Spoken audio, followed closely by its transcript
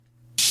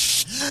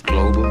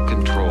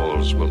Some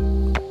controls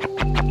will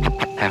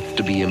have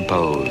to be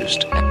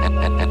imposed,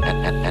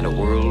 and a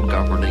world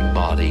governing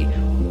body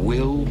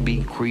will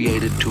be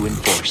created to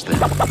enforce them.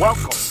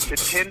 Welcome to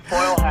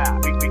Tinfoil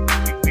Hat.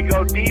 We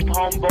go deep,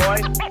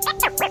 homeboy.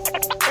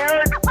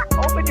 Aaron,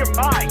 open your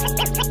mind.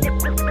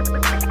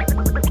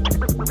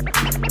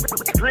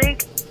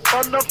 Drink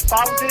from the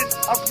fountain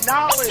of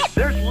knowledge.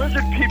 There's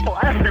lizard people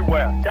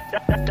everywhere.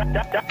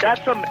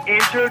 That's some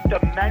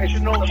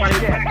interdimensional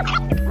shit.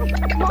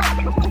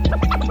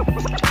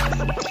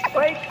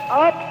 Wake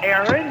up,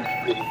 Aaron.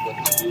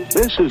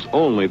 This is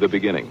only the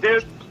beginning.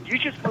 Dude, you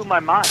just blew my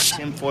mind.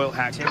 Tinfoil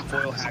Hat,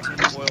 Tinfoil Hat,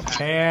 Tinfoil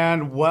Hat.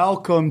 And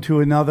welcome to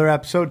another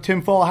episode of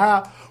Tinfoil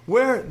Hat,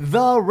 where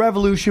the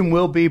revolution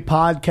will be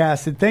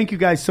podcasted. Thank you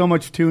guys so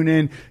much for tuning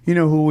in. You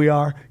know who we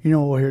are. You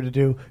know what we're here to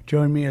do.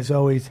 Join me as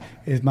always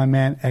is my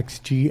man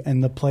XG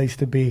and the place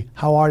to be.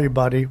 How are you,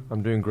 buddy?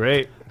 I'm doing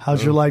great.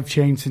 How's your life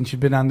changed since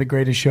you've been on the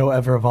greatest show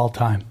ever of all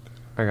time?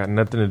 I got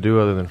nothing to do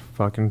other than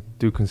fucking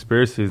do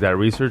conspiracies. That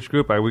research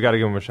group, we got to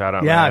give them a shout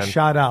out. Yeah, man.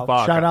 shout out.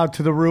 Fuck. Shout out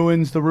to the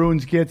Ruins. The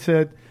Ruins gets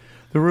it.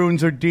 The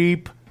Ruins are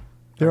deep.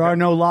 There are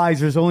no lies.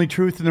 There's only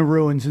truth in the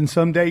Ruins. And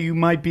someday you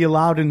might be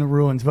allowed in the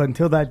Ruins. But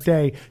until that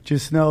day,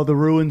 just know the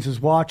Ruins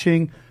is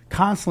watching,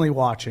 constantly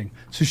watching.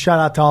 So shout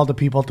out to all the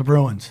people at the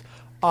Ruins.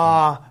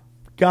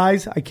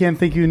 Guys, I can't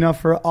thank you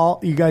enough for all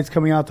you guys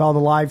coming out to all the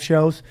live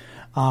shows.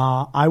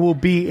 I will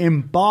be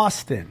in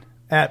Boston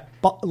at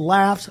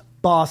Laughs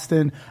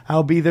Boston.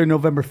 I'll be there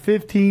November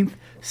 15th,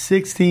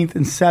 16th,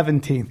 and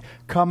 17th.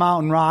 Come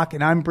out and rock,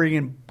 and I'm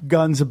bringing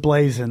guns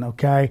a-blazing,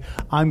 okay?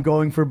 I'm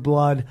going for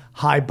blood,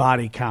 high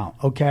body count,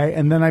 okay?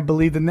 And then I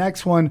believe the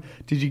next one,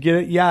 did you get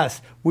it?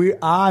 Yes.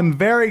 I'm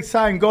very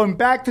excited. I'm going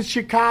back to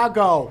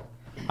Chicago.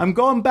 And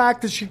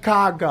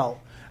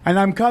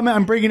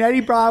I'm bringing Eddie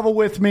Bravo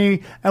with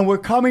me, and we're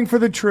coming for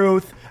the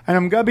truth, and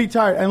I'm going to be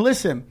tired. And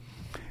listen,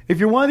 if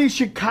you're one of these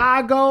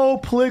Chicago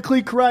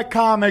politically correct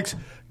comics,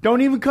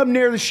 don't even come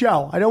near the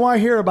show. I don't want to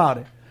hear about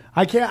it.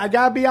 I got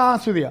to be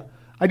honest with you.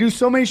 I do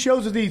so many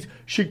shows with these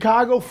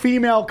Chicago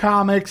female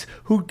comics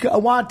who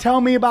want to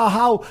tell me about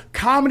how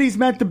comedy's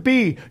meant to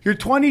be. You're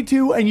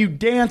 22 and you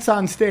dance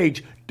on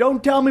stage.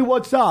 Don't tell me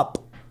what's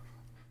up.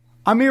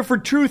 I'm here for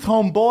truth,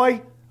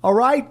 homeboy. All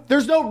right?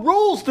 There's no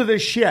rules to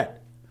this shit.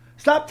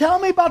 Stop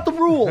telling me about the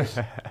rules.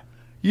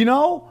 You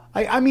know?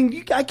 I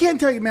mean, I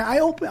can't tell you, man.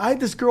 I had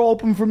this girl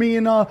open for me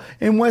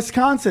in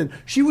Wisconsin.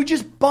 She would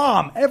just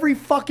bomb every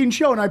fucking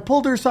show, and I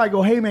pulled her aside. I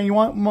go, hey, man, you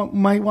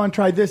might want to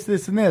try this,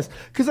 this, and this,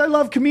 because I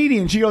love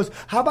comedians. She goes,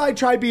 how about I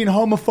try being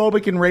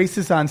homophobic and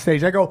racist on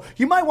stage? I go,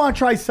 you might want to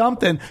try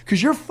something,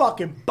 because you're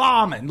fucking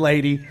bombing,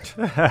 lady.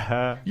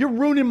 You're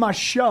ruining my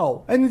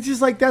show, and it's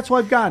just like that's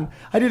what I've gotten.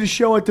 I did a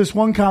show at this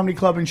one comedy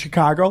club in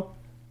Chicago.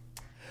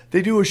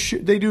 They do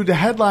the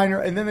headliner,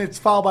 and then it's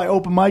followed by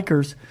open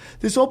micers.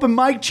 This open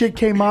mic chick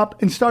came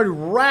up and started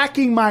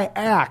racking my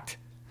act.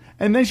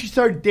 And then she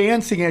started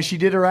dancing as she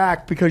did her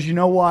act because you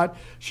know what?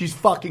 She's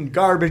fucking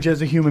garbage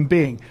as a human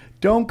being.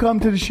 Don't come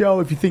to the show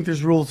if you think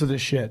there's rules to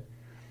this shit.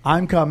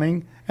 I'm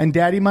coming, and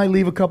Daddy might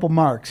leave a couple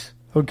marks,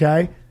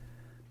 okay?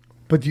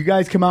 But you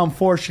guys come out and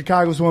force.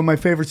 Chicago's one of my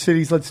favorite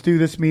cities. Let's do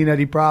this, me and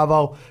Eddie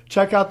Bravo.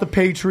 Check out the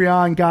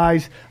Patreon,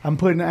 guys. I'm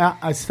putting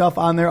stuff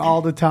on there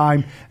all the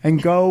time.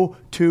 And go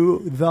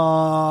to the...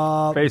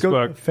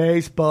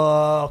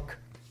 Facebook.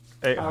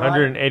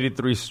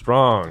 883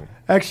 strong.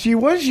 XG,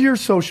 what is your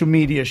social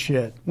media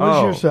shit?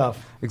 What's your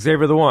stuff?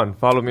 Xavier the One.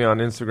 Follow me on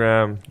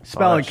Instagram.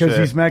 Spell it because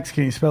he's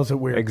Mexican. He spells it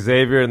weird.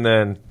 Xavier and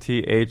then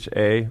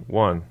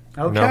THA1.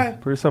 Okay.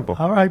 Pretty simple.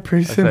 All right,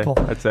 pretty simple.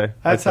 I'd say.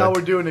 That's how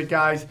we're doing it,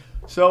 guys.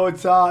 So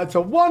it's a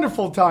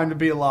wonderful time to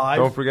be alive.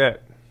 Don't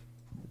forget.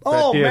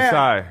 Oh,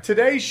 BetDSI. man.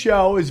 Today's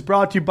show is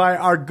brought to you by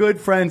our good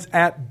friends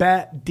at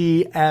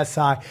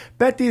BetDSI.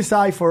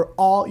 BetDSI for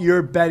all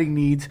your betting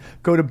needs.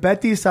 Go to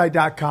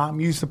BetDSI.com.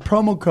 Use the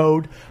promo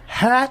code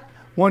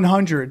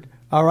HAT100.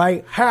 All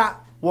right?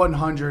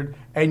 HAT100.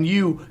 And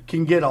you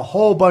can get a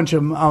whole bunch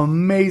of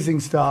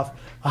amazing stuff.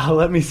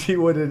 Let me see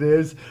what it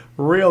is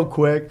real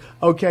quick.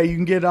 Okay, you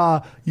can get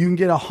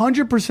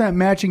 100%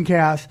 matching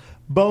cash.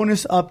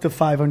 Bonus up to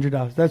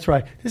 $500. That's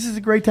right. This is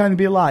a great time to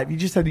be alive. You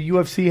just had the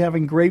UFC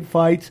having great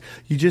fights.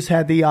 You just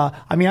had the,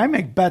 I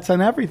make bets on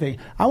everything.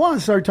 I want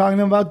to start talking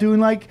about doing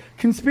like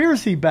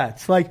conspiracy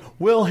bets. Like,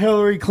 will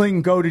Hillary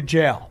Clinton go to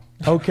jail?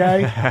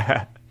 Okay.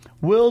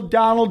 Will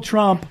Donald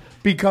Trump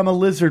become a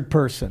lizard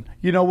person?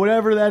 You know,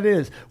 whatever that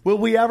is. Will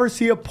we ever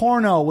see a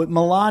porno with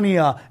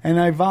Melania and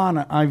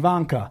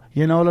Ivanka?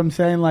 You know what I'm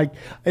saying? Like,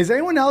 is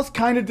anyone else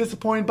kind of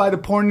disappointed by the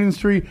porn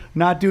industry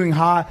not doing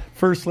hot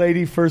first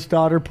lady, first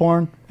daughter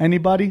porn?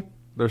 Anybody?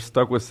 They're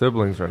stuck with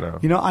siblings right now.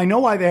 You know, I know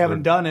why they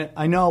haven't done it.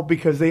 I know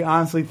because they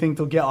honestly think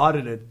they'll get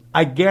audited.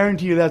 I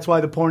guarantee you that's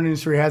why the porn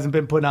industry hasn't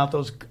been putting out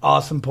those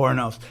awesome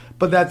pornos.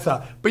 But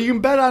but you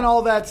can bet on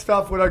all that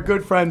stuff with our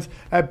good friends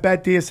at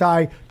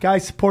BetDSI.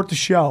 Guys, support the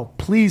show.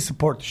 Please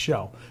support the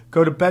show.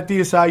 Go to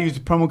BetDSI, use the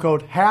promo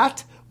code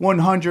HAT100.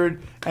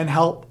 100 and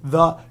help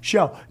the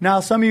show.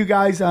 Now, some of you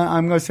guys,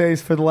 I'm going to say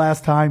this for the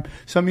last time,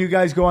 some of you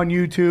guys go on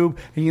YouTube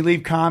and you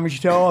leave comments,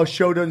 you tell,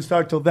 show doesn't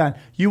start till then.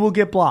 You will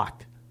get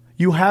blocked.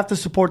 You have to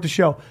support the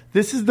show.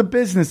 This is the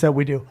business that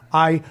we do.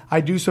 I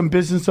do some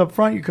business up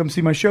front. You come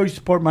see my show. You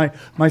support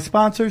my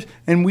sponsors,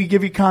 and we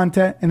give you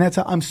content. And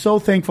I'm so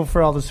thankful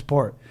for all the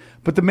support.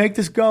 But to make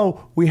this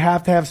go, we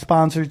have to have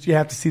sponsors. You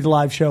have to see the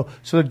live show.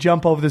 So to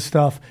jump over this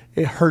stuff,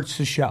 it hurts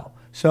the show.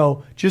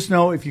 So just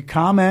know if you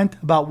comment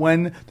about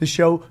when the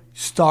show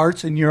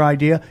starts and your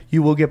idea,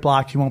 you will get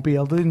blocked. You won't be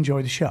able to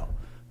enjoy the show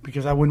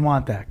because I wouldn't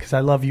want that because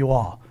I love you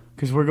all.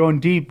 Because we're going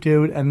deep,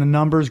 dude, and the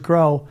numbers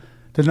grow.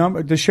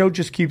 The show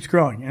just keeps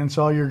growing, and it's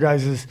all your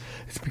guys'.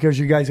 It's because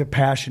you guys are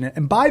passionate.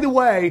 And by the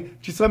way,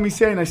 just let me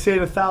say, and I say it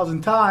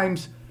 1,000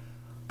 times,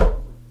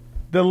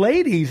 the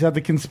ladies of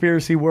the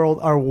conspiracy world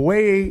are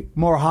way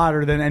more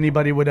hotter than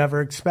anybody would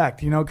ever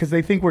expect. Because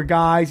they think we're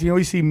guys.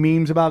 You see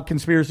memes about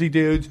conspiracy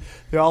dudes.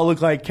 They all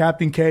look like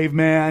Captain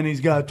Caveman. He's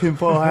got a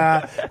tinfoil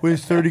hat with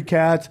his 30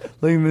 cats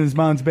living in his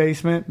mom's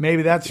basement.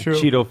 Maybe that's true.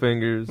 Cheeto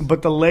fingers.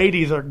 But the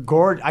ladies are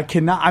gorgeous.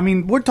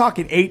 We're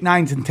talking 8,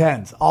 9s, and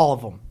 10s, all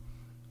of them.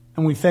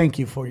 And we thank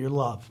you for your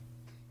love.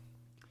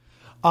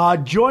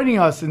 Joining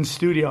us in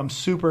studio, I'm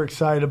super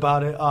excited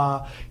about it.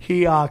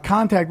 He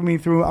contacted me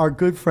through our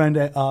good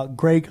friend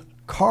Greg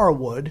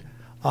Carwood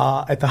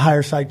at the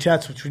Higher Side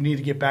Chats, which we need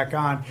to get back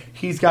on.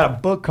 He's got a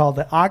book called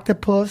The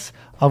Octopus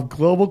of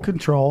Global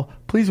Control.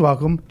 Please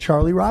welcome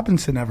Charlie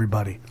Robinson,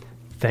 everybody.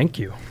 Thank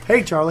you.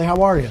 Hey, Charlie,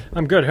 how are you?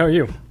 I'm good. How are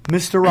you?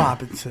 Mr.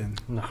 Robinson.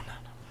 No.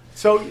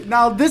 So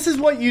now this is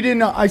what you didn't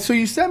know. So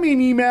you sent me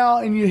an email,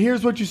 and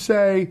here's what you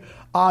say.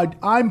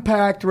 I'm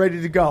packed,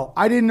 ready to go.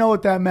 I didn't know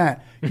what that meant.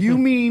 You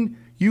mean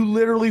you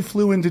literally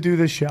flew in to do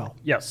this show?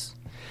 Yes.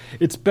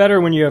 It's better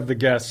when you have the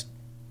guest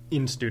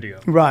in studio.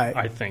 Right.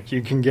 I think.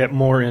 You can get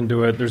more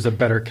into it. There's a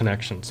better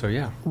connection. So,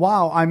 yeah.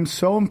 Wow. I'm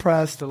so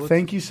impressed.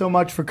 Thank you so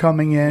much for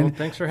coming in. Well,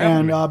 thanks for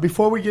having me. And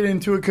before we get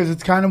into it, because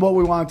it's kind of what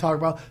we want to talk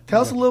about,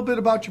 tell us a little bit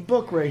about your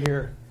book right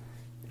here.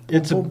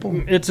 It's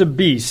a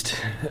beast.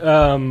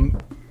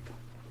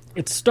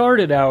 It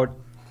started out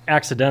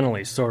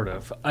accidentally, sort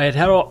of. I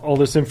had all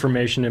this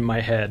information in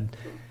my head.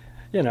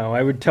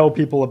 I would tell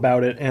people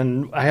about it,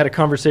 and I had a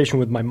conversation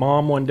with my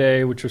mom one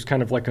day, which was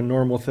kind of like a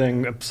normal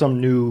thing, some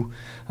new,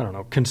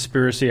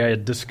 conspiracy I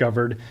had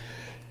discovered.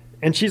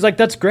 And she's like,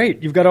 that's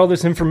great. You've got all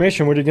this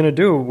information. What are you going to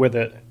do with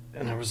it?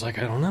 And I was like,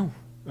 I don't know.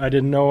 I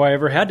didn't know I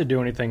ever had to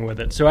do anything with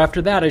it. So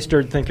after that, I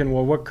started thinking,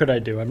 well, what could I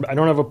do? I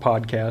don't have a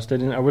podcast.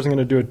 I wasn't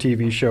going to do a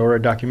TV show or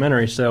a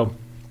documentary, so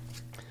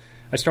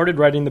I started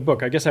writing the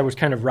book. I guess I was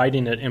kind of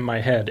writing it in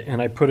my head,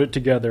 and I put it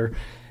together.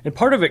 And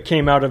part of it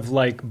came out of,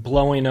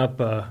 blowing up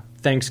a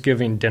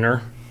Thanksgiving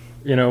dinner.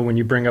 When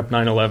you bring up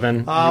 9/11,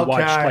 you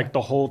watch,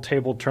 the whole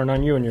table turn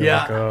on you, and you're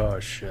like, oh,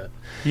 shit.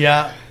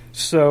 Yeah.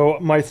 So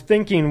my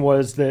thinking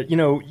was that,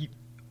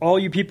 all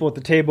you people at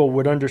the table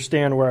would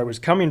understand where I was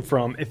coming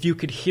from if you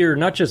could hear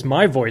not just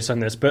my voice on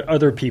this, but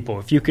other people.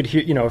 If you could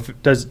hear,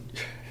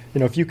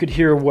 if you could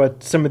hear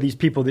what some of these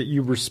people that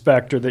you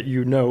respect or that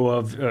you know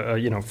of,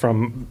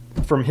 from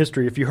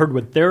history, if you heard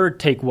what their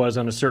take was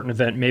on a certain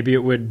event, maybe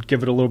it would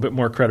give it a little bit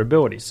more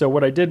credibility. So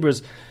what I did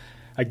was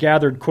I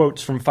gathered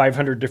quotes from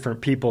 500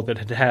 different people that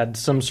had had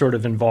some sort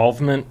of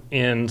involvement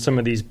in some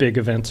of these big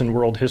events in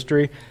world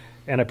history,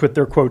 and I put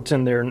their quotes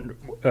in there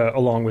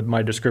along with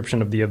my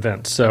description of the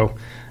event. So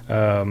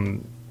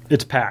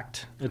it's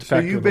packed. So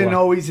you've been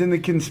always in the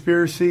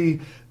conspiracy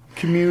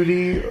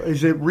community.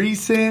 Is it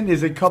recent?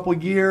 Is it a couple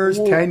of years,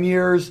 10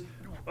 years?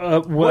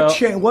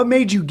 What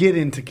made you get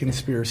into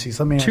conspiracies?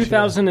 Let me ask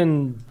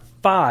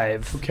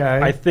 2005, okay.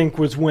 I think,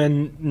 was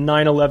when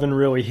 9/11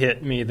 really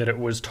hit me that it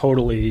was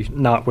totally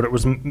not what it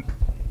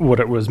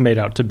was made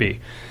out to be.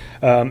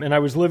 And I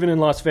was living in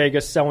Las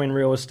Vegas selling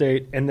real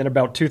estate, and then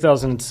about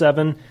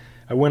 2007,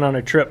 I went on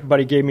a trip.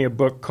 Buddy gave me a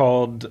book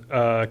called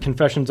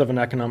Confessions of an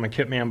Economic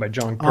Hitman by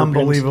John Perkins.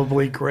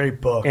 Unbelievably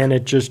great book. And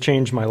it just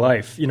changed my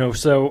life.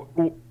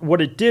 So what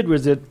it did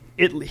was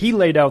he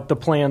laid out the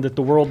plan that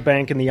the World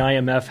Bank and the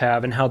IMF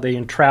have and how they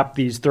entrap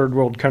these third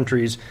world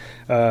countries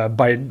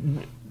by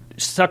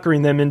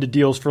suckering them into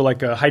deals for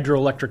like a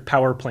hydroelectric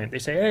power plant. They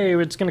say, hey,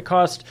 it's going to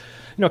cost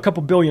a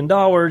couple $1 billion,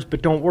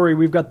 but don't worry,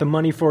 we've got the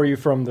money for you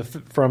from the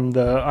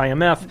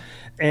IMF,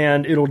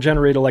 and it'll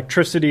generate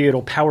electricity,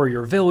 it'll power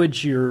your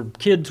village, your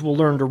kids will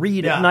learn to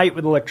read at night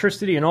with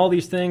electricity and all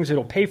these things,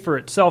 it'll pay for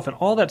itself, and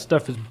all that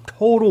stuff is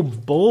total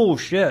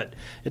bullshit.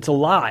 It's a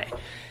lie.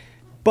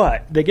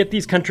 But they get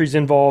these countries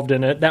involved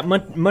in it. That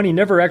money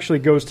never actually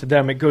goes to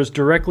them. It goes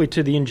directly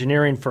to the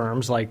engineering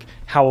firms like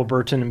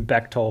Halliburton and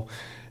Bechtel.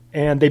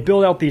 And they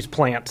build out these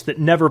plants that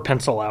never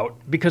pencil out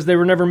because they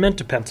were never meant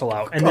to pencil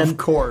out. And of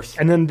course.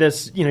 And then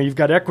you've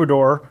got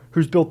Ecuador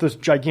who's built this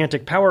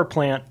gigantic power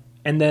plant,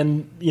 and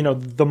then,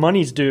 the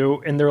money's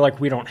due, and they're like,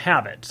 we don't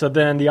have it. So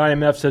then the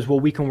IMF says, well,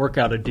 we can work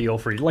out a deal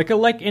for you.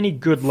 Like any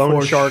good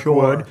loan shark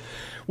would.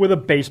 with a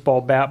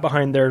baseball bat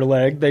behind their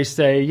leg. They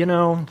say,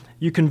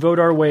 you can vote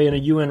our way in a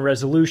UN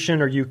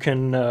resolution, or you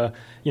can,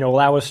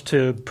 allow us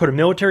to put a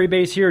military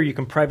base here, or you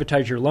can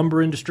privatize your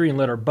lumber industry and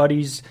let our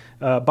buddies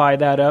buy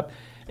that up.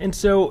 And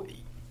so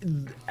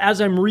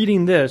as I'm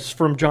reading this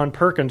from John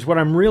Perkins, what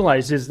I'm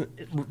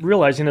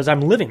realizing is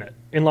I'm living it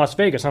in Las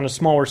Vegas on a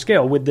smaller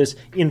scale with this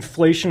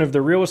inflation of the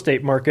real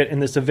estate market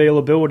and this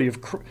availability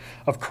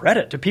of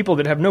credit to people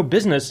that have no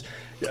business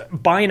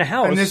buying a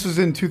house. And this was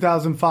in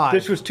 2005.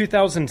 This was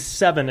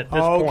 2007 at this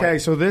point. Okay,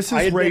 so this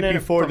is right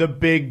before the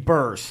big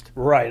burst.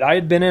 Right. I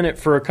had been in it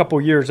for a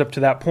couple years up to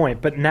that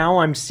point, but now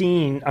I'm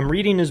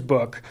reading his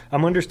book,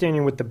 I'm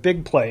understanding what the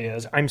big play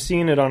is, I'm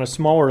seeing it on a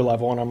smaller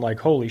level, and I'm like,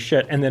 holy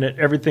shit, and then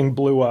everything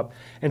blew up.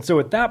 And so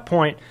at that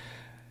point,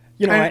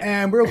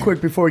 and real quick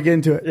before we get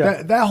into it,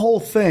 Yeah. that whole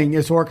thing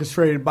is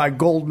orchestrated by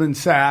Goldman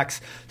Sachs,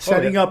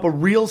 setting up a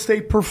real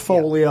estate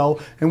portfolio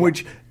in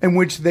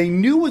which they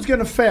knew was going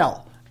to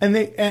fail, and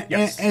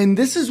and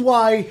this is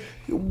why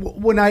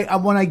when I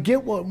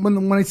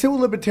sit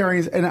with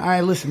libertarians, and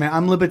I listen, man,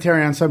 I'm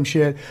libertarian on some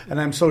shit, and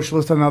I'm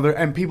socialist on other,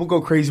 and people go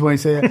crazy when I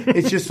say it.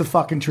 It's just the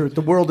fucking truth.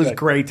 The world is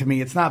gray to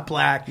me. It's not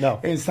black. No,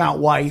 it's not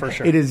white. For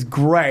sure. It is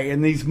gray.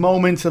 And these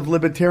moments of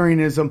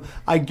libertarianism,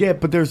 I get,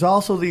 but there's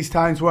also these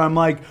times where I'm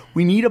like,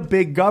 we need a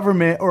big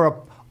government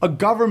or a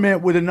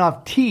government with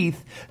enough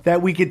teeth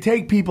that we could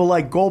take people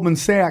like Goldman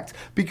Sachs,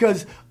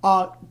 because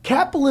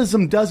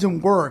capitalism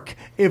doesn't work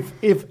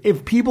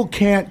if people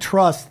can't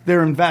trust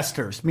their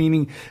investors.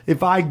 Meaning,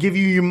 if I give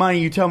you your money,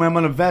 you tell me I'm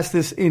going to invest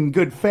this in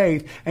good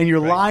faith, and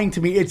you're lying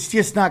to me, it's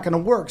just not going to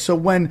work. So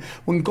when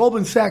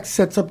Goldman Sachs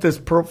sets up this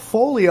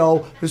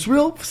portfolio, this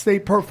real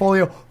estate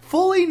portfolio,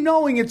 fully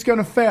knowing it's going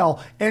to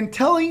fail, and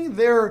telling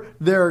their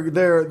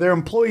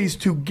employees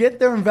to get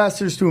their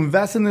investors to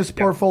invest in this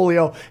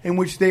portfolio in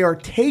which they are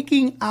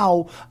taking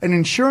out an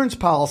insurance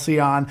policy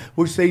on,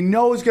 which they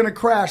know is going to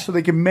crash so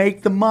they can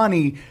make the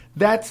money.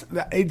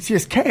 It's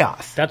just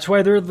chaos. That's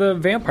why they're the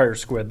vampire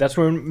squid. That's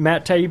when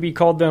Matt Taibbi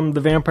called them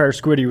the vampire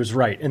squid. He was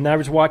right. And I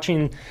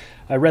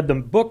read the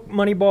book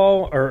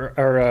Moneyball,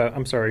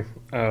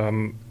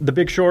 The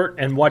Big Short,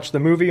 and watched the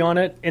movie on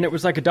it, and it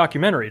was like a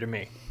documentary to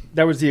me.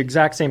 That was the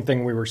exact same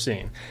thing we were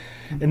seeing.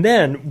 And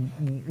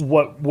then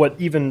what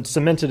even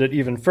cemented it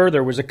even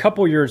further was a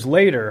couple years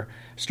later,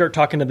 start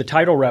talking to the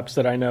title reps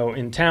that I know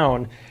in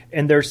town,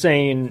 and they're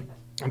saying,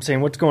 I'm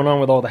saying, what's going on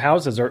with all the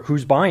houses? Or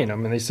who's buying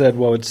them? And they said,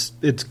 well, it's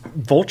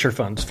vulture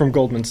funds from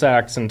Goldman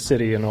Sachs and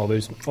Citi and all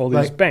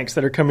these banks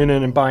that are coming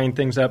in and buying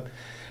things up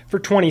for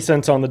 20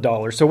 cents on the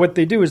dollar. So what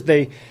they do is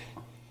the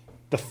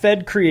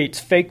Fed creates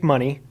fake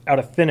money out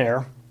of thin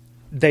air.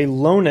 They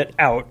loan it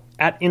out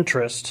at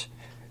interest.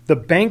 The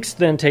banks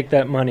then take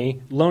that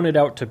money, loan it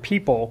out to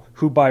people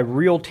who buy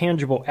real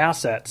tangible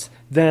assets.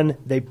 Then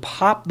they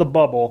pop the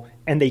bubble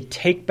and they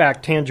take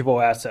back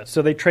tangible assets.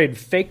 So they trade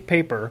fake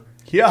paper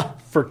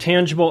for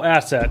tangible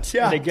assets.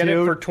 Yeah, and they get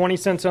it for 20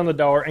 cents on the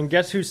dollar. And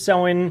guess who's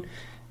selling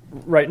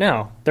right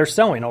now? They're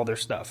selling all their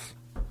stuff.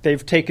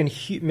 They've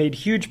made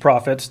huge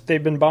profits.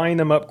 They've been buying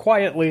them up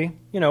quietly,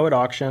 at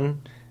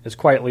auction. As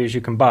quietly as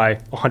you can buy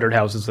 100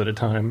 houses at a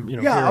time.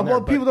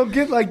 People don't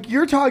get,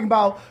 you're talking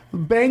about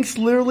banks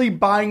literally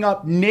buying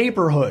up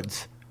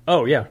neighborhoods.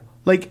 Oh, yeah.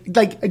 Like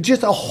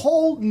just a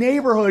whole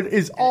neighborhood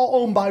is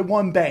all owned by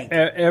one bank.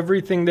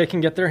 Everything they can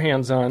get their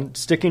hands on,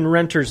 sticking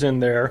renters in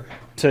there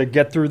to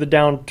get through the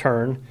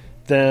downturn.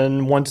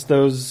 Then once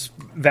those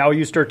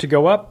values start to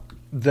go up,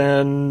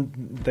 then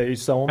they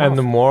sell them off. And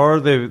the more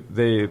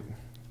they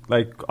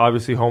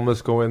obviously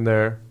homeless go in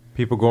there,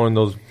 people go in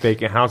those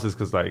vacant houses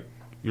because,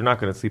 you're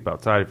not going to sleep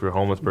outside if you're a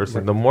homeless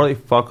person. Right. The more they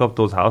fuck up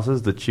those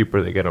houses, the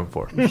cheaper they get them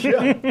for.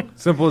 Yeah.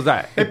 Simple as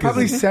that. They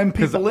probably send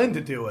people in to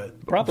do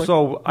it. Probably.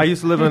 So I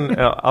used to live in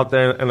out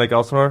there in Lake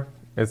Elsinore.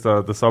 It's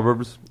the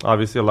suburbs.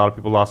 Obviously, a lot of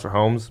people lost their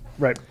homes.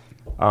 Right.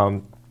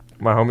 My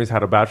homies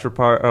had a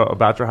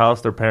bachelor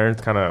house. Their parents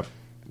kind of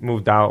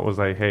moved out. Was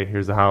like, hey,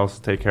 here's the house.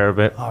 Take care of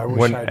it.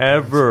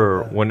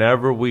 Whenever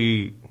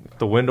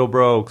the window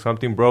broke,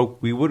 something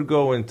broke, we would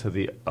go into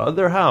the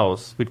other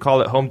house. We'd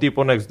call it Home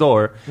Depot next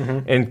door,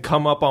 and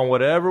come up on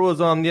whatever was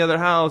on the other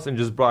house and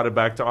just brought it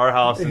back to our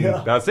house, and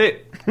that's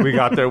it. We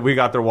got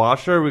their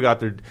washer, we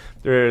got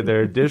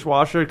their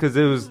dishwasher, because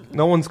it was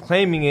no one's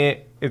claiming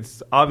it.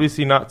 It's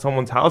obviously not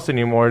someone's house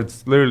anymore.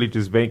 It's literally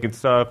just vacant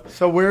stuff.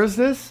 So where is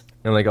this?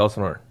 In Lake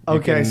Elsinore.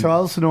 Okay, so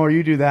Elsinore,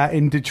 you do that.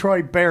 In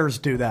Detroit, Bears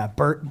do that.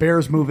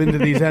 Bears move into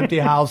these empty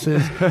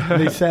houses.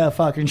 They set a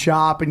fucking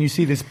shop, and you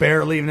see this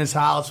bear leaving his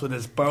house with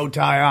his bow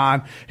tie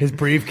on, his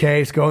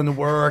briefcase, going to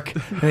work,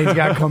 and he's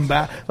got to come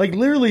back.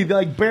 Literally,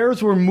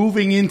 bears were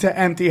moving into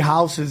empty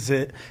houses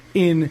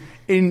in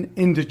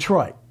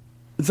Detroit.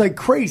 It's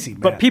crazy, man.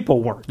 But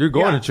people weren't. You're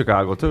going to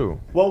Chicago, too.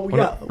 Well,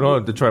 yeah. No,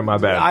 Detroit, my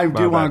bad. I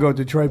do want to go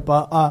to Detroit,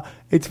 but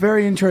it's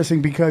very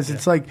interesting because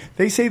it's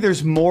they say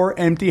there's more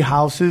empty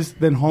houses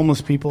than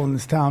homeless people in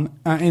this town,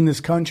 in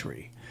this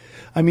country.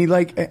 I mean,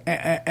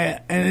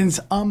 and it's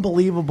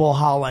unbelievable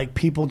how,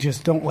 people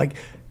just don't,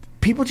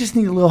 people just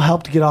need a little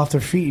help to get off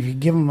their feet. If you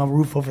give them a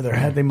roof over their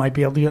head, they might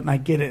be able to do it. And I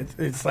get it.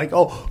 It's like,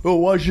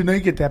 why shouldn't they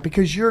get that?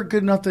 Because you're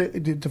good enough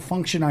to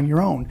function on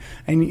your own.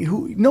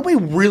 And nobody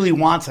really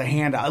wants a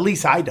handout. At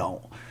least I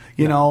don't.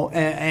 You know,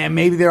 and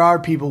maybe there are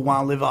people who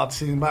want to live out the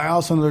season, but I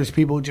also know there's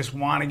people who just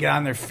want to get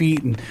on their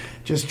feet and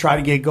just try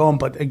to get going.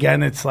 But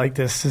again, it's like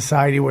this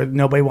society where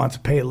nobody wants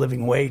to pay a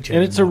living wage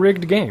anymore. And it's a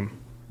rigged game.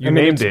 You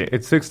named it.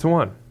 It's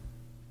 6-1.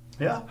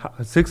 Yeah.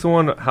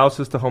 6-1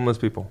 houses to homeless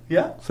people.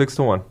 Yeah.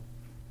 6-1.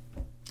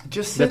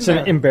 Just that's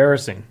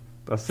embarrassing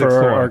that's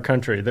for our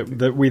country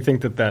that we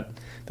think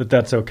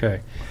that's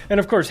okay. And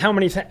of course, how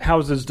many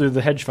houses do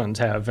the hedge funds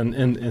have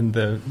and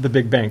the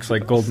big banks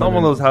like Goldman? Some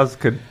of those houses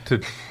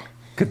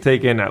could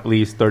take in at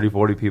least 30,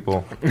 40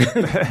 people.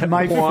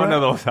 One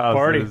of those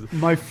houses.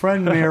 My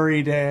friend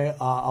married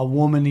a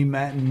woman he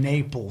met in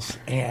Naples,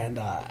 and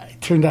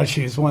it turned out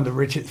she was one of the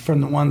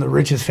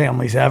richest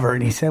families ever.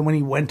 And he said when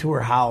he went to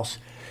her house,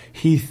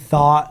 he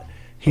thought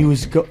he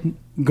was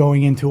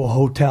going into a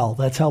hotel.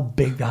 That's how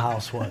big the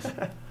house was.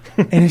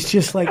 And it's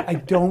just like, I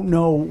don't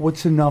know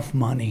what's enough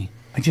money.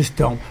 I just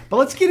don't. But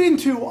let's get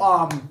into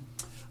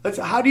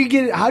how do you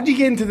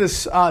get into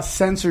this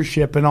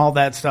censorship and all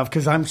that stuff?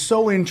 Because I'm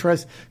so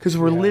interested, because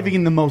we're living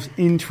in the most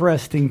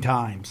interesting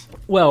times.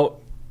 Well,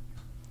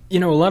 a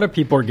lot of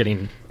people are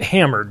getting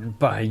hammered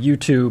by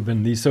YouTube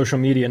and these social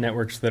media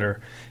networks that are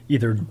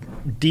either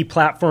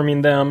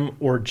deplatforming them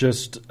or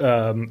just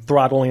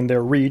throttling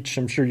their reach.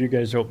 I'm sure you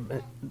guys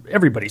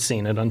everybody's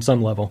seen it on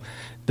some level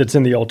that's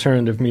in the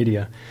alternative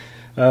media.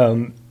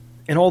 And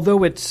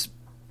although it's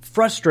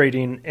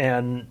frustrating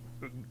and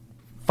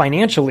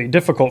financially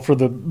difficult for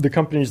the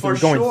companies that are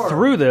going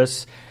through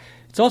this,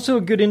 it's also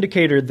a good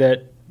indicator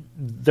that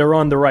they're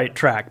on the right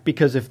track.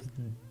 Because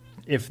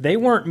if they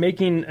weren't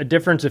making a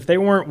difference, if they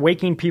weren't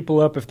waking people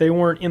up, if they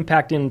weren't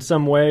impacting in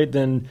some way,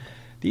 then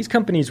these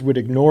companies would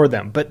ignore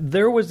them. But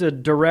there was a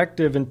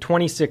directive in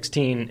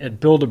 2016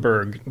 at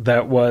Bilderberg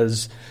that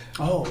was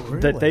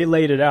that they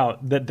laid it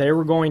out, that they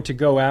were going to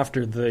go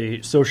after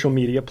the social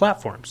media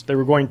platforms. They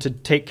were going to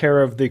take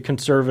care of the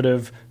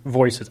conservative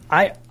voices.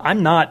 I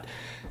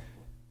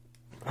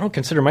don't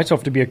consider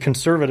myself to be a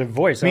conservative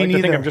voice. I like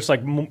to think I'm just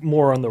like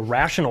more on the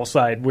rational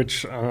side,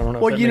 which I don't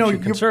know if that makes you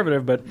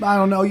conservative, but I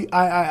don't know.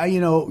 I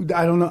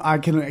don't know. I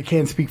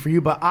can't speak for you,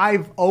 but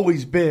I've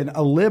always been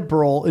a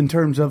liberal in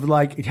terms of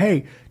like,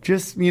 hey,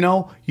 just,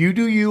 you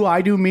do you,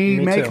 I do me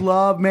make too.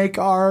 Love, make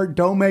art,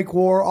 don't make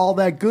war, all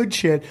that good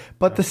shit.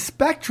 But the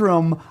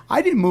spectrum,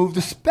 I didn't move.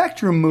 The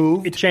spectrum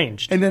moved. It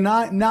changed. And then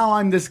now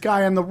I'm this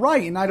guy on the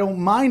right, and I don't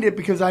mind it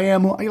because I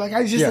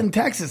was just in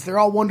Texas. They're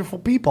all wonderful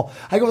people.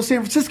 I go to San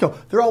Francisco.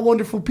 They're all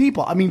wonderful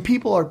people. I mean,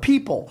 people are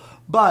people.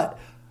 But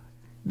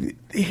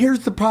here's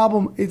the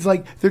problem. It's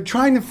like they're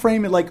trying to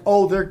frame it like,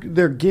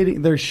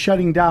 they're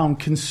shutting down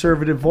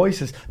conservative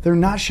voices. They're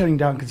not shutting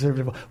down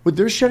conservative. But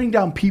they're shutting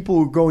down people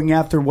who are going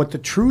after what the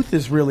truth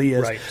really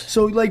is. Right.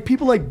 So like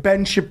people like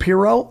Ben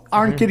Shapiro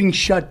aren't getting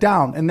shut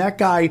down, and that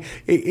guy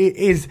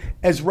is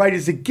as right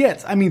as it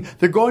gets. I mean,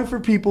 they're going for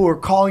people who are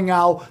calling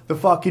out the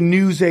fucking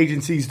news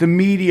agencies, the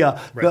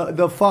media,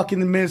 the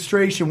fucking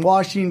administration,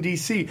 Washington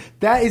D.C.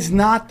 That is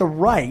not the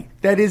right.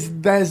 That is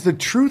the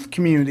truth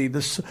community,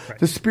 the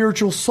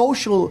spiritual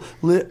social,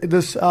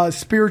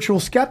 spiritual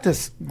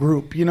skeptics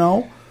group,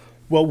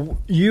 Well,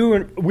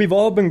 we've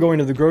all been going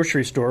to the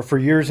grocery store for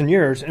years and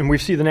years, and we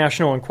see the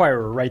National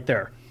Enquirer right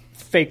there.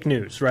 Fake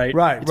news, right?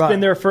 Right, It's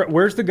been there for,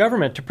 where's the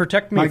government to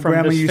protect me from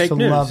this fake news? My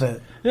grandma used to love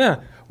it.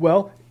 Yeah,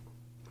 well,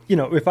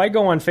 if I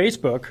go on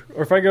Facebook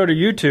or if I go to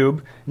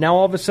YouTube, now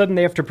all of a sudden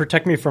they have to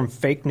protect me from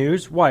fake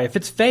news. Why? If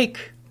it's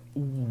fake,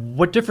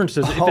 what difference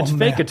does it? If it's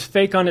fake, it's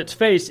fake on its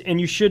face,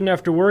 and you shouldn't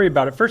have to worry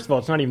about it. First of all,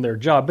 it's not even their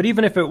job. But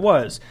even if it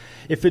was,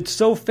 if it's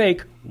so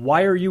fake,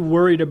 why are you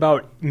worried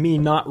about me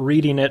not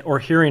reading it or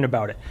hearing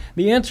about it?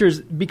 The answer is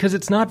because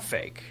it's not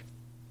fake.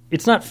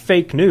 It's not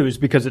fake news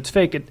because it's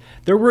fake.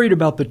 They're worried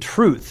about the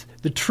truth.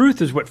 The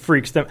truth is what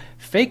freaks them.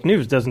 Fake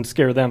news doesn't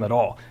scare them at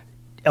all.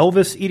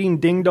 Elvis eating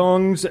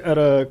ding-dongs at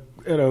a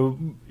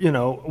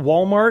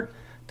Walmart,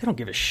 they don't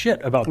give a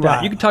shit about that.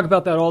 Right. You can talk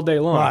about that all day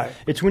long. Right.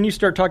 It's when you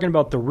start talking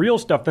about the real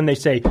stuff, then they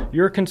say,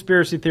 you're a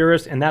conspiracy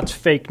theorist, and that's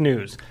fake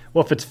news.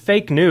 Well, if it's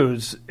fake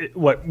news,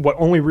 what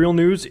only real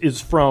news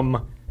is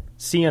from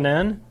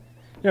CNN?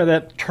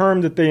 That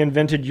term that they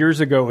invented years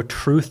ago, a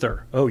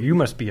truther. Oh, you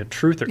must be a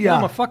truther. Yeah.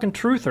 I'm a fucking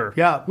truther.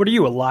 Yeah. What are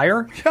you, a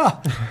liar?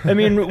 Yeah. I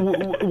mean,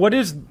 what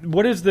is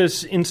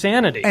this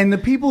insanity? And the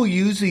people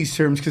use these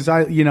terms because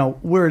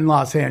we're in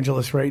Los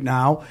Angeles right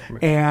now,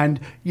 and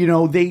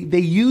they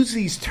use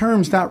these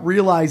terms not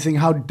realizing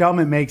how dumb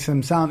it makes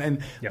them sound.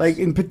 And like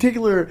in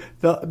particular,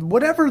 I'm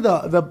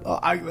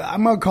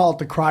gonna call it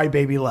the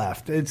crybaby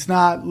left. It's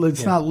not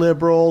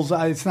liberals.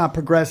 It's not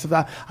progressive.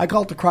 I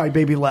call it the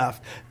crybaby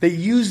left. They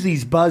use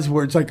these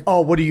buzzwords like,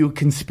 oh, what are you, a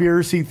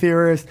conspiracy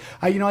theorist?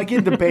 I get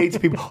in debates,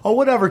 people, oh,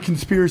 whatever,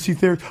 conspiracy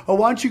theorist. Oh,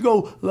 why don't you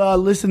go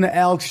listen to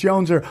Alex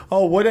Jones? Or,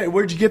 oh,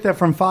 where'd you get that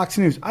from, Fox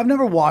News? I've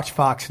never watched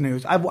Fox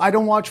News. I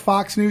don't watch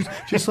Fox News,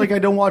 just like I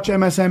don't watch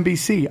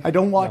MSNBC. I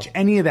don't watch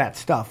any of that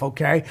stuff,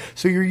 okay?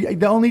 So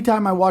the only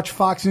time I watch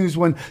Fox News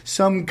when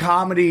some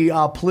comedy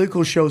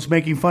political show's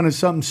making fun of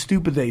something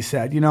stupid they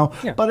said,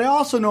 Yeah. But I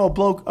also know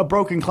a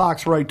broken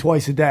clock's right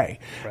twice a day.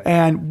 Right.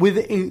 And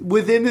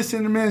within this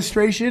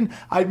administration,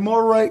 I'd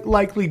more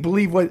likely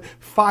believe what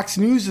Fox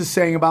News is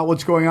saying about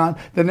what's going on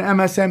than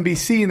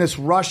MSNBC and this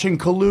Russian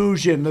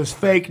collusion, this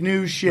fake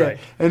news shit,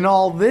 and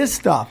all this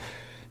stuff.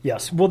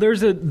 Yes. Well,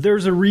 there's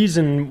a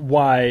reason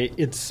why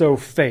it's so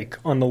fake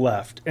on the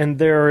left. And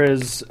there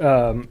is,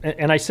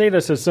 and I say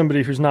this as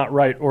somebody who's not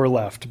right or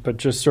left, but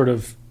just sort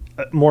of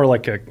more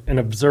like an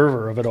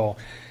observer of it all.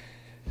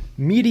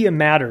 Media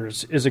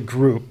Matters is a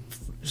group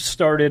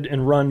started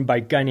and run by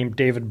a guy named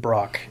David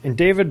Brock. And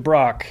David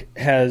Brock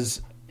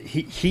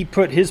he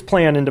put his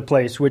plan into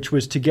place, which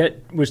was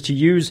to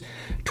use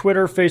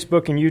Twitter,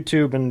 Facebook, and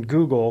YouTube and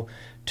Google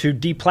to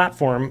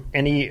deplatform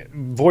any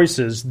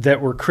voices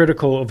that were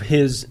critical of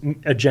his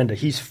agenda.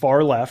 He's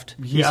far left.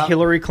 He's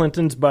Hillary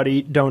Clinton's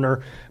buddy,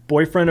 donor,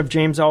 boyfriend of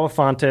James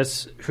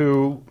Alefantis,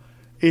 who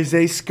is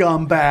a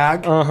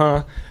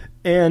scumbag.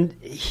 And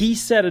he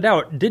set it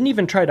out, didn't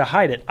even try to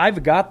hide it.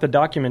 I've got the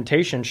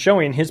documentation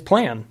showing his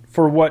plan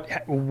for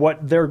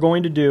what they're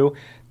going to do.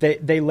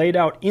 They laid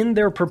out in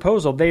their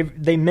proposal.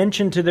 They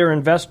mentioned to their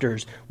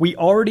investors, we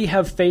already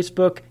have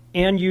Facebook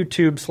and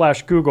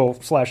YouTube / Google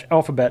 /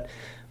 Alphabet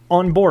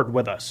on board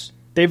with us.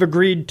 They've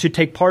agreed to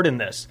take part in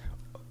this.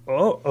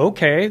 Oh,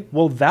 okay.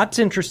 Well, that's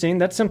interesting.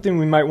 That's something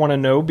we might want to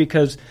know,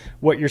 because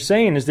what you're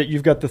saying is that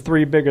you've got the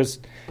three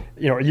biggest,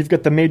 you've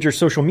got the major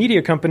social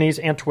media companies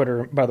and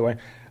Twitter, by the way,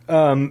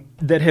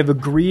 that have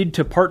agreed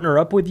to partner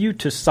up with you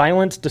to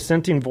silence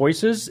dissenting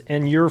voices,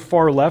 and you're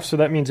far left, so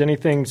that means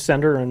anything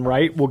center and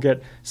right will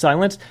get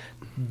silenced.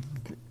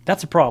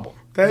 That's a problem.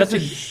 That's a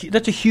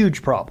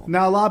huge problem.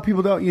 Now, a lot of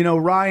people don't,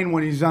 Ryan,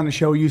 when he's on the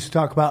show, used to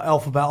talk about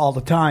Alphabet all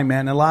the time,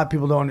 man. And a lot of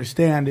people don't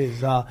understand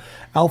is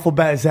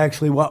Alphabet is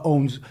actually what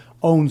owns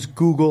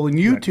Google and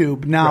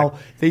YouTube. Now,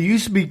 they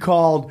used to be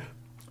called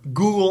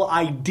Google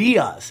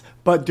Ideas,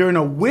 but during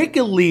a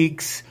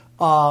WikiLeaks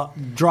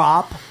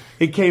drop,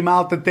 it came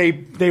out that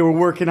they were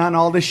working on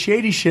all this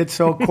shady shit.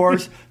 So, of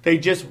course, they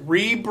just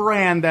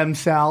rebrand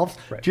themselves,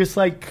 just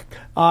like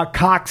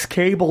Cox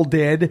Cable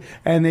did,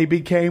 and they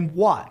became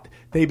what?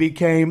 They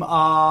became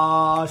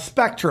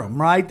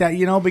Spectrum, right?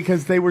 That,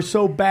 because they were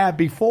so bad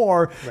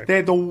before, they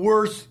had the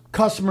worst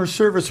customer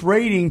service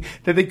rating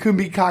that they couldn't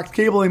be Cox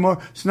Cable anymore.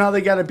 So now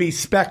they got to be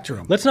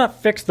Spectrum. Let's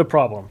not fix the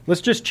problem.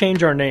 Let's just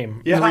change our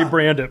name and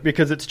rebrand it,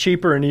 because it's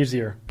cheaper and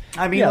easier.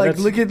 I mean,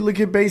 look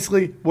at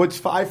basically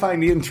what's I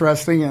find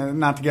interesting, and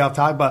not to get off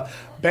topic, but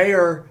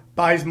Bayer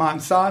buys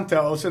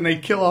Monsanto's and they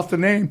kill off the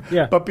name.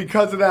 Yeah. But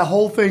because of that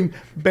whole thing,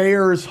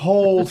 Bayer's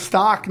whole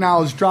stock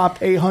now has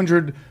dropped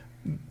 $800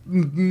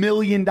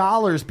 million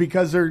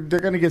because they're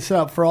going to get set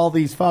up for all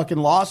these fucking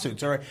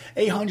lawsuits. All right,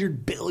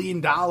 $800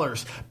 billion.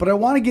 But I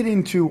want to get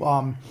into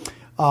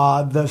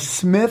the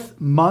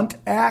Smith-Mundt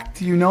Act.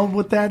 Do you know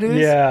what that is?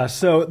 Yeah.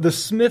 So the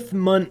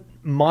Smith-Mundt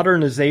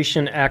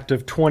Modernization Act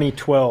of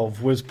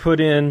 2012 was put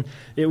in.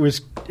 It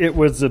was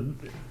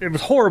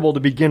horrible to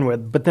begin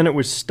with, but then it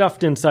was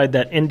stuffed inside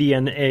that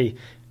NDAA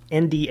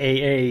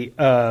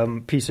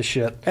piece of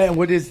shit. And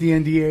what is the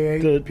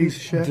NDAA piece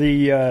of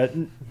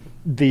shit?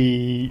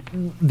 The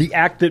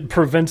act that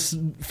prevents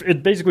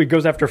it basically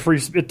goes after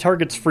it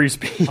targets free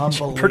speech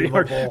pretty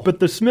hard. But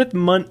the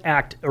Smith-Mundt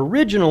Act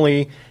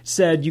originally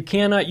said you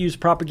cannot use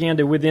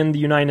propaganda within the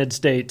United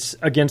States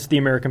against the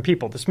American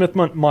people. The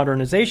Smith-Mundt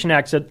Modernization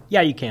Act said,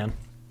 yeah, you can.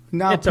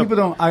 Now people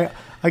don't. I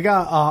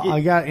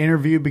got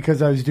interviewed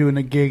because I was doing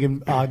a gig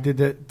and did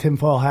the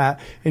tinfoil hat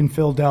in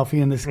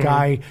Philadelphia, and this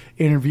guy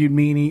interviewed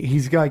me, and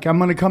he's like, "I'm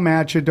going to come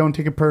at you. Don't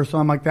take it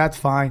personal." I'm like, "That's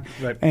fine."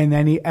 Right. And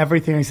then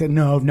everything I said,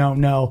 no,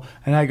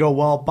 and I go,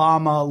 "Well,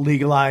 Obama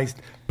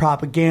legalized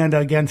propaganda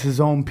against his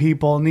own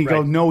people," and he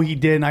goes, "No, he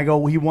didn't." I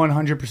go, "He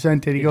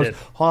 100% did." He goes,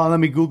 "Hold on, let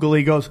me Google it."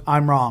 He goes,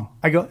 "I'm wrong."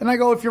 I go,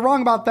 "If you're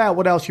wrong about that,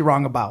 what else you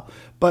wrong about?"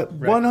 But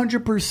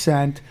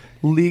 100%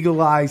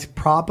 legalized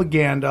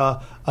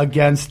propaganda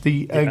against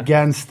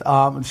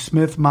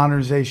Smith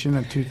Modernization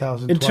in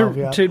 2012.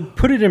 And to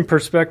put it in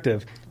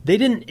perspective,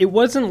 it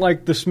wasn't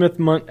like the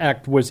Smith-Mundt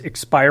Act was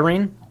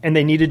expiring and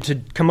they needed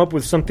to come up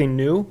with something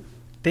new.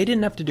 They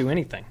didn't have to do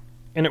anything,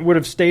 and it would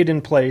have stayed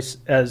in place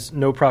as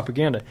no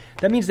propaganda.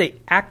 That means they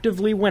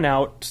actively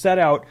set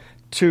out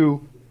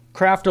to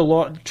craft a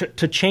law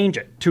to change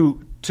it,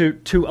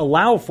 to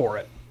allow for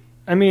it.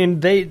 I mean,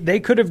 they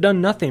could have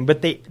done nothing,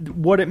 but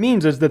what it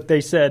means is that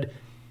they said,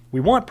 we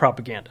want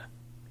propaganda.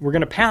 We're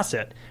going to pass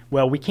it.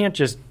 Well, we can't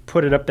just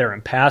put it up there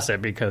and pass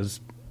it, because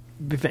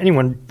if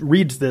anyone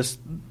reads this,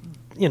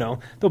 there'll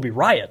be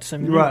riots. I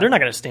mean, they're not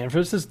going to stand for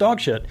this. This is dog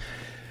shit.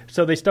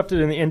 So they stuffed it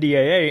in the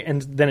NDAA,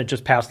 and then it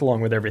just passed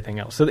along with everything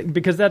else. So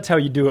because that's how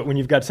you do it when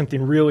you've got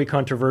something really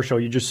controversial.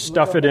 You just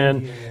stuff it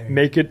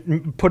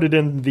in, put it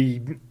in the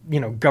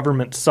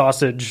government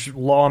sausage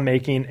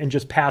lawmaking, and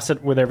just pass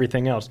it with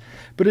everything else.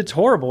 But it's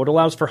horrible. It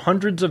allows for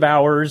hundreds of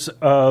hours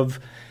of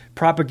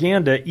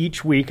propaganda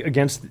each week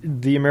against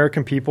the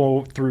American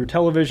people through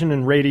television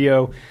and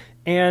radio.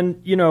 And,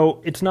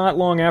 it's not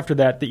long after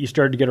that you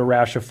started to get a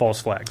rash of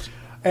false flags.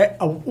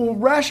 A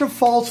rash of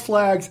false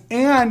flags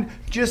and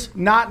just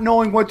not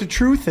knowing what the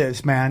truth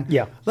is, man.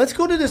 Yeah. Let's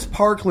go to this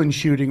Parkland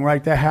shooting,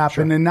 right, that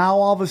happened. Sure. And now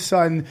all of a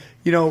sudden,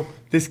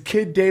 this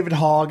kid, David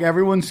Hogg,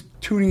 everyone's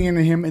tuning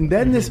into him. And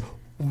then this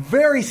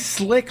very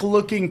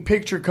slick-looking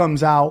picture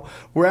comes out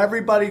where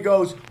everybody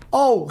goes,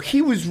 oh,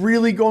 he was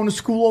really going to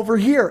school over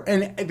here.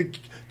 And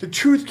the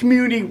truth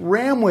community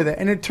ran with it.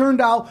 And it turned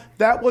out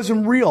that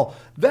wasn't real.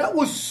 That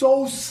was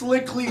so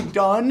slickly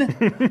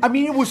done. I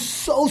mean, it was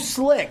so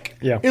slick.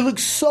 Yeah. It looked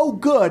so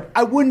good.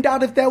 I wouldn't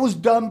doubt if that was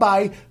done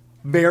by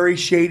very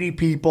shady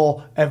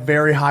people at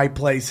very high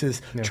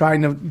places,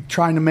 trying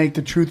to make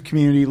the truth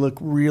community look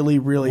really,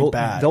 really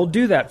bad. They'll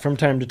do that from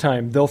time to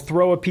time. They'll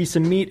throw a piece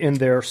of meat in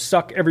there,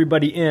 suck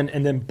everybody in,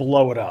 and then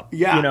blow it up.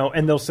 Yeah.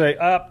 And they'll say,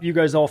 you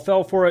guys all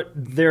fell for it.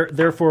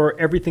 Therefore,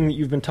 everything that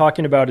you've been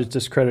talking about is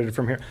discredited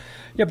from here.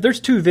 Yeah, but there's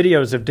 2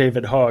 videos of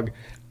David Hogg.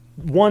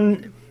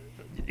 One,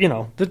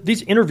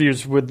 these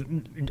interviews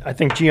with, I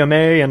think,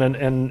 GMA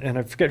and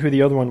I forget who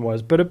the other one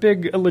was, but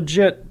a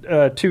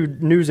legit 2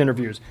 news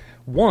interviews.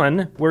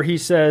 One where he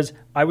says,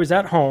 I was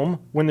at home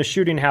when the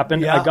shooting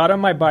happened. Yeah. I got on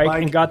my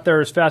bike and got there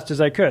as fast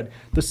as I could.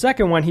 The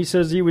second one, he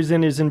says he was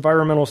in his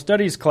environmental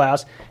studies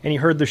class and he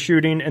heard the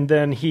shooting and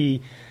then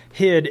he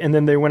hid and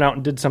then they went out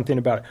and did something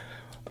about it.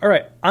 All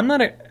right,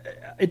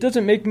 it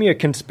doesn't make me a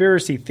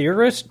conspiracy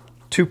theorist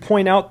to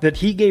point out that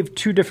he gave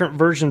 2 different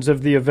versions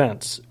of the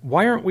events.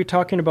 Why aren't we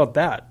talking about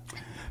that?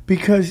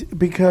 Because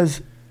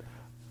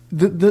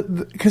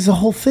the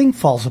whole thing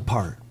falls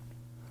apart.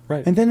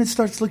 Right. And then it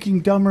starts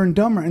looking dumber and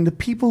dumber. And the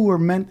people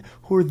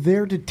who are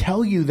there to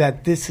tell you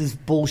that this is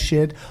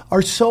bullshit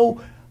are so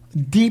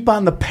deep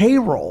on the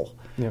payroll.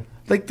 Yeah.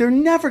 Like, they're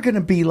never going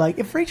to be like,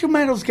 if Rachel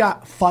Maddow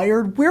got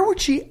fired, where would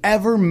she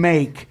ever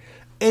make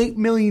 $8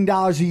 million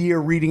a year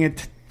reading a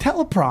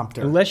teleprompter?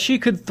 Unless she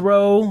could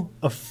throw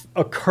a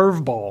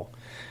curveball,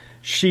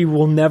 she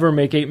will never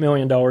make $8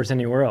 million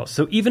anywhere else.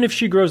 So even if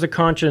she grows a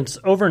conscience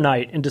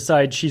overnight and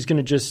decides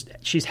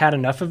she's had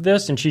enough of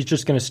this and she's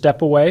just going to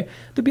step away,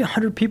 there'll be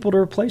 100 people to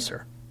replace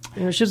her.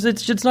 It's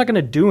just not going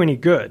to do any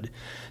good.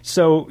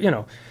 So,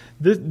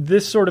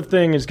 this sort of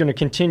thing is going to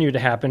continue to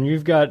happen.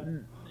 You've got,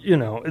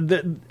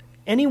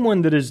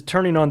 anyone that is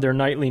turning on their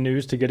nightly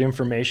news to get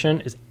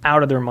information is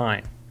out of their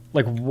mind.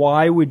 Like,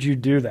 why would you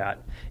do that?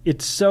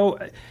 It's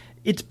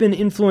been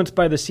influenced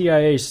by the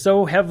CIA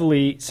so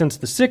heavily since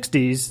the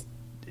 60s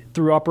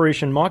through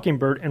Operation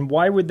Mockingbird, and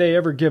why would they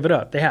ever give it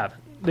up? They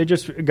haven't. They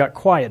just got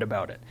quiet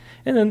about it.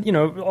 And then,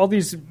 all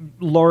these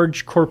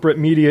large corporate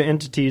media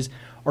entities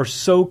are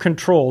so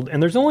controlled,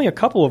 and there's only a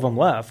couple of them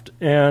left.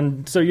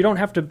 And so you don't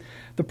have to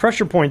 – the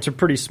pressure points are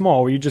pretty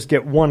small where you just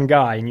get one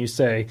guy and you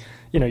say,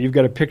 you've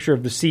got a picture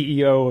of the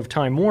CEO of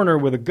Time Warner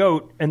with a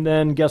goat, and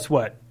then guess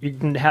what? You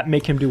can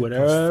make him do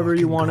whatever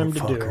you want him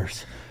to do.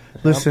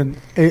 Listen,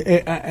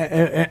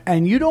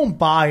 and you don't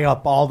buy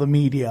up all the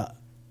media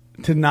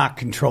to not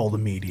control the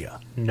media.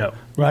 No.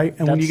 Right?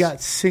 And when you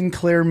got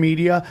Sinclair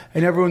Media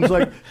and everyone's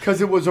like,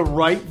 because it was a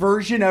right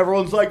version,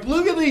 everyone's like,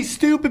 look at these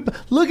stupid,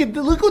 look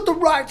what the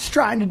right's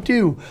trying to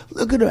do.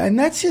 Look at it. And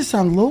that's just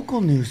on local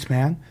news,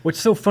 man.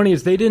 What's so funny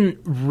is they didn't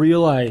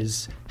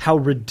realize how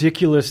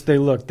ridiculous they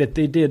looked, that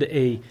they did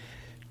a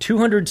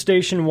 200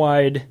 station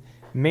wide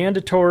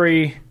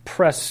mandatory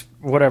press,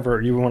 whatever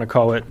you want to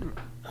call it.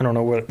 I don't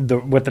know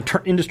what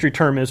the industry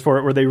term is for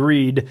it, where they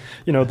read,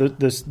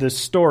 this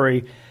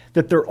story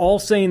that they're all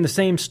saying the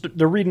same.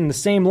 They're reading the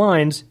same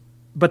lines,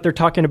 but they're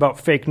talking about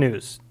fake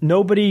news.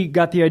 Nobody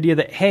got the idea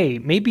that, hey,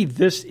 maybe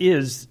this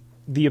is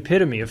the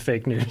epitome of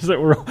fake news,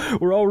 that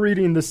we're all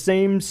reading the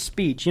same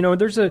speech.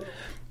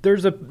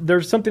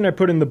 There's something I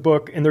put in the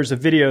book, and there's a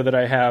video that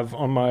I have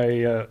on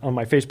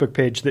my Facebook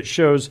page that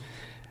shows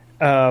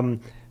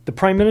the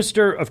Prime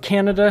Minister of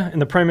Canada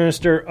and the Prime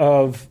Minister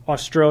of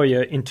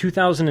Australia in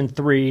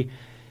 2003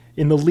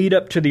 in the lead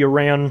up to the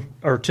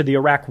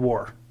Iraq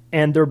War.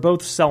 And they're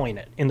both selling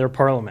it in their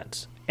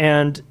parliaments.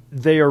 And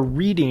they are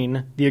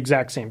reading the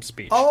exact same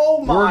speech.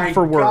 Oh, my word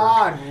for word.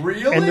 God,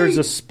 really? And there's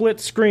a split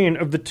screen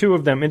of the 2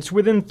 of them. It's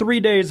within 3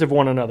 days of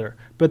one another.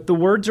 But the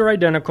words are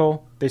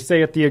identical. They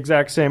say it the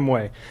exact same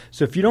way.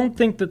 So if you don't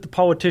think that the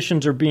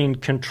politicians are being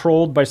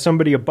controlled by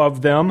somebody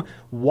above them,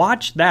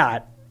 watch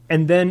that,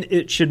 and then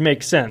it should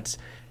make sense.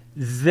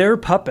 They're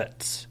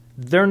puppets.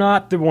 They're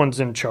not the ones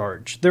in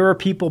charge. There are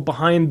people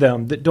behind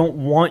them that don't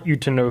want you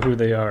to know who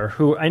they are.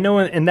 Who I know,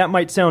 and that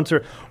might sound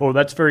sort of,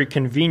 that's very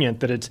convenient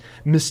that it's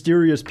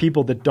mysterious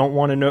people that don't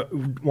want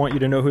you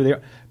to know who they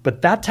are.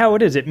 But that's how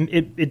it is.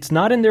 It's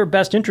not in their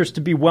best interest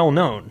to be well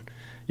known.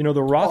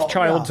 The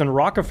Rothschilds and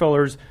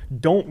Rockefellers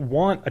don't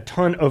want a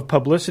ton of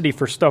publicity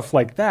for stuff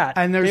like that.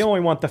 And they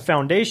only want the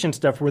foundation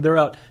stuff where they're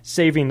out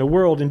saving the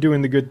world and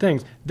doing the good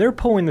things. They're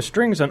pulling the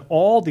strings on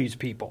all these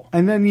people.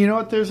 And then, you know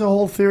what? There's a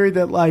whole theory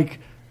that, like,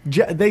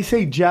 they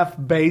say Jeff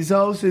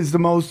Bezos is the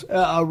most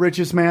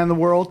richest man in the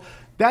world.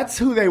 That's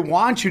who they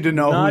want you to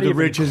know, Not who the even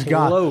richest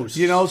close.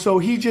 guy. So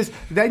he just...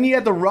 Then you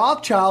had the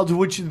Rothschilds,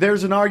 which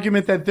there's an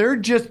argument that they're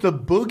just the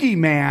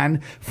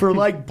boogeyman for,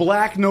 like,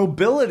 black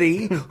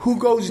nobility who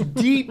goes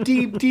deep,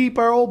 deep, deep,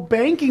 our old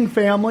banking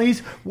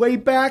families way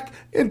back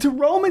into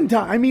Roman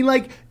time. I mean,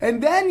 like...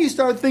 And then you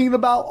start thinking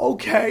about,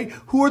 okay,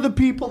 who are the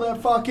people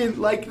that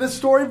fucking... Like, the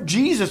story of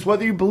Jesus,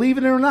 whether you believe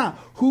in it or not.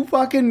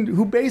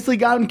 Who basically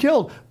got him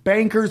killed?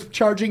 Bankers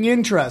charging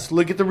interest.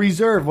 Look at the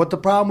reserve. What's the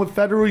problem with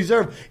Federal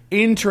Reserve?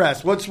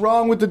 Interest. What's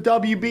wrong with the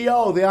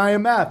WBO, the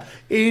IMF?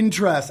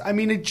 Interest. I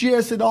mean,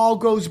 it all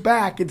goes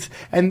back.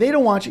 And they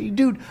don't want you.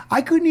 Dude,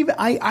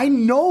 I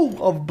know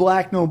of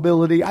black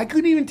nobility. I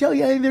couldn't even tell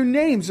you any of their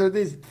names. They're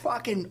these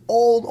fucking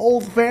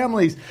old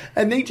families.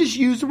 And they just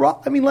use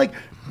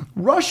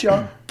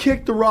Russia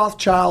kicked the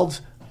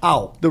Rothschilds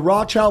out. The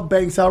Rothschild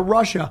bank's out of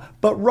Russia.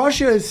 But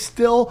Russia is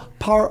still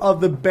part of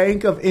the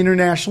Bank of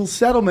International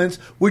Settlements,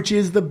 which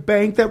is the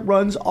bank that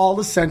runs all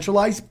the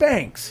centralized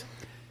banks.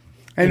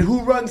 And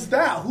who runs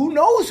that? Who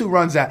knows who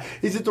runs that?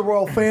 Is it the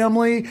royal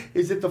family?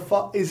 Is it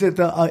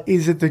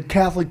the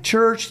Catholic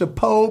Church, the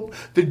Pope,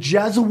 the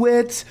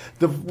Jesuits,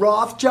 the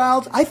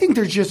Rothschilds? I think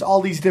there's just all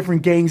these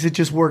different gangs that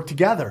just work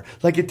together,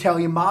 like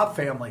Italian mob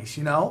families,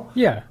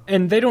 Yeah,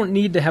 and they don't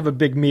need to have a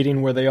big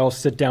meeting where they all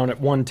sit down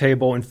at one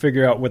table and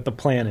figure out what the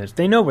plan is.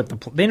 They know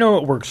they know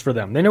what works for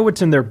them. They know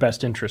what's in their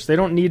best interest. They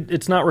don't need.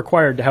 It's not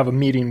required to have a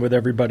meeting with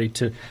everybody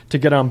to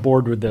get on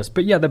board with this.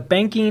 But yeah, the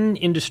banking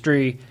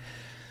industry.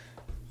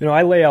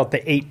 I lay out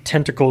the 8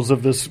 tentacles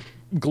of this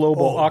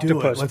global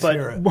octopus. Let's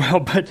hear it.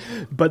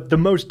 But the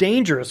most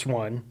dangerous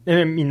one,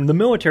 I mean, the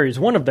military is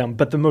one of them,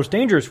 but the most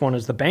dangerous one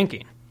is the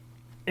banking.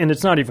 And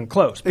it's not even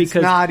close. It's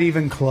not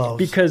even close.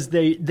 Because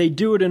they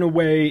do it in a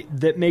way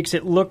that makes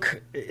it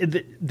look,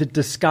 that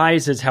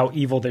disguises how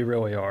evil they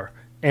really are.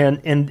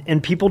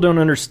 And people don't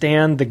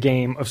understand the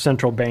game of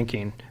central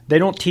banking. They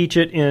don't teach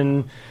it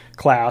in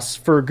class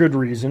for a good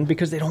reason,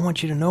 because they don't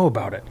want you to know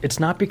about it. It's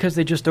not because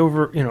they just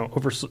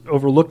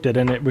overlooked it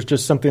and it was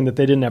just something that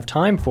they didn't have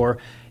time for.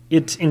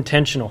 It's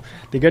intentional.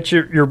 They got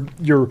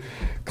your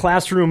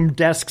classroom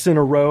desks in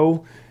a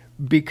row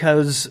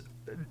because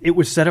it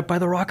was set up by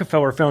the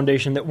Rockefeller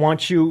Foundation that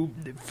wants you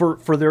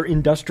for their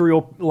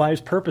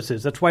industrialized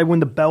purposes. That's why when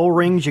the bell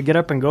rings, you get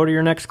up and go to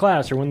your next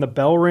class, or when the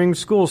bell rings,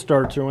 school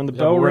starts, or when the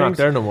bell rings. We're not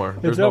there no more.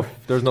 There's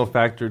no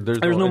factory. There's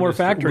no more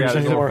factories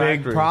anymore. It's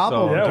a big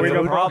problem. So we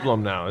have a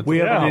problem now. We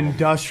have an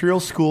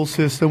industrial school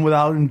system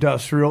without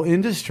industrial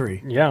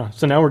industry. Yeah.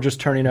 So now we're just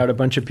turning out a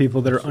bunch of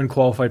people that are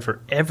unqualified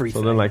for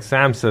everything. So then, like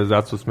Sam says,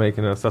 that's what's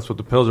making us. That's what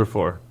the pills are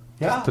for.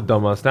 Yeah. To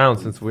dumb us down,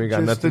 since we ain't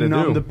got nothing to do.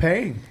 Just to numb the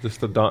pain.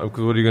 Just to dumb.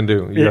 Because what are you gonna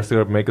do? You have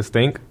to make a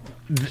stink.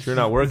 If you're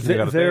not working, you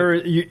gotta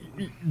think.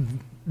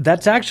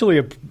 That's actually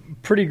a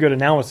pretty good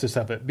analysis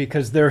of it,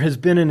 because there has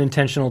been an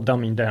intentional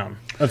dumbing down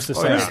of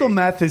society. Crystal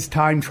meth is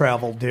time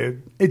travel,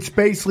 dude. It's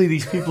basically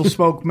these people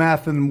smoke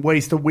meth and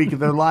waste a week of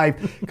their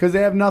life because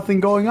they have nothing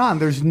going on.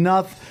 There's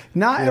nothing.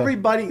 Not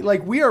everybody.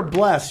 Like, we are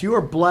blessed. You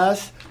are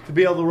blessed to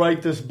be able to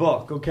write this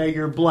book. Okay,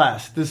 you're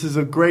blessed. This is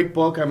a great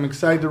book. I'm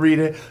excited to read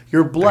it.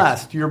 You're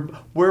blessed.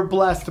 We're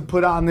blessed to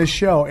put on this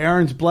show.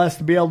 Aaron's blessed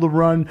to be able to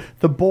run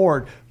the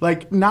board.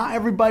 Like, not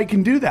everybody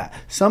can do that.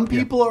 Some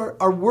people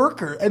are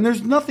workers, and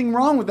there's nothing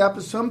wrong with that.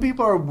 But some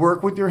people are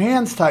work with your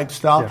hands type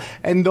stuff,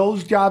 and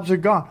those jobs are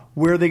gone.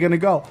 Where are they going to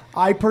go?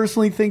 I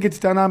personally think it's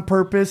done on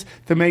purpose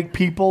to make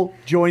people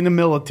join the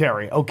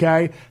military.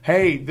 Okay,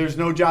 hey, there's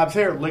no jobs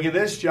here. Look at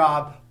this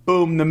job.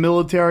 Boom, the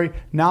military.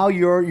 Now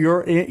you're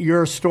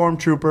a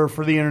stormtrooper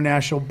for the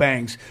international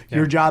banks. Yeah.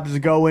 Your job is to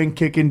go in,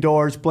 kicking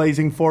doors,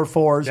 blazing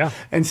 4-4s,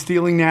 and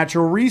stealing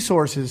natural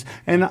resources.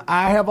 And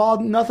I have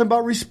nothing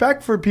but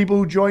respect for people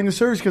who join the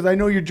service, because I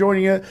know you're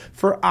joining it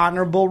for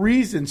honorable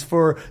reasons,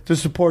 to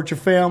support your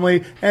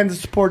family and to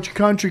support your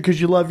country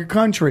because you love your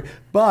country.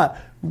 But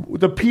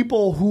the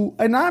people who,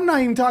 and I'm not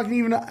even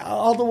talking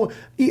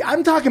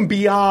I'm talking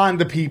beyond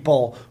the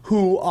people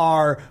who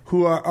are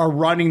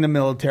running the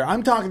military.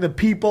 I'm talking the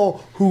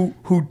people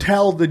who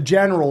tell the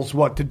generals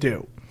what to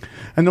do.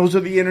 And those are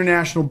the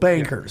international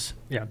bankers.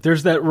 Yeah.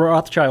 There's that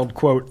Rothschild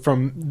quote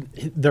from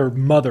their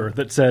mother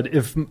that said,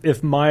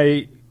 if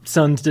my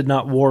sons did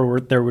not war,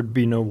 there would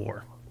be no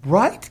war.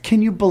 Right?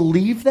 Can you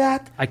believe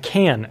that? I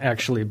can,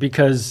 actually,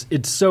 because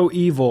it's so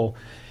evil,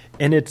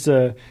 and it's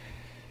a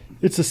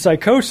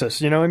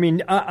psychosis, I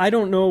mean, I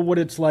don't know what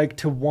it's like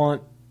to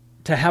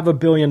have $1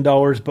 billion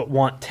but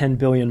want 10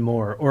 billion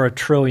more, or $1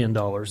 trillion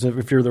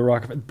if you're the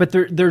Rockefeller. But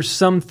there's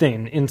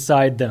something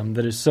inside them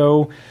that is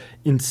so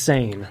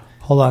insane.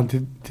 Hold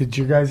on, did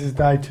you guys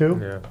die too?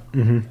 Yeah.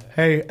 Mm-hmm.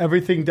 Hey,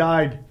 everything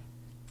died.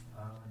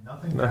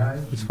 Nothing died.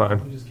 It's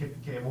fine. We just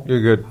kicked the cable.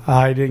 You're good.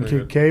 I didn't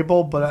kick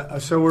cable, but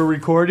so we're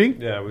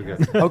recording. Yeah, we're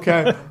good.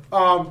 Okay.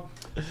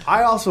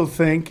 I also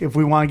think if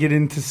we want to get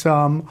into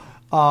some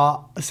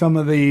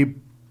of the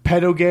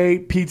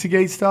pedogate,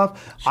 Pizzagate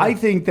stuff, sure. I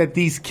think that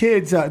these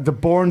kids,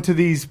 born to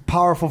these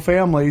powerful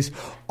families,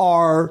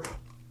 are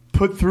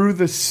put through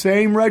the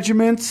same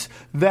regiments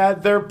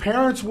that their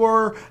parents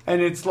were,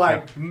 and it's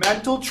like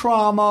mental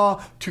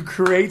trauma to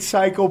create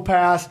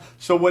psychopaths.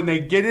 So when they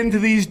get into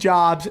these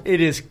jobs,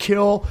 it is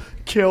kill,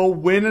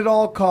 win at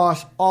all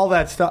costs, all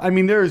that stuff. I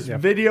mean, there's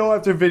video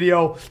after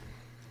video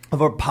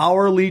of our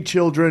power elite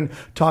children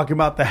talking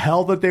about the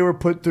hell that they were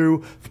put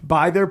through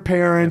by their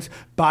parents,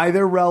 by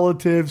their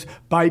relatives,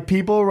 by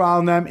people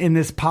around them in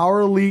this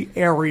power elite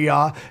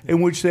area in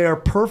which they are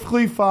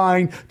perfectly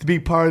fine to be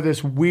part of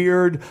this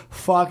weird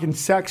fucking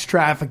sex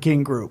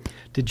trafficking group.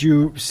 Did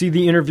you see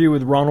the interview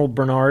with Ronald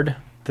Bernard,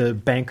 the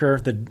banker,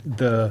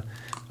 the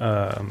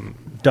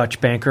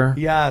Dutch banker?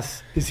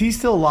 Yes. Is he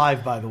still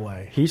alive, by the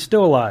way? He's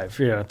still alive,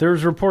 yeah.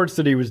 There's reports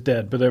that he was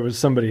dead, but there was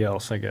somebody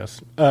else, I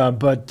guess.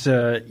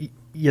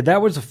 Yeah,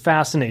 that was a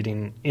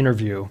fascinating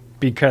interview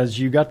because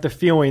you got the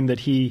feeling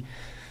that he's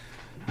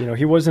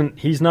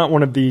not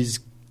one of these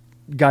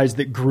guys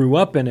that grew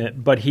up in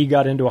it, but he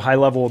got into a high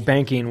level of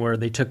banking where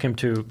they took him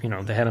to,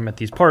 they had him at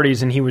these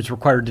parties and he was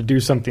required to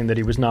do something that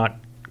he was not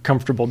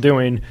comfortable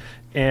doing,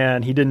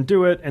 and he didn't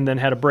do it and then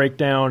had a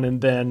breakdown, and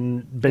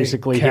then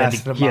basically he had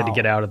to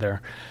get out of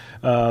there.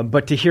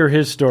 But to hear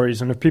his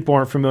stories, and if people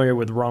aren't familiar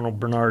with Ronald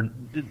Bernard,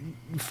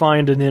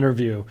 find an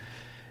interview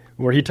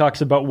where he talks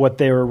about what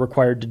they were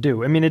required to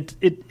do. I mean,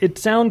 it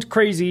sounds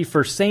crazy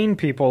for sane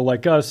people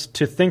like us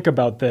to think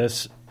about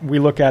this. We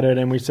look at it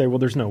and we say, well,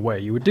 there's no way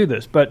you would do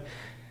this. But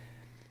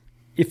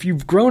if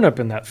you've grown up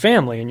in that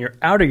family and you're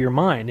out of your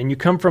mind and you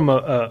come from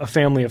a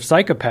family of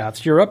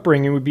psychopaths, your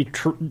upbringing would be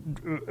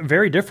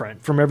very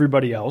different from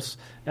everybody else.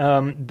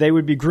 They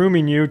would be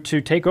grooming you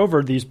to take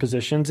over these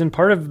positions. And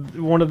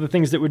one of the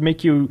things that would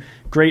make you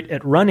great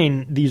at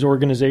running these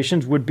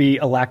organizations would be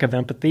a lack of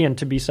empathy and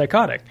to be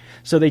psychotic.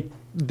 So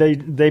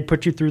they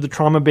put you through the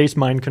trauma-based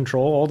mind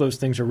control. All those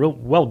things are real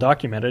well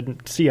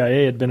documented.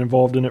 CIA had been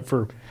involved in it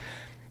for,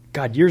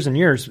 years and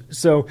years.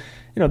 So,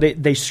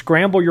 they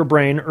scramble your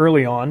brain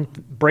early on,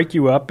 break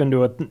you up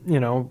into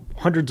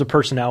hundreds of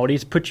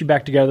personalities, put you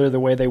back together the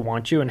way they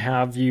want you, and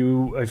have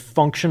you a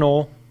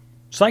functional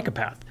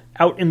psychopath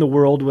out in the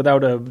world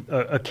without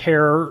a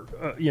care,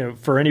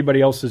 for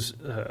anybody else's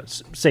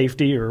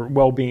safety or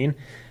well-being.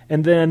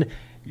 And then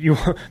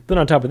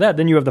on top of that,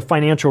 then you have the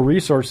financial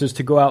resources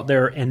to go out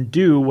there and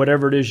do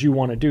whatever it is you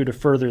want to do to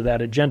further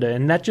that agenda,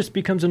 and that just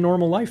becomes a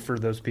normal life for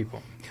those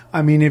people.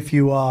 I mean, if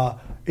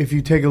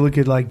you take a look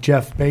at like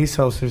Jeff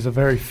Bezos, there's a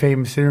very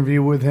famous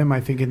interview with him,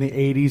 I think in the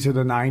 80s or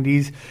the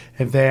 90s.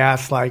 If they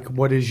ask like,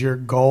 what is your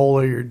goal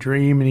or your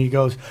dream? And he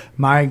goes,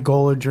 my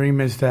goal or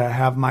dream is to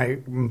have my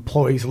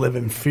employees live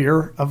in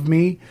fear of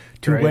me,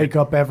 to wake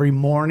up every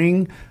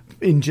morning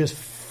and just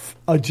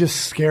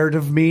scared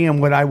of me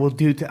and what I will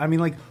do to,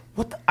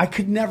 I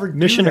could never do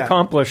Mission that.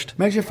 Accomplished.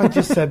 Imagine if I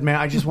just said, man,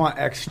 I just want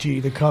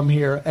XG to come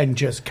here and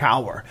just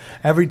cower.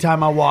 Every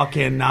time I walk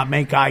in, not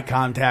make eye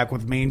contact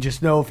with me, and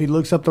just know if he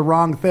looks up the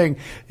wrong thing,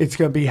 it's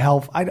going to be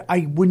hell.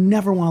 I would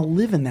never want to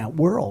live in that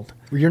world.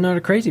 Well, you're not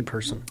a crazy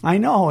person. I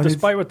know.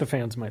 Despite what the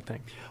fans might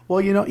think.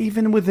 Well,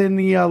 even within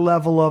the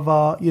level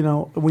of,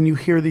 when you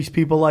hear these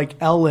people like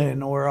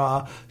Ellen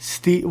or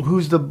Steve,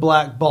 who's the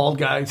black bald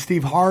guy,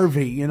 Steve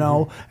Harvey, and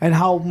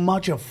how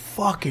much of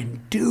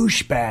fucking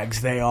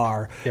douchebags they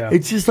are. Yeah.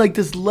 It's just like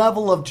this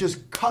level of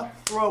just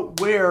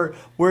cutthroat where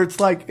it's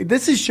like,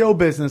 this is show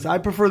business. I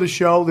prefer the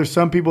show. There's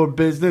some people in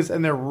business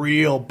and they're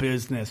real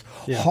business,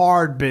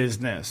 hard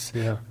business.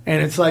 Yeah.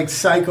 And it's like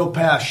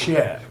psychopath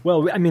shit.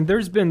 Well,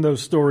 there's been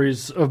those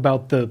stories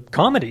about the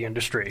comedy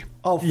industry.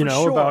 Oh, for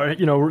sure. About,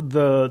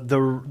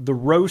 the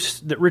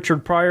roast that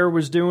Richard Pryor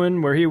was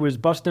doing where he was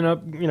busting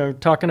up,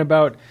 talking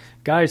about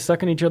guys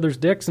sucking each other's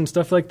dicks and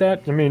stuff like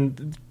that.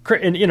 And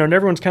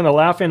everyone's kind of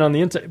laughing on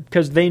the inside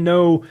because they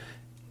know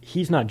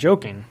he's not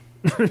joking.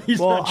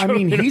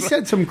 He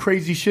said some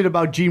crazy shit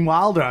about Gene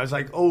Wilder. I was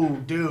like, oh,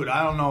 dude,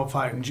 I don't know if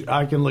I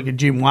can look at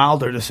Gene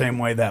Wilder the same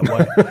way that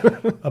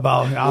way.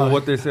 About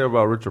what they say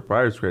about Richard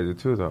Pryor is crazy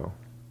too, though.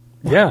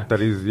 Yeah, that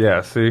he's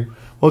see.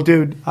 Well,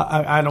 dude,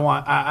 I don't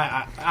want.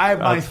 I have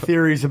my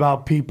theories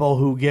about people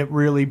who get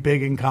really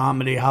big in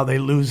comedy, how they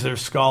lose their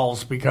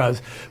skulls because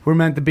we're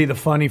meant to be the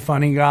funny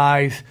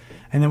guys,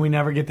 and then we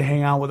never get to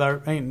hang out with our.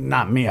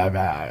 Not me. I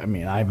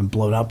haven't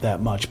blown up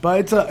that much,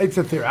 but it's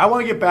a theory. I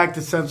want to get back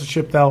to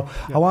censorship, though.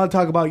 Yeah. I want to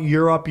talk about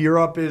Europe.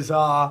 Europe is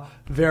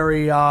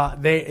very.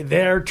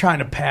 They're trying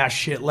to pass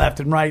shit left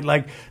and right.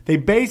 Like they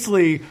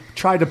basically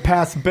tried to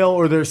pass a bill,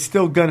 or they're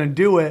still gonna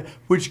do it,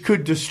 which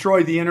could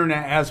destroy the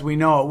internet as we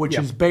know it. Which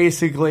is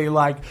basically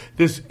like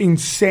this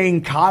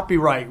insane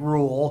copyright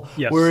rule,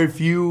 where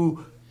if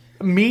you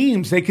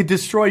memes, they could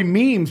destroy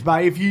memes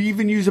by if you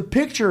even use a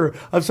picture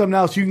of something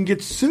else, you can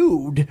get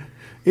sued.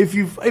 If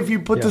you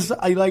put this,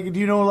 do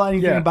you know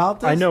anything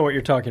about this? I know what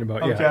you're talking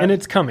about. Okay. Yeah, and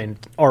it's coming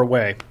our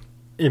way.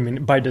 I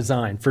mean, by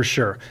design, for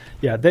sure.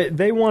 Yeah,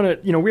 they want to,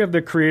 you know, we have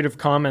the Creative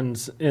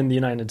Commons in the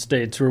United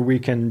States where we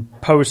can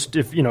post,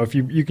 if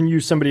you can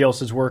use somebody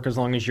else's work as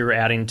long as you're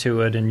adding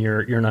to it and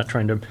you're not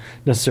trying to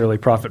necessarily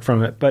profit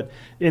from it. But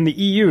in the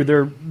EU,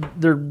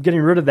 they're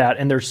getting rid of that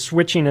and they're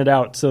switching it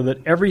out so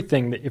that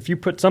everything, that if you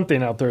put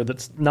something out there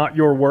that's not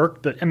your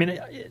work,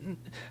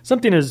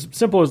 something as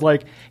simple as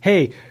like,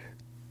 hey,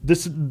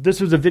 This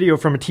was a video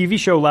from a TV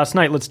show last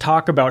night. Let's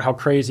talk about how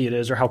crazy it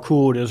is or how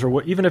cool it is or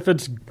what. Even if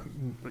it's,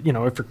 you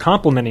know, if you're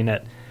complimenting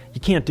it, you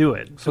can't do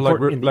it. So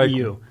in the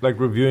EU. Like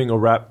reviewing a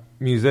rap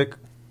music.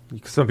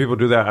 Some people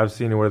do that. I've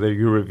seen it where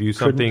you review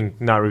something,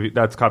 not review.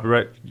 That's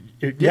copyright.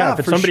 Yeah,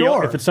 if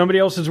it's somebody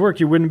else's work,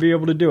 you wouldn't be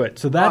able to do it.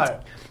 So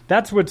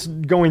that's what's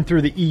going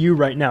through the EU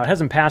right now. It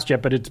hasn't passed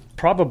yet, but it's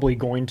probably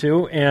going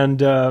to, and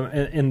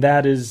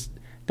that is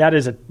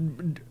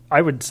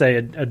I would say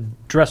a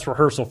dress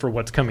rehearsal for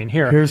what's coming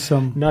here. Here's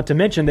some. Not to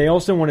mention, they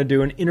also want to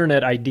do an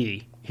internet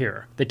ID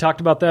here. They talked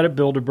about that at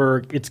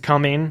Bilderberg. It's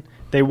coming.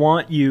 They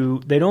want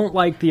you. They don't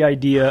like the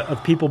idea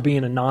of people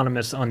being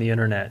anonymous on the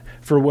internet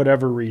for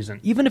whatever reason.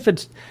 Even if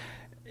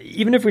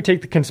we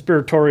take the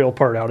conspiratorial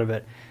part out of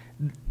it,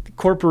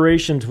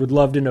 corporations would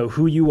love to know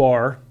who you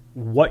are,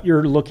 what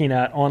you're looking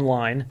at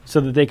online,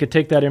 so that they could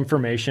take that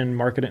information,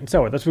 market it, and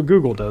sell it. That's what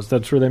Google does.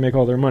 That's where they make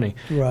all their money.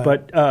 Right.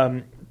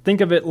 But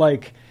think of it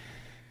like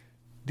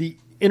the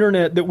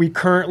internet that we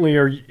currently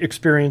are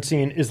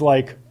experiencing is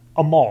like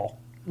a mall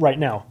right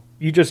now.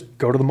 You just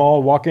go to the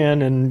mall, walk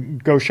in,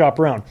 and go shop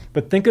around.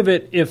 But think of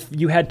it if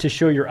you had to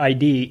show your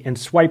ID and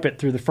swipe it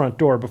through the front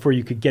door before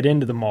you could get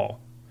into the mall.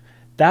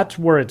 That's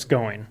where it's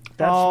going.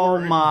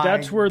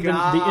 That's where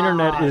the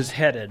internet is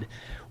headed,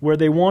 where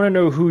they want to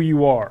know who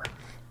you are.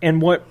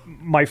 And what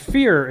my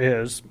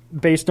fear is,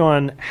 based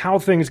on how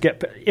things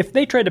get... If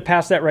they tried to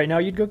pass that right now,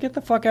 you'd go, get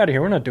the fuck out of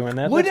here. We're not doing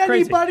that. Would That's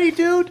crazy. anybody,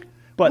 dude?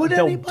 But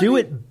do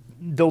it.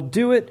 They'll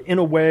do it in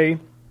a way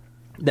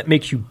that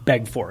makes you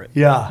beg for it.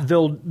 Yeah.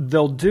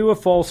 They'll do a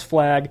false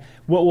flag.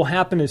 What will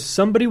happen is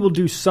somebody will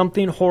do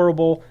something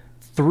horrible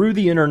through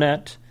the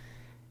internet,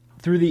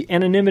 through the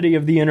anonymity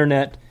of the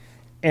internet,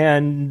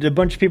 and a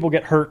bunch of people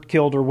get hurt,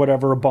 killed, or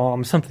whatever, a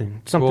bomb,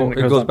 something. Well,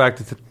 it goes back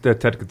to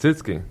Ted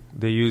Kaczynski.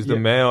 They used the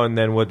mail, and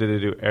then what did they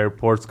do?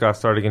 Airports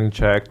started getting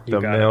checked. The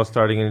mail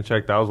started getting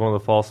checked. That was one of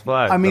the false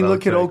flags. I mean,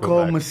 look at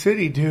Oklahoma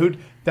City, dude.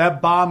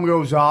 That bomb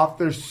goes off.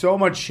 There's so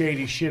much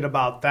shady shit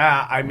about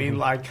that. I mean,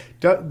 like,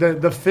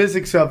 the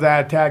physics of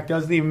that attack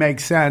doesn't even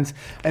make sense.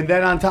 And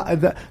then on top,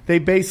 they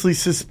basically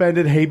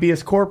suspended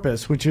habeas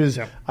corpus, which is,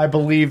 I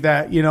believe,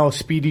 that, you know,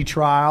 speedy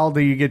trial,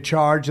 that you get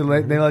charged and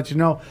they let you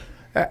know.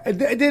 It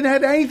didn't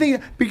have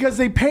anything because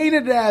they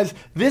painted it as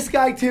this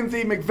guy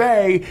Timothy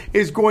McVeigh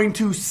is going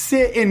to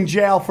sit in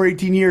jail for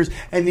 18 years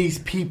and these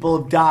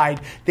people have died.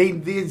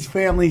 These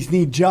families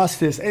need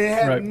justice. And it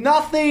had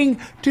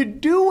nothing to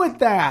do with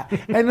that.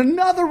 And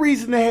another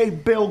reason they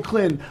hate Bill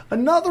Clinton,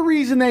 another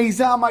reason that he's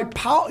on my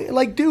power,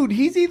 like, dude,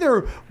 he's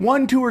either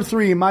 1, 2, or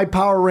 3 in my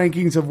power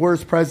rankings of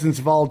worst presidents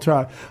of all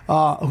time.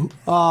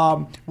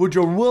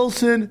 Woodrow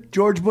Wilson,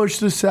 George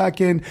Bush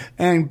II,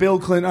 and Bill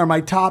Clinton are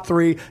my top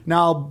 3.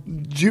 Now,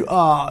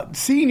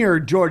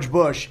 senior George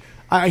Bush,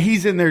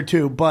 he's in there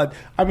too. But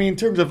I mean, in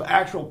terms of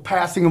actual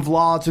passing of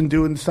laws and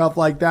doing stuff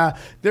like that,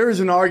 there is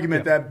an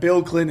argument that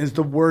Bill Clinton is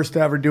the worst to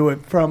ever do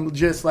it. From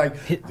just like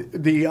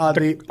the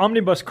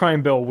omnibus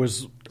crime bill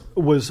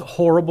was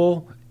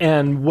horrible.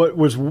 And what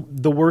was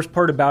the worst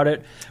part about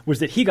it was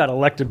that he got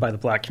elected by the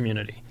black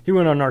community. He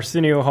went on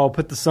Arsenio Hall,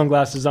 put the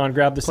sunglasses on,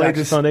 grabbed the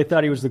saxophone. They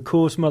thought he was the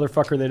coolest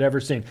motherfucker they'd ever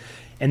seen.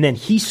 And then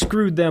he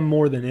screwed them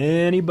more than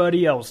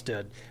anybody else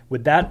did.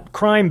 With that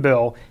crime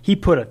bill, he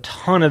put a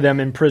ton of them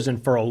in prison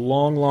for a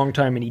long, long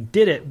time. And he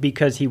did it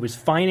because he was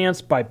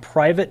financed by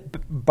private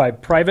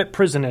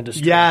prison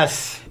industry.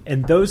 Yes.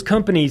 And those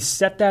companies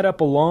set that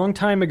up a long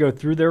time ago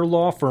through their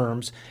law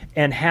firms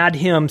and had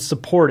him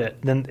support it.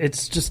 Then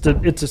it's just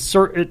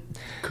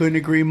couldn't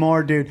agree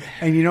more, dude.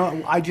 And you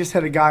know, I just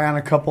had a guy on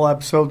a couple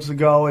episodes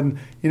ago, and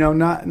you know,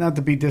 not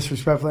to be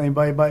disrespectful to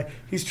anybody, but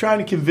he's trying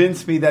to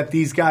convince me that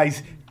these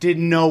guys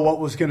didn't know what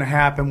was going to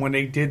happen when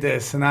they did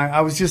this, and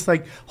I was just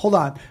like, hold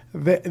on.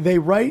 They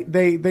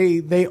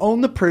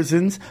own the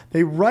prisons,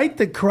 they write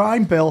the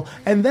crime bill,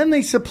 and then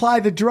they supply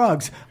the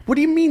drugs. What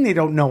do you mean they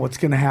don't know what's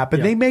going to happen?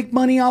 Yeah. They make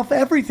money off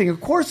everything. Of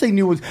course they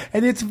knew it,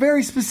 and it's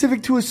very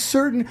specific to a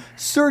certain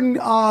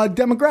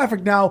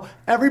demographic. Now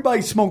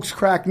everybody smokes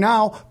crack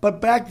now,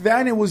 but back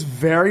then it was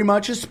very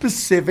much a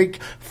specific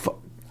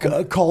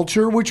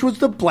culture, which was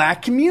the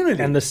black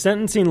community. And the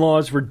sentencing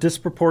laws were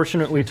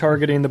disproportionately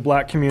targeting the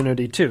black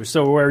community, too.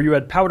 So where you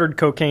had powdered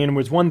cocaine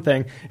was one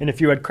thing, and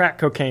if you had crack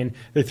cocaine,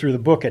 they threw the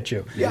book at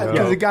you. Yeah,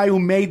 because the guy who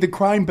made the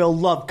crime bill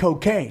loved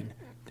cocaine.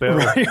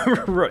 Right.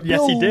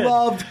 Yes, he did. Bill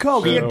loved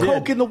coke. He had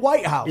coke in the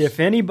White House. If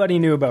anybody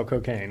knew about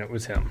cocaine, it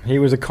was him. He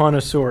was a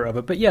connoisseur of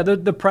it. But yeah,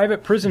 the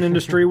private prison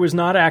industry was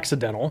not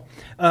accidental.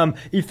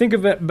 You think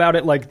about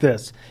it like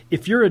this: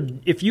 if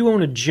you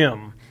own a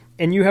gym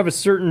and you have a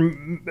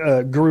certain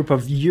group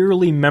of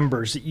yearly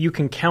members that you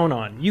can count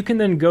on. You can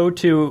then go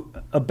to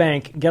a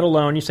bank, get a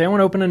loan. You say, I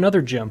want to open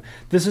another gym.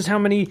 This is how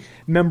many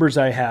members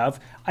I have.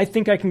 I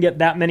think I can get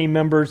that many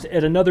members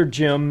at another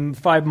gym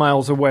 5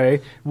 miles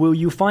away. Will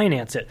you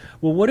finance it?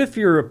 Well, what if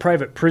you're a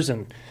private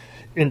prison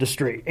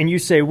industry and you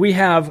say, we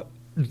have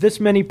this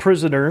many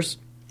prisoners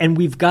and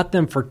we've got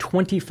them for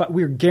 25,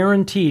 we're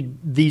guaranteed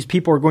these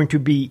people are going to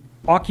be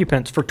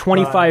occupants for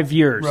 25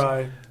 years.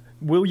 Right.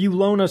 Will you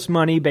loan us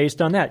money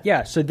based on that?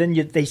 Yeah. So then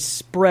they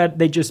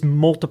just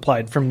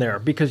multiplied from there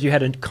because you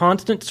had a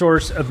constant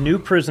source of new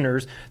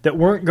prisoners that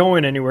weren't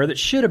going anywhere, that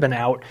should have been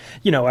out,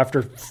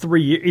 after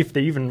 3 years, if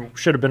they even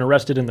should have been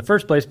arrested in the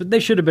first place, but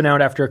they should have been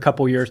out after a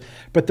couple years.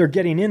 But they're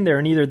getting in there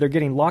and either they're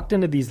getting locked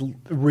into these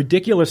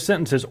ridiculous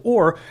sentences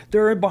or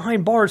they're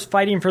behind bars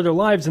fighting for their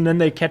lives and then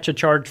they catch a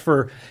charge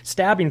for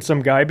stabbing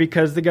some guy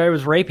because the guy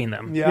was raping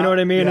them. Yeah. You know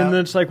what I mean? Yeah. And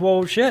then it's like,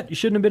 well, shit, you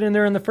shouldn't have been in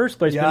there in the first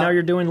place, but now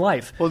you're doing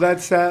life. Well,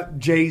 that's that.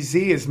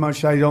 Jay-Z, as much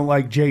as I don't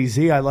like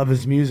Jay-Z, I love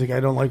his music.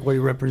 I don't like what he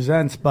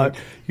represents. But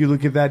you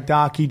look at that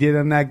doc he did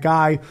on that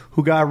guy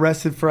who got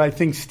arrested for, I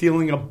think,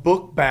 stealing a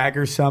book bag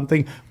or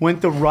something,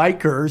 went to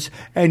Rikers,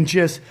 and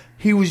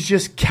he was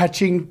just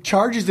catching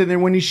charges in there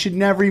when he should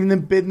never even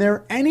have been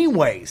there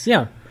anyways.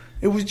 Yeah.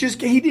 It was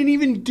just, he didn't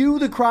even do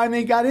the crime.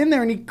 They got in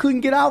there and he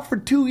couldn't get out for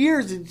 2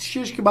 years. And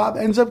Shish Kebab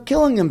ends up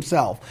killing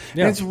himself.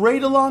 Yeah. And it's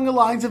right along the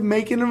lines of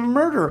Making of a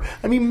Murderer.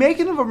 I mean,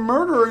 Making of a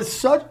Murderer is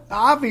such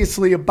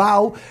obviously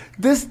about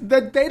this,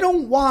 that they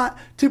don't want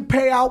to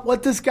pay out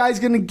what this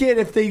guy's going to get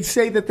if they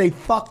say that they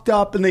fucked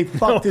up and they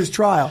fucked his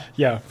trial.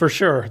 Yeah, for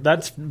sure.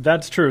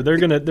 That's true. They're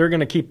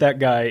gonna keep that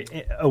guy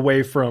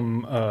away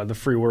from the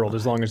free world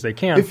as long as they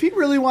can. If he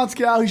really wants to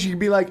get out, he should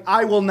be like,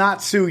 I will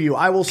not sue you.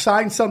 I will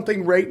sign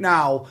something right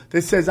now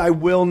that says I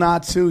will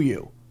not sue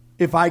you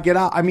if I get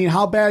out. I mean,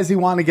 how bad does he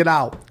want to get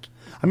out?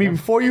 I mean,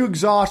 before you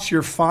exhaust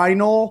your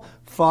final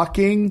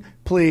fucking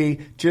plea,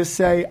 just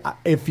say,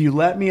 if you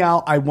let me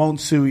out, I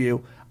won't sue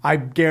you. I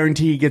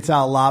guarantee he gets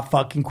out a lot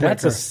fucking quicker.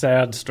 That's a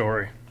sad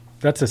story.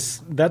 That's a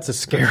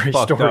scary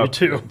Fucked story up,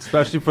 too.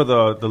 especially for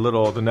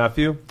the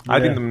nephew. I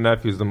think the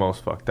nephew's the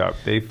most fucked up.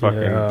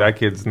 That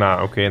kid's not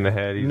okay in the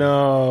head.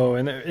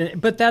 No,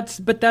 but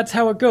that's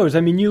how it goes.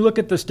 I mean, you look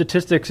at the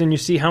statistics and you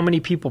see how many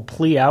people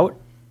plea out.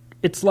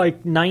 It's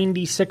like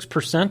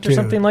 96% or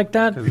something like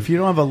that. If you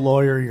don't have a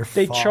lawyer, you're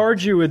They fucked.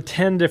 charge you with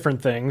 10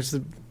 different things.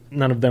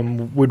 None of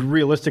them would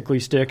realistically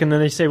stick. And then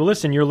they say, well,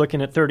 listen, you're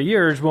looking at 30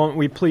 years. Won't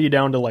we plea you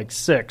down to like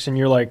 6? And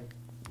you're like,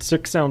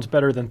 6 sounds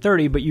better than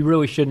 30, but you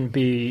really shouldn't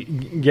be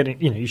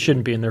getting, you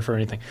shouldn't be in there for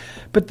anything.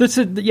 But this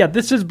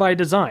is by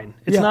design.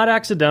 It's not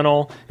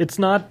accidental. It's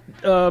not,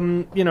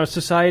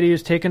 society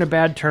has taken a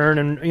bad turn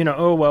and,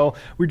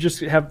 we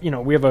just have,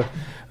 we have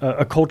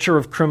a culture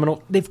of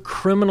criminal. They've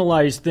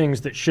criminalized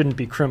things that shouldn't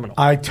be criminal.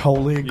 I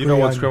totally agree. You know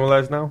what's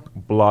criminalized now?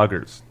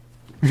 Bloggers.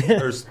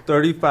 There's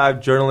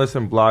 35 journalists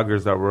and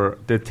bloggers that were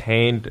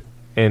detained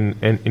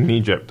in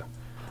Egypt.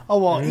 Oh,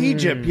 well,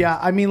 Egypt, yeah.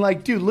 I mean,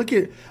 like, dude, look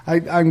at,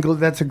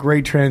 that's a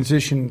great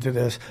transition to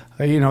this,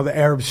 the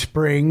Arab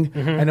Spring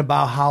and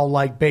about how,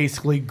 like,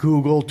 basically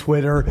Google,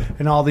 Twitter,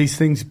 and all these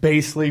things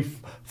basically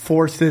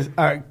forced this,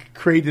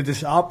 created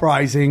this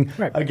uprising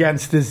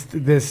against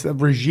this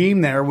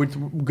regime there, which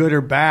good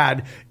or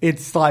bad.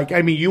 It's like,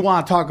 I mean, you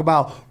want to talk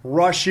about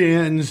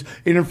Russians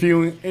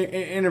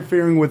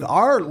interfering with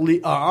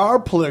our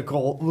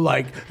political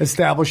like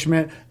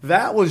establishment.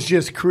 That was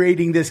just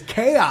creating this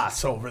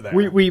chaos over there.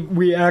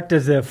 We act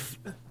as if,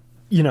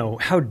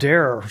 how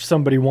dare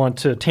somebody want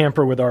to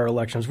tamper with our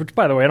elections? Which,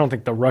 by the way, I don't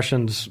think the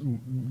Russians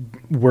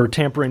were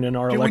tampering in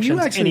our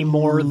elections any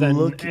more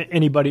than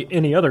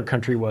any other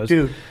country was.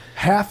 Dude,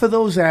 half of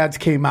those ads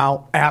came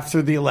out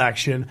after the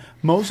election.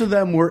 Most of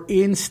them were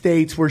in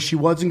states where she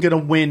wasn't going to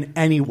win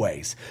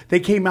anyways. They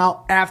came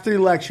out after the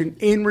election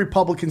in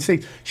Republican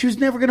states. She was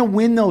never going to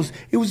win those.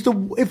 It was the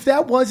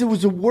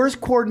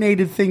worst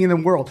coordinated thing in the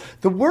world.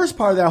 The worst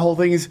part of that whole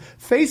thing is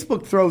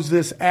Facebook throws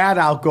this ad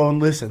out going,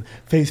 listen,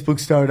 Facebook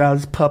started out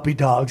as puppy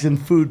dogs and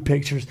food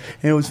pictures,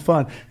 and it was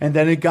fun. And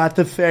then it got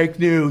the fake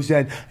news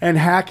and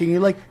hacking.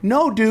 You're like,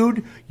 no,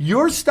 dude,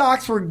 your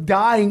stocks were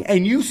dying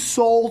and you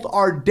sold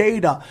our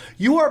data.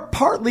 You are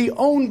partly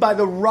owned by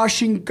the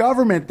Russian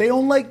government. They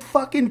own like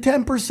fucking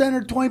 10%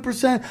 or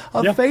 20%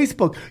 of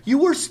Facebook. You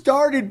were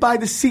started by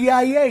the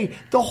CIA.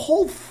 The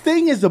whole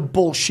thing is a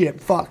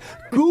bullshit fuck.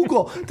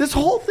 Google, this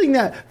whole thing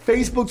that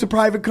Facebook's a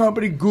private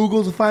company,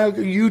 Google's a final,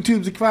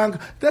 YouTube's a final,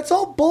 that's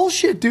all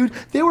bullshit, dude.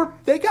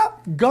 They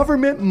got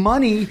government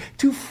money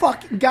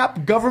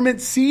got government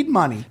seed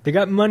money. They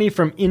got money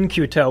from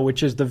In-Q-Tel,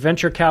 which is the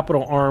venture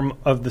capital arm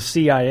of the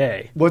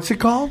CIA. What's it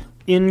called?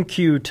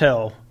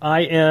 In-Q-Tel.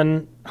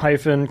 INQ-Tel.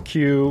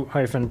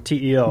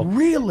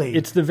 Really?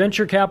 It's the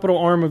venture capital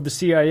arm of the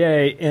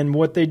CIA, and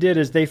what they did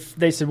is they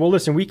said, well,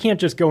 listen, we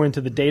can't just go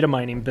into the data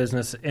mining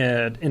business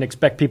and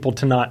expect people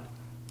to not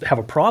have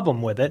a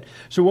problem with it.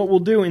 So what we'll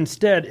do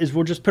instead is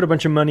we'll just put a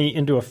bunch of money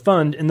into a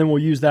fund, and then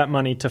we'll use that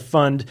money to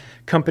fund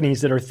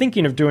companies that are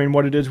thinking of doing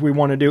what it is we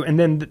want to do. And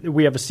then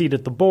we have a seat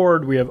at the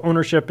board. We have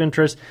ownership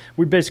interest.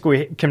 We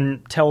basically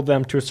can tell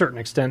them to a certain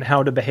extent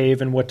how to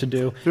behave and what to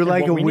do. They're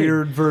like a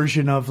weird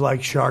version of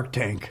like Shark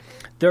Tank.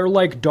 They're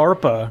like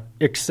DARPA,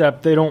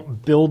 except they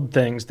don't build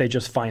things; they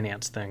just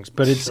finance things.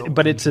 But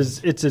it's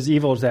as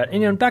evil as that.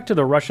 And back to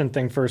the Russian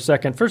thing for a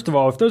second. First of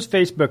all, if those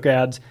Facebook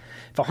ads,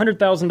 if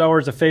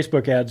 $100,000 of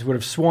Facebook ads would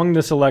have swung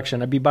this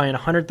election, I'd be buying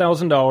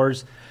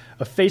 $100,000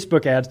 of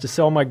Facebook ads to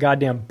sell my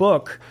goddamn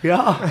book.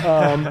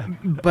 Yeah.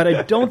 But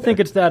I don't think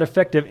it's that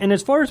effective. And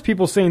as far as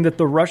people saying that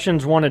the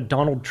Russians wanted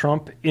Donald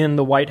Trump in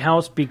the White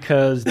House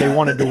because they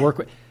wanted to work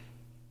with,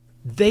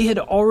 they had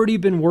already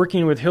been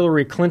working with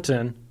Hillary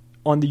Clinton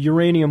on the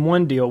Uranium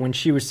One deal when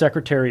she was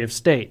Secretary of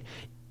State.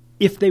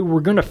 If they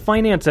were going to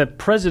finance a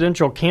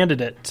presidential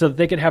candidate so that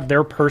they could have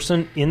their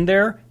person in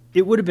there,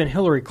 it would have been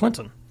Hillary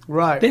Clinton.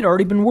 Right. They'd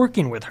already been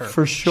working with her.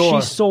 For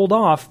sure. She sold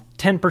off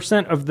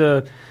 10% of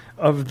the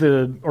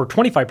or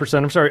 25%,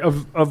 I'm sorry,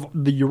 of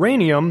the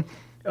uranium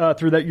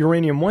through that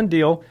Uranium One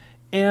deal.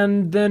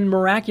 And then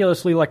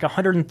miraculously, like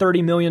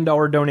 $130 million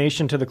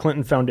donation to the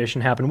Clinton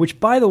Foundation happened, which,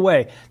 by the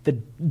way,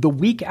 the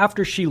week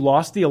after she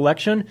lost the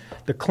election,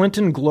 the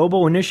Clinton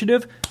Global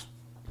Initiative,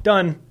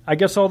 done. I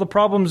guess all the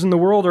problems in the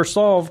world are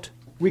solved.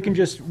 We can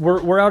just,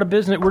 we're out of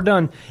business. We're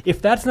done.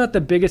 If that's not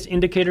the biggest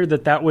indicator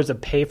that was a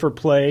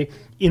pay-for-play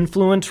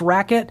influence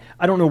racket,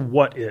 I don't know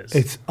what is.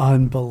 It's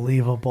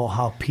unbelievable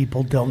how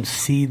people don't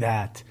see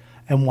that.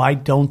 And why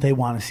don't they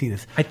want to see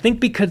this? I think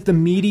because the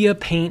media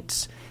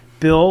paints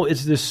Bill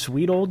is this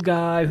sweet old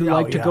guy who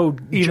liked to go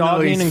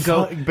jogging and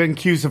go. Been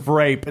accused of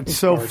rape. It's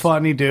so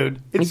funny,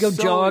 dude. He'd go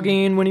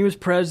jogging when he was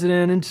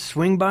president and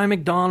swing by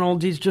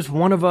McDonald's. He's just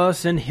one of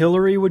us. And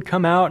Hillary would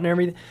come out and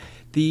everything.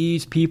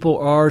 These people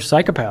are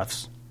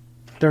psychopaths.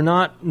 They're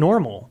not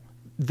normal.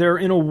 They're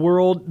in a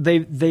world.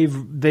 They've.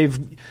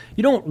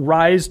 You don't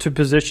rise to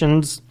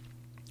positions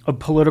of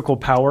political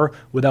power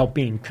without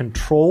being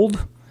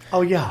controlled.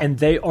 Oh, yeah. And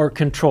they are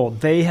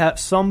controlled.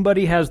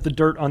 Somebody has the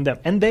dirt on them.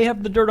 And they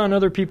have the dirt on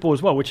other people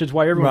as well, which is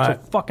why everyone's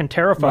so fucking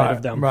terrified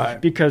of them.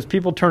 Right. Because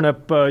people turn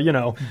up,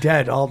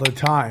 dead all the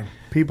time.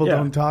 People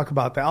don't talk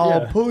about that.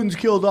 Oh, Putin's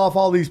killed off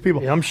all these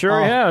people. Yeah, I'm sure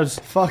he has.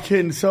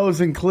 Fucking so's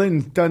and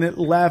Clinton's done it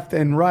left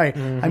and right.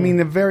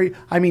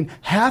 Mm-hmm. I mean,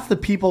 half the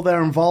people that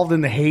are involved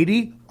in the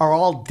Haiti are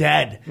all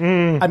dead.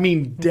 I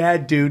mean,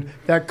 dead, dude.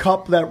 That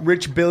couple, that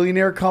rich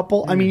billionaire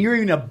couple. I mean, you're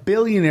even a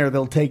billionaire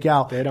they'll take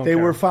out. They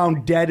were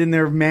found dead in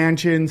their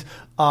mansions.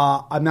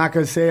 I'm not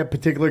going to say a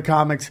particular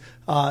comic's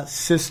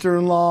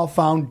sister-in-law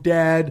found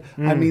dead.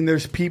 I mean,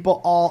 there's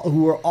people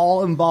who are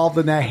all involved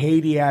in that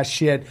Haiti-ass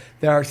shit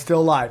that are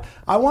still alive.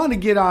 I want to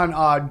get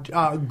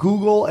on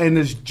Google and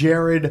this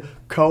Jared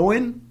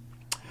Cohen.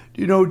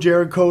 Do you know who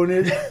Jared Cohen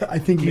is? I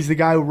think he's the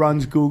guy who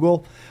runs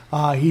Google.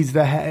 He's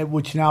the head,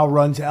 which now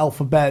runs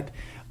Alphabet,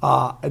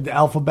 the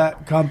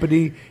Alphabet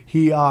company.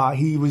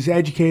 He was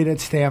educated at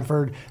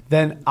Stanford,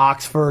 then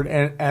Oxford,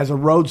 and as a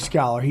Rhodes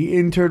Scholar. He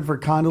interned for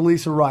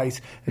Condoleezza Rice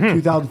in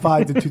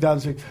 2005 to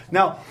 2006.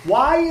 Now,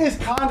 why is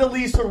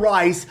Condoleezza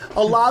Rice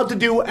allowed to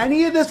do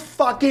any of this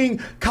fucking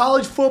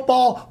college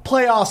football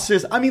playoff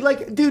system? I mean,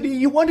 like, dude,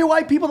 you wonder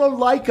why people don't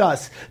like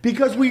us.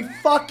 Because we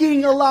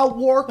fucking allow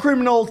war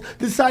criminals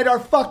decide our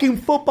fucking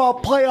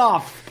football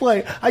playoff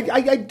play.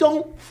 I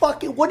don't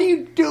fucking, what are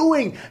you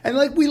doing? And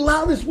like, we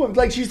allow this woman,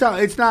 like she's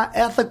talking, it's not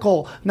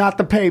ethical not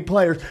to pay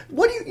players.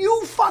 What do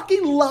you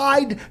fucking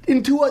lied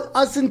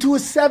us into a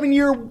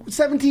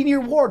 17-year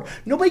war.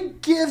 Nobody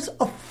gives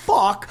a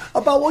fuck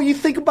about what you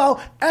think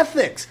about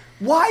ethics.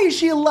 Why is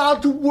she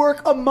allowed to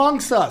work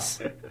amongst us?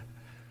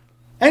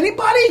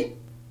 Anybody?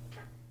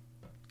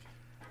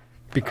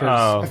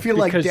 Because I feel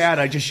like Dad.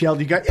 I just yelled,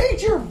 "You guys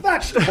eat your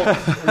vegetables."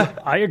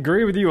 I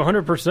agree with you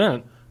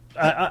 100%.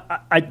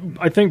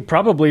 I think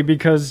probably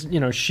because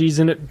she's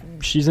in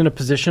a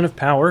position of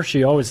power.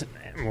 She always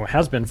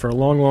has been for a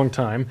long, long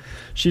time.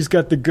 She's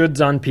got the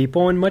goods on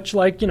people, and much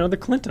like the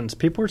Clintons,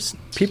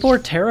 people are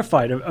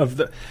terrified of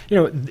the.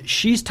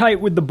 She's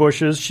tight with the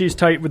Bushes. She's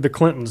tight with the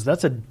Clintons.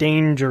 That's a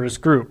dangerous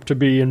group to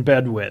be in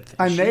bed with.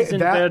 And she's in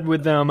bed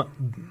with them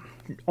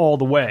all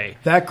the way.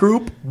 That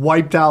group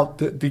wiped out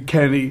the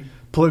Kennedy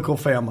political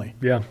family.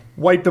 Yeah,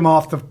 wiped them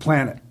off the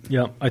planet.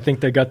 Yeah, I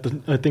think they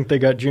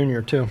got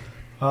Junior too.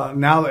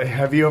 Now,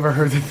 have you ever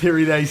heard the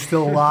theory that he's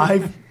still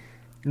alive?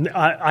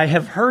 I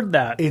have heard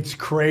that. It's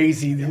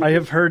crazy. I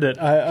have heard it.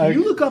 Can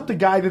you look up the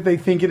guy that they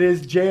think it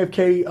is?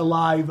 JFK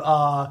alive,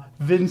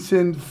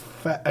 Vincent.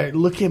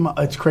 Look him up.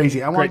 It's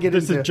crazy. I want to get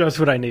into this. Is just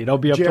what I need. I'll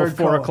be up till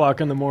 4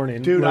 o'clock in the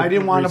morning. Dude, I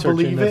didn't want to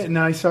believe it, and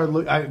then I started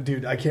looking.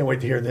 Dude, I can't wait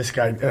to hear this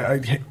guy.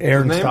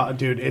 Aaron Scott.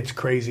 Dude, it's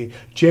crazy.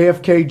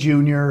 JFK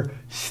Jr.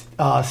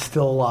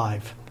 Still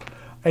alive.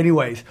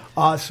 Anyways,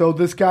 so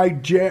this guy,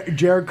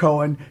 Jared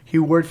Cohen, he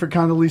worked for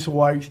Condoleezza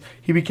Rice.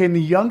 He became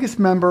the youngest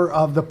member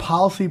of the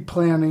policy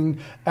planning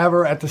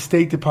ever at the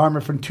State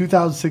Department from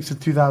 2006 to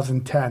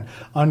 2010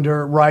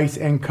 under Rice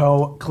and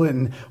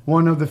Clinton,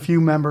 one of the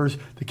few members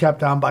that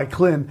kept on by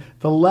Clinton.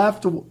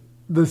 Left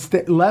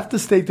the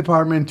State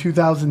Department in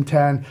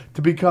 2010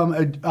 to become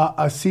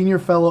a senior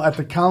fellow at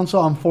the Council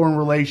on Foreign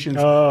Relations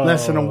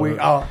less than a week.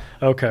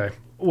 Okay.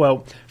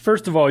 Well,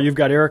 first of all, you've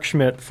got Eric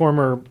Schmidt,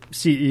 former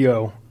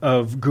CEO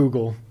of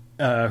Google,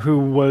 who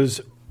was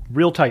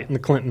real tight in the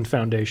Clinton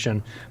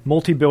Foundation,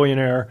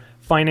 multi-billionaire,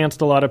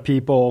 financed a lot of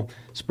people,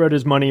 spread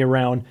his money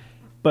around.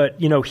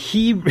 But,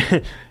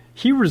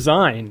 he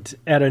resigned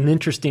at an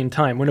interesting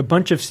time when a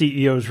bunch of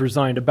CEOs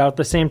resigned about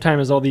the same time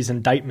as all these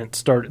indictments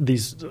started,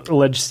 these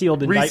alleged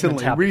sealed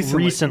indictments happened.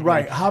 Recently.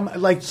 Right.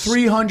 Like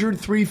 300,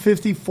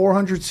 350,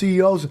 400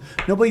 CEOs.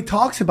 Nobody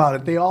talks about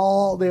it. They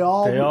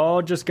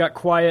all just got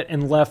quiet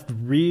and left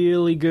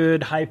really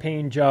good,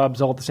 high-paying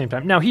jobs all at the same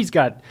time. Now, he's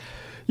got,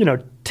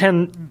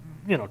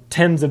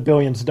 tens of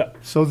billions.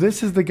 So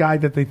this is the guy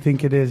that they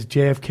think it is,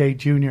 JFK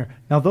Jr.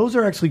 Now, those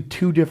are actually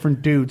two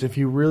different dudes if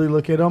you really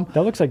look at them.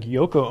 That looks like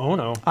Yoko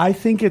Ono. I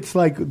think it's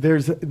like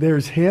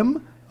there's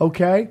him,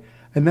 okay?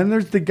 And then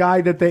there's the guy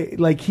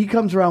that he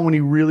comes around when he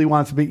really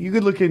wants to be. You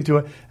could look into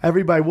it.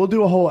 Everybody, we'll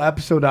do a whole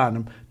episode on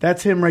him.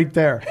 That's him right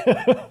there.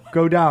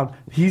 Go down.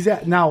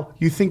 Now,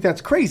 you think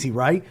that's crazy,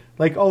 right?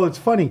 Like, oh, it's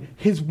funny.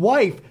 His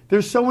wife,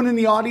 there's someone in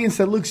the audience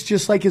that looks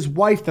just like his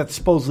wife that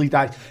supposedly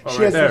died.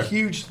 She has a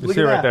huge, look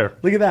at that. Right there.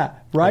 Look at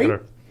that, right?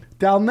 Look at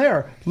down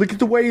there. Look at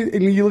the way,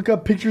 and you look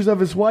up pictures of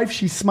his wife,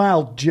 she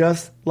smiled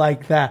just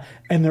like that.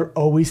 And they're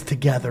always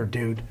together,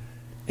 dude.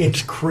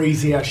 It's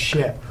crazy as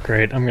shit.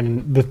 Great.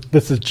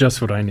 This is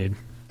just what I need.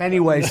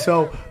 Anyway,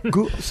 so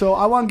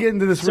I want to get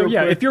into this real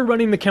quick. If you're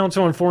running the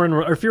Council on Foreign,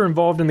 or if you're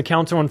involved in the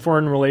Council on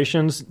Foreign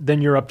Relations,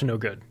 then you're up to no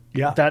good.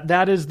 Yeah.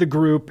 That is the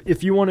group.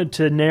 If you wanted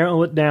to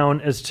narrow it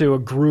down as to a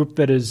group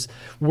that is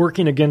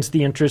working against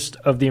the interest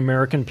of the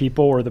American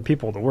people or the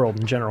people of the world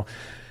in general,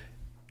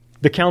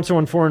 the Council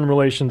on Foreign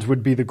Relations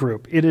would be the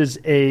group. It is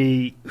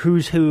a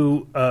who's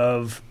who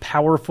of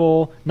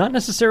powerful, not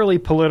necessarily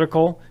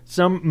political,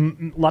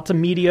 lots of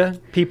media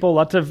people,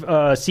 lots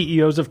of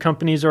CEOs of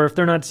companies, or if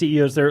they're not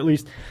CEOs, they're at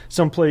least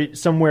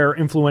somewhere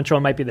influential.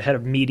 It might be the head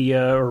of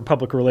media or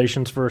public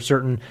relations for a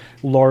certain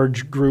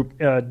large group.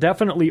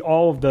 Definitely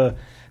all of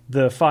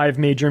the five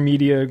major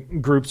media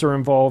groups are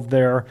involved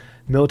there.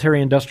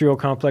 Military-industrial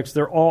complex.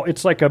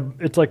 It's like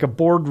a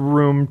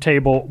boardroom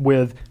table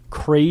with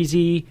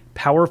crazy,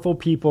 powerful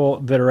people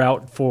that are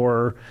out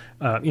for,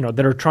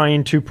 that are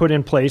trying to put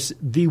in place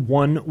the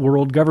one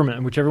world government,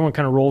 in which everyone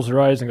kind of rolls their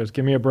eyes and goes,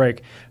 "Give me a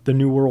break." The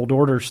New World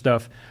Order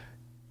stuff.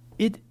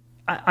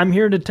 I'm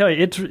here to tell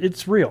you,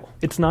 it's real.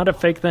 It's not a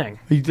fake thing.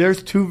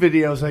 There's two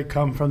videos that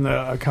come from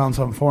the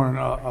Council on Foreign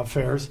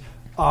Affairs.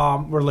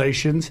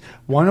 Relations.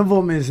 One of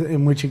them is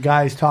in which a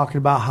guy is talking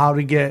about how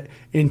to get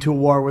into a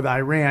war with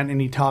Iran, and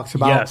he talks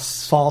about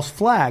false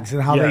flags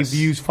and how they've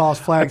used false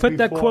flags. I put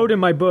that quote in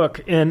my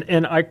book,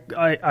 and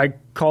I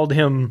called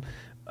him,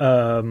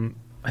 I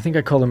think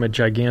I called him a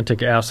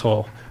gigantic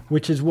asshole,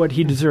 which is what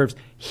he deserves.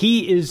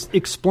 He is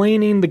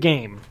explaining the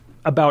game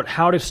about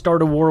how to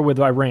start a war with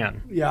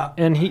Iran. Yeah.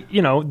 And he,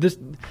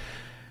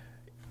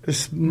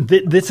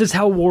 this is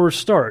how wars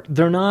start.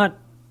 They're not,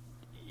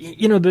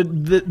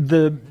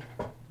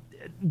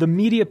 the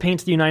media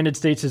paints the United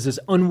States as this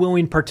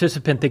unwilling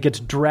participant that gets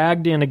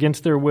dragged in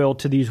against their will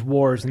to these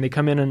wars, and they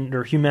come in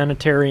under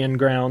humanitarian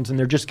grounds, and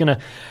they're just gonna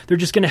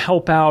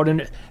help out,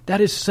 and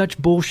that is such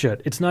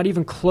bullshit. It's not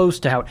even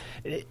close to how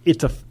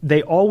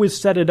they always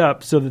set it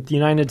up so that the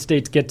United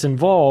States gets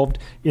involved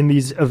in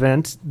these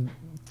events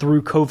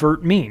through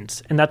covert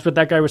means. And that's what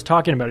that guy was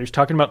talking about. He was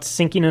talking about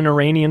sinking an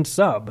Iranian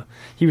sub.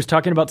 He was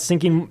talking about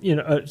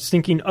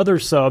sinking other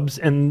subs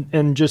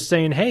and just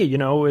saying, hey,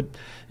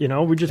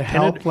 we just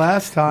helped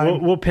last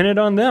time. We'll pin it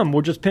on them.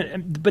 We'll just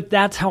pin. But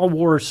that's how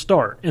wars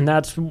start. And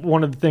that's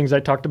one of the things I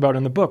talked about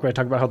in the book, where I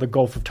talk about how the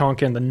Gulf of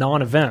Tonkin, the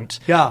non-event,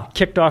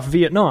 kicked off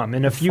Vietnam.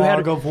 And if you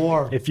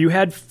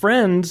had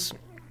friends,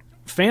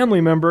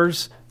 family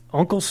members,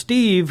 Uncle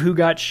Steve, who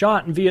got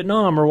shot in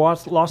Vietnam or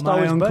lost all his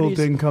buddies. My uncle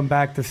didn't come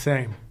back the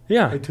same.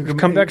 Yeah,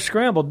 come back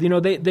scrambled.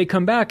 They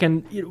come back,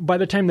 and by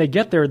the time they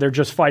get there, they're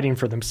just fighting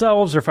for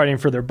themselves. They're fighting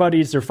for their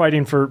buddies. They're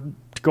fighting to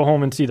go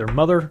home and see their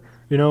mother.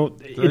 They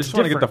just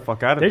want to get the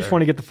fuck out of there. They just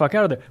want to get the fuck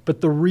out of there.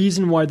 But the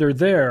reason why they're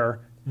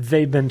there,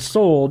 they've been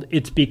sold,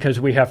 it's because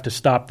we have to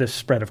stop this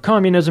spread of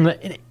communism.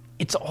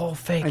 It's all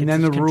fake. And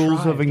then the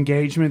rules of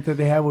engagement that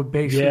they had would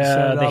basically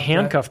set up. They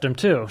handcuffed them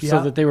too,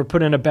 so that they were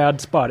put in a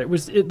bad spot.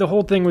 The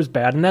whole thing was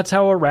bad, and that's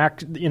how our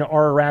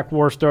Iraq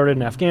war started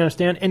in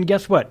Afghanistan. And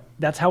guess what?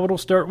 That's how it'll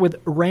start with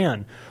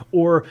Iran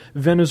or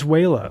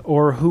Venezuela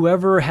or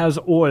whoever has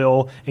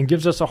oil and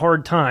gives us a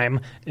hard time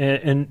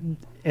and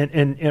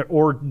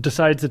or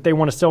decides that they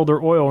want to sell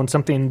their oil in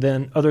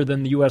something other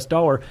than the U.S.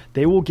 dollar.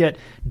 They will get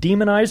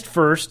demonized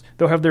first.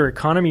 They'll have their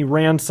economy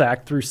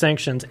ransacked through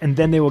sanctions, and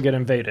then they will get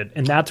invaded.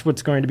 And that's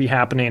what's going to be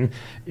happening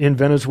in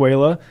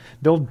Venezuela.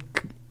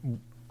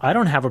 I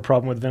don't have a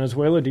problem with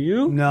Venezuela. Do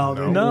you? No,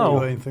 they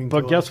won't do anything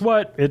to But guess us.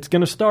 what? It's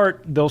going to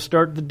start. They'll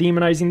start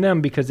demonizing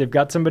them because they've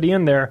got somebody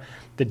in there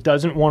that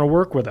doesn't want to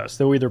work with us.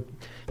 They'll either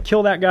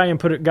kill that guy and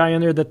put a guy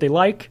in there that they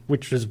like,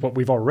 which is what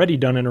we've already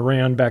done in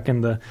Iran back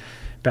in the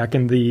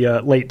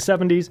late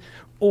 70s,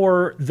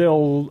 or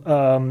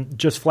they'll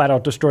just flat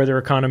out destroy their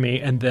economy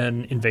and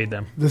then invade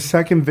them. The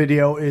second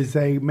video is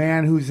a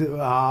man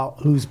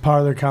who's part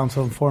of their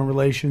Council on Foreign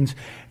Relations,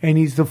 and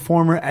he's the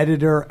former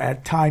editor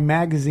at Time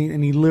Magazine,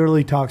 and he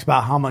literally talks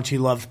about how much he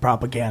loves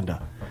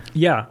propaganda.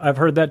 Yeah, I've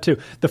heard that too.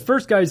 The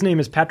first guy's name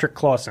is Patrick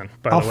Clausen,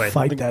 by the way. I'll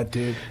fight that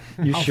dude.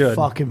 You should.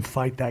 I'll fucking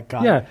fight that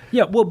guy.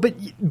 Yeah. Well, but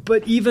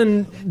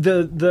even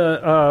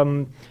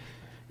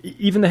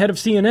even the head of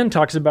CNN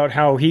talks about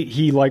how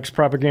he likes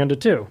propaganda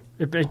too.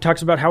 It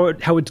talks about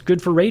how it's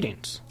good for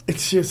ratings.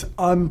 It's just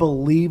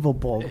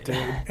unbelievable, dude.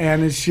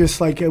 And it's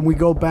just like, and we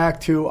go back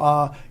to,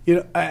 I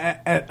don't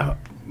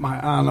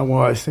know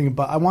what I was thinking,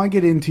 but I want to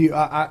get into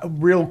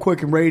real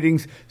quick in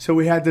ratings. So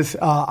we had this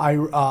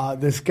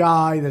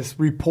this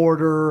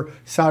reporter,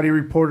 Saudi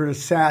reporter,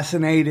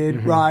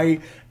 assassinated,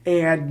 right?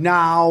 And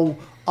now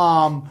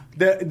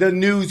the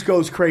news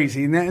goes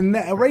crazy. And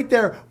right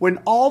there, when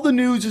all the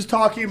news is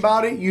talking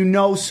about it, you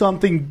know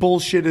something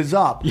bullshit is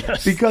up.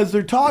 Yes. Because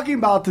they're talking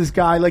about this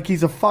guy like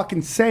he's a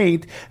fucking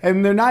saint,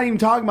 and they're not even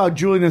talking about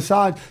Julian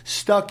Assange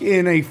stuck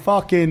in a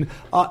fucking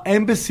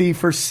embassy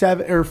for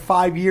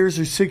 5 years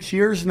or 6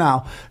 years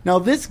now. Now,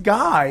 this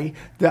guy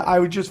that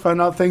I just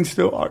found out thanks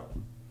to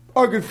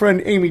our good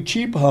friend Amy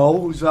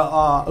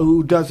Cheapo,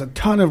 who does a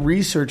ton of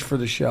research for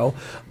the show,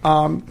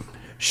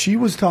 she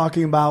was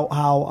talking about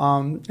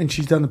how, and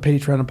she's done the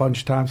Patreon a bunch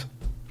of times,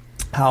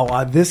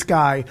 how this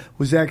guy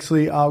was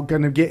actually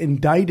going to get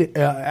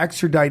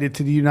extradited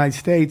to the United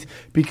States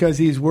because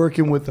he's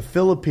working with the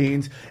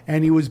Philippines,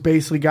 and he was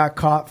basically got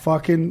caught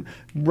fucking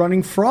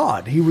running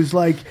fraud. He was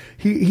like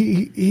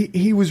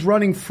he was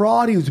running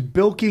fraud. He was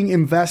bilking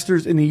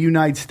investors in the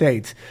United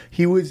States.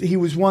 He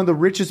was one of the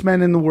richest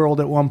men in the world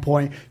at one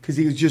point because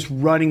he was just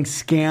running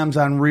scams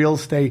on real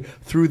estate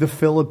through the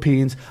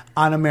Philippines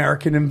on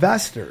American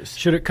investors.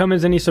 Should it come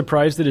as any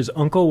surprise that his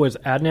uncle was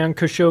Adnan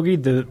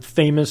Khashoggi, the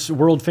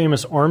world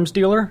famous arms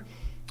dealer?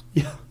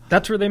 Yeah.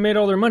 That's where they made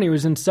all their money,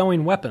 was in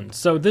selling weapons.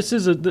 So this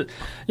is I'm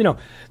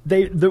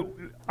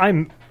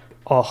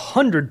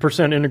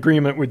 100% in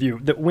agreement with you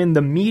that when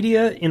the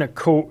media in a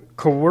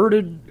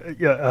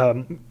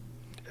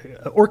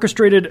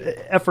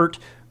orchestrated effort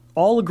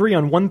all agree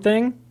on one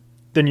thing,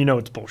 then you know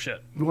it's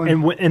bullshit.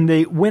 And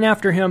they went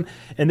after him,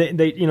 and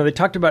they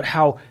talked about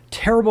how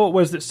terrible it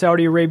was that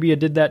Saudi Arabia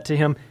did that to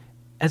him,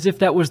 as if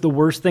that was the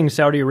worst thing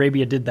Saudi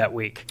Arabia did that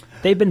week.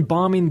 They've been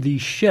bombing the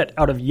shit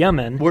out of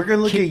Yemen. We're going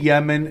to look at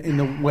Yemen in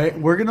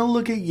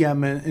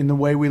the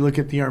way we look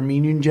at the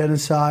Armenian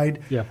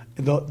genocide,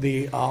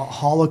 the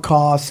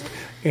Holocaust,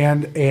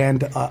 and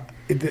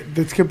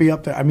this could be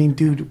up there. I mean,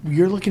 dude,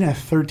 you're looking at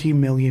 13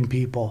 million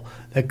people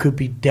that could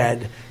be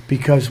dead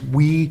because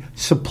we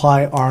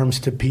supply arms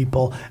to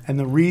people, and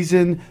the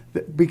reason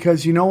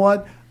because you know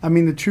what? I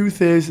mean, the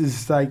truth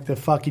is like the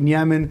fucking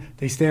Yemen,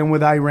 they stand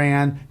with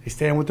Iran, they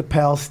stand with the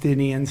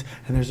Palestinians,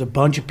 and there's a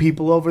bunch of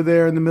people over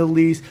there in the Middle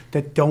East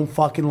that don't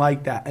fucking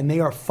like that, and they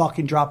are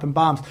fucking dropping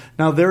bombs.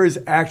 Now, there is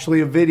actually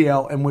a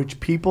video in which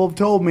people have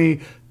told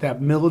me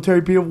that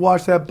military people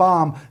watched that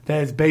bomb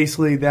that is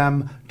basically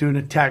them doing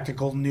a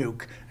tactical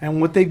nuke. And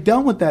what they've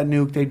done with that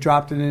nuke, they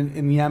dropped it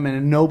in Yemen,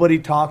 and nobody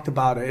talked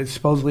about it. It's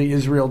supposedly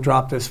Israel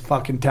dropped this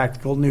fucking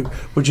tactical nuke,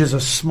 which is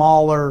a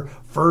smaller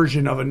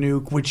version of a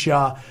nuke, which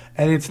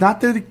and it's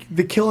not to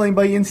kill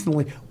anybody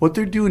instantly. What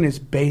they're doing is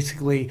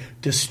basically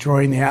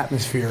destroying the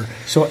atmosphere,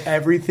 so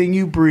everything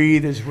you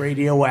breathe is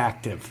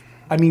radioactive.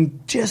 I mean,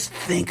 just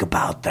think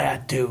about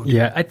that, dude.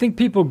 Yeah, I think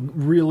people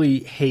really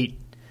hate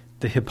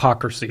the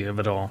hypocrisy of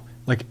it all.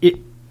 Like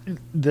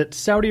that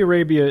Saudi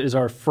Arabia is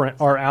our friend,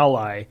 our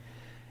ally,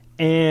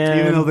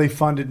 and even though they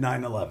funded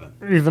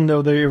 9/11, even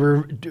though they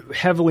were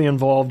heavily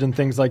involved in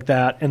things like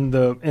that, and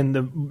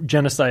the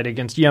genocide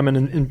against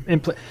Yemen,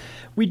 and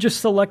we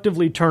just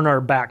selectively turn our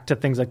back to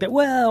things like that.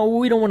 Well,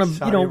 we don't want to,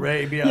 Saudi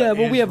Arabia, yeah,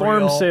 but we have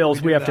arms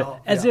sales. We have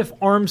to, as if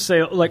arms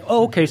sale, like,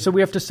 oh, okay, so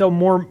we have to sell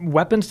more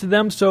weapons to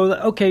them. So,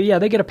 okay, yeah,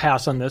 they get a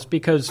pass on this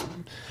because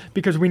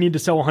we need to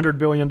sell $100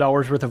 billion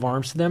worth of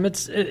arms to them.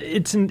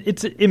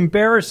 It's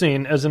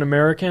embarrassing as an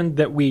American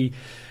that we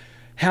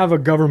have a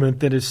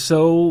government that is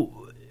so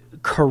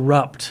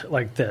corrupt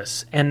like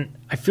this. And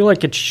I feel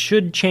like it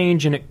should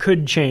change and it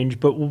could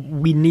change, but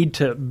we need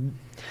to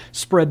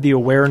spread the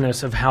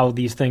awareness of how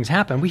these things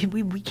happen. We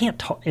can't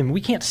talk, and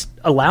we can't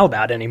allow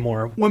that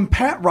anymore. When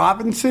Pat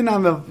Robinson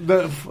on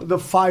the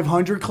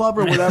 500 Club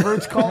or whatever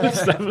it's called,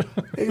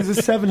 is a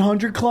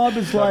 700 Club.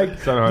 It's like,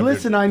 700.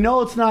 Listen, I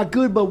know it's not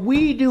good, but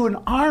we do an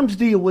arms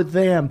deal with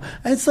them.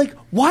 And it's like,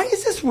 why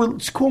is this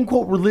quote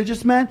unquote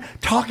religious man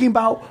talking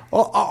about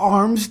an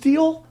arms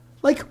deal?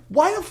 Like,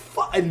 why the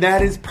fuck? And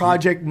that is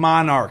Project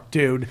Monarch,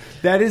 dude.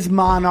 That is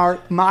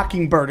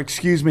Mockingbird,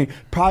 excuse me.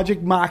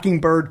 Project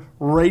Mockingbird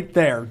right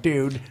there,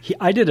 dude.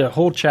 I did a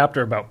whole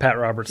chapter about Pat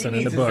Robertson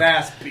in the book. His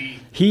ass beat.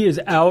 He is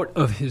out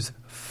of his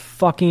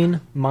fucking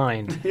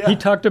mind. Yeah. He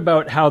talked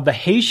about how the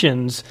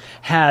Haitians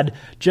had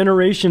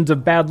generations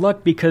of bad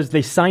luck because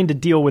they signed a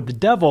deal with the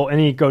devil,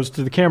 and he goes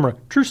to the camera,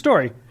 true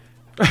story.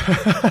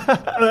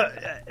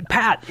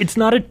 Pat, it's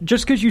not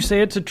just because you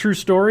say it's a true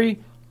story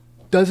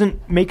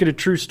doesn't make it a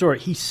true story.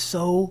 He's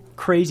so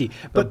crazy.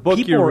 The book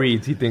you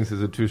read, he thinks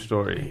is a true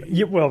story.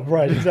 Yeah, well,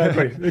 right,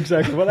 exactly,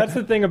 exactly. Well, that's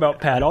the thing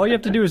about Pat. All you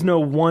have to do is know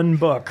one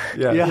book.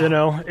 Yeah. You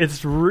know, it's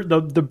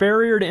the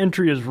barrier to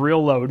entry is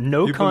real low.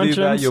 No you conscience,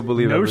 believe that, you'll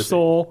believe no everything.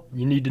 soul.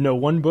 You need to know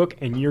one book,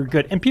 and you're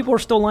good. And people are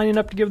still lining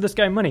up to give this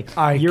guy money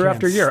year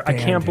after year. I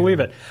can't believe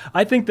it.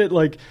 I think that,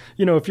 like,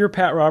 you know, if you're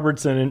Pat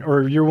Robertson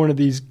or you're one of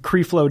these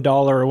Creflo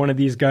Dollar or one of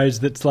these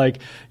guys that's like,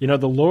 you know,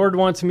 the Lord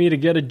wants me to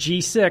get a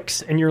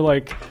G6, and you're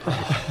like,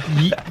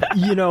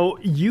 you know,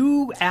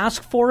 you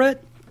ask for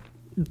it,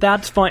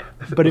 that's fine.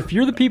 But if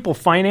you're the people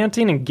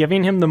financing and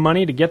giving him the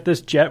money to get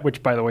this jet,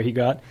 which, by the way, he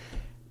got,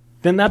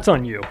 then that's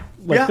on you.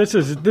 Like, this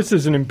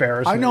is an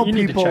embarrassment. I know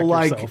you people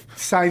like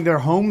sign their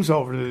homes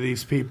over to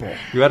these people.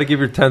 You got to give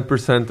your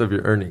 10% of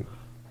your earning.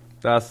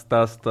 That's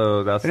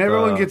and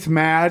everyone gets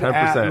mad 10%.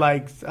 at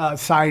like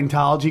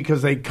Scientology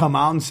because they come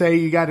out and say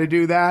you got to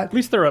do that. At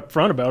least they're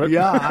upfront about it.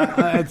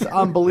 Yeah, it's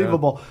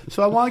unbelievable. Yeah.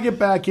 So I want to get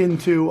back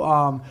into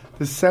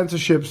the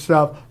censorship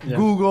stuff. Yeah.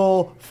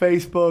 Google,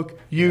 Facebook,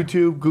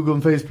 YouTube. Google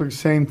and Facebook,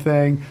 same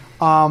thing.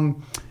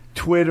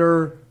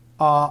 Twitter.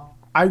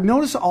 I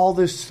noticed all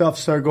this stuff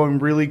started going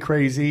really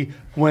crazy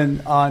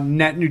when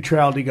net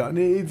neutrality got.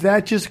 Is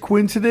that just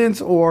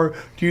coincidence, or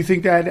do you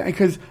think that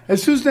because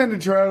as soon as net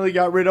neutrality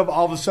got rid of,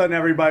 all of a sudden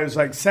everybody was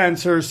like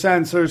censor.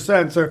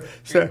 So,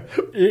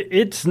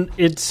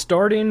 it's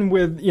starting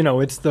with, you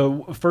know, it's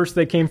the first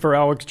they came for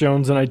Alex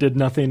Jones and I did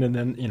nothing, and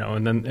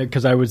then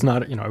because I was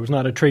not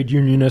a trade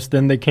unionist,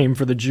 then they came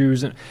for the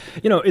Jews, and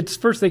you know, it's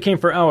first they came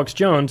for Alex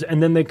Jones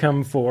and then they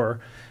come for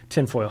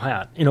tinfoil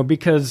hat, you know,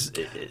 because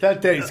that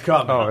day's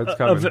coming. Oh, it's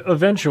coming.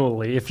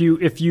 Eventually, if you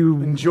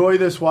enjoy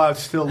this while it's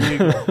still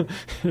legal,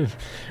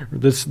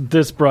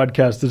 this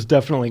broadcast is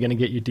definitely going to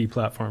get you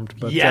deplatformed.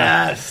 But,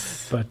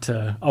 yes,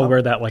 I'll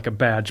wear that like a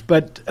badge.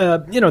 But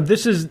you know,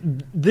 this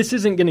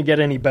isn't going to get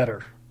any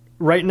better.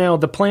 Right now,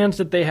 the plans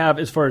that they have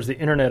as far as the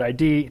internet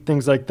ID,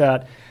 things like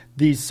that,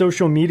 these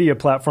social media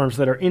platforms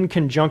that are in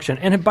conjunction,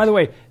 and by the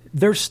way,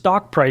 their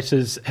stock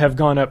prices have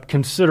gone up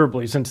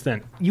considerably since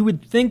then. You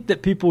would think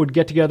that people would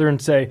get together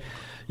and say,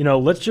 you know,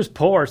 let's just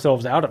pull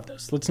ourselves out of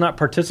this. Let's not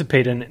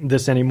participate in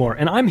this anymore.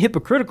 And I'm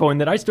hypocritical in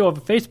that I still have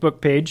a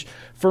Facebook page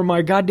for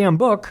my goddamn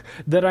book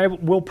that I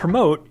will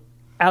promote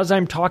as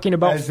I'm talking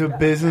about as a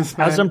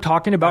businessman. As I'm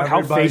talking about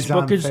how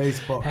Facebook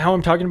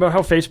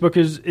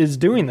is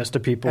doing this to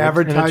people.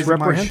 Advertising and it's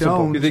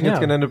reprehensible. Do you think it's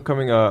going to end up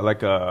becoming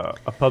a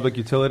public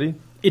utility?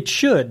 It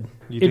should.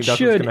 You think that's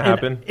what's going to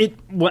happen? I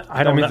don't know.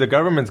 That means the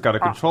government's got to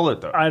control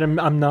it, though.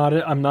 I'm not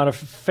a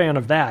fan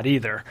of that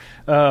either.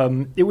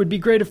 It would be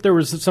great if there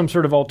was some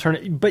sort of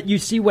alternative. But you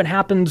see what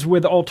happens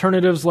with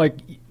alternatives like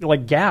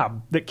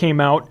Gab that came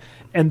out,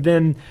 and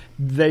then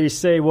they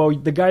say, well,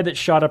 the guy that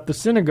shot up the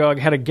synagogue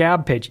had a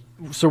Gab page,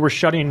 so we're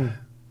shutting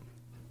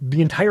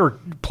the entire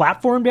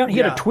platform down. He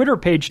had a Twitter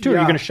page, too. Yeah. Are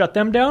you going to shut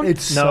them down?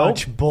 It's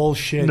such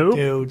bullshit,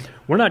 dude.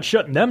 We're not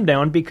shutting them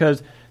down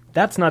because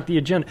that's not the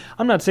agenda.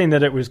 I'm not saying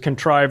that it was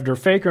contrived or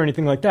fake or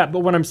anything like that, but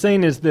what I'm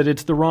saying is that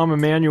it's the Rahm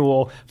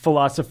Emanuel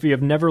philosophy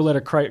of never let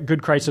a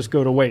good crisis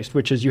go to waste,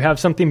 which is you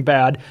have something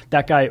bad,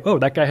 that guy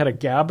had a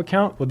Gab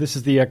account, well, this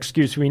is the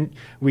excuse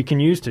we can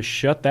use to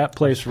shut that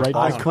place right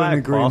down. I couldn't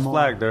agree more. False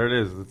flag, there it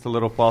is. It's a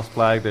little false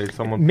flag that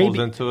someone pulls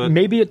into it.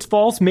 Maybe it's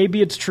false,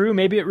 maybe it's true,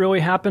 maybe it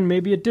really happened,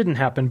 maybe it didn't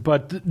happen,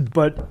 but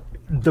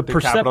the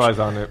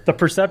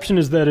perception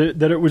is that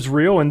it was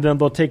real, and then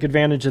they'll take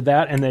advantage of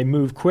that, and they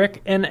move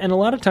quick. And a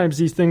lot of times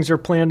these things are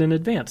planned in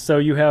advance. So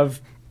you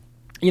have,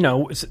 you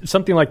know,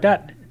 something like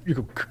that. You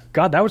go,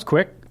 God, that was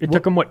quick. It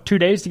took them 2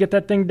 days to get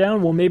that thing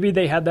down. Well, maybe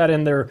they had that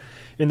in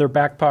their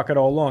back pocket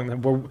all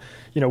along. We're,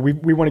 you know,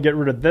 we want to get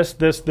rid of this,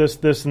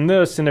 and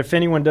this. And if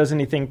anyone does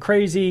anything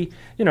crazy,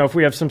 you know, if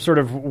we have some sort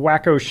of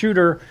wacko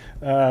shooter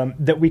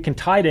that we can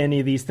tie to any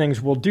of these things,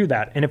 we'll do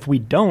that. And if we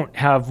don't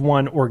have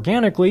one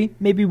organically,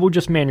 maybe we'll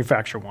just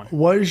manufacture one.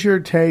 What is your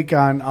take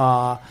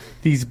on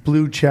these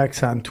blue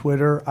checks on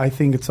Twitter? I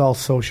think it's all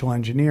social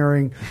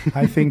engineering.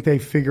 I think they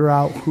figure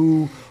out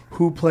who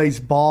plays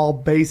ball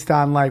based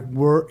on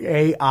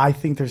I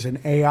think there's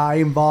an AI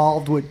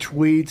involved with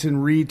tweets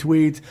and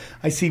retweets.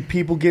 I see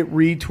people get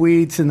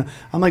retweets, and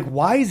I'm like,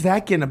 why is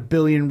that getting 1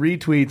 billion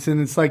retweets?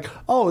 And it's like,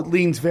 oh, it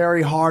leans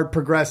very hard,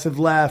 progressive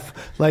left,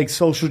 like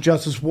social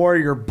justice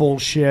warrior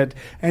bullshit.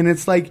 And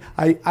it's like,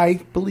 I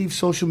believe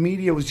social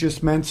media was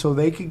just meant so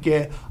they could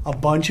get a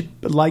bunch of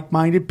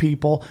like-minded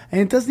people.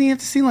 And it doesn't even have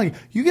to seem like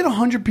you get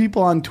 100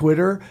 people on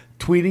Twitter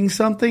tweeting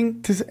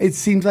something, it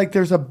seems like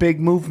there's a big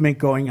movement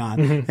going on.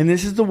 And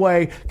this is the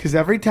way, because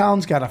every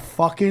town's got a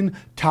fucking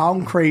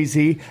town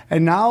crazy,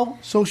 and now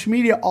social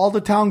media, all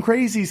the town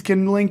crazies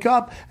can link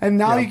up, and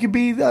now you can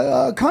be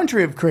a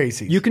country of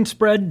crazies. You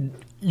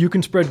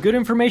can spread good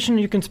information,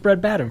 you can spread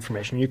bad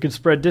information. You can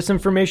spread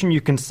disinformation,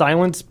 you can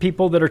silence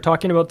people that are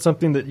talking about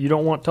something that you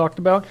don't want talked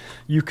about.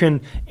 You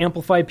can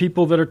amplify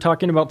people that are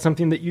talking about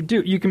something that you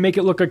do. You can make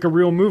it look like a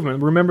real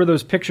movement. Remember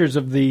those pictures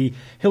of the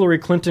Hillary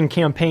Clinton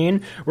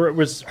campaign where it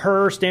was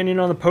her standing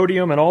on the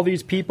podium and all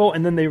these people,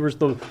 and then there was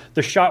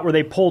the shot where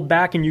they pulled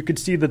back and you could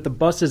see that the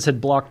buses had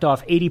blocked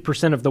off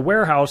 80% of the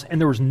warehouse and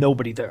there was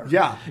nobody there.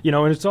 Yeah.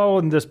 And it's all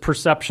in this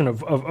perception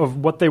of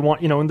what they want.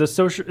 And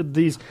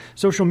these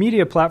social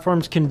media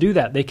platforms can do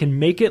that. They can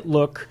make it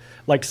look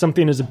like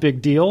something is a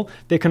big deal.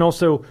 They can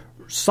also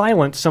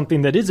silence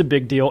something that is a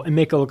big deal and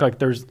make it look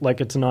like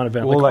it's a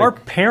non-event. Well, our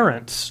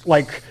parents, go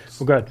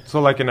ahead.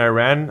 So like in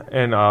Iran,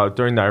 and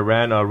during the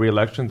Iran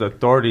re-elections, the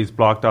authorities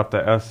blocked off the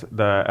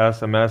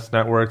SMS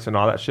networks and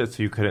all that shit,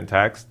 so you couldn't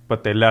text,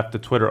 but they left the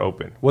Twitter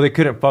open. Well, they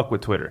couldn't fuck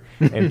with Twitter.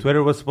 And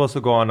Twitter was supposed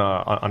to go on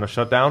a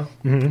shutdown,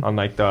 on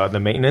like the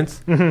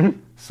maintenance.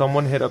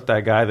 Someone hit up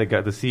that guy, the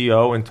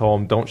CEO, and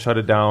told him, don't shut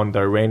it down. The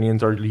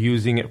Iranians are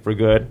using it for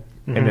good,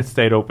 and it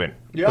stayed open.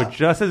 Yeah. But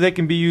just as it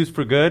can be used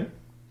for good,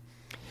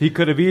 he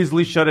could have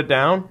easily shut it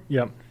down.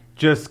 Yep.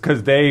 Just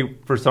because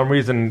for some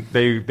reason,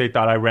 they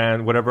thought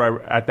Iran,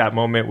 whatever at that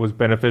moment was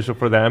beneficial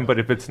for them. But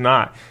if it's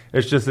not,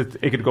 it's just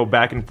it could go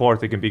back and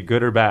forth. It can be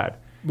good or bad.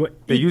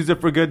 They used it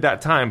for good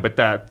that time, but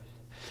that.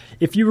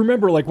 If you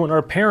remember, like when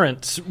our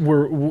parents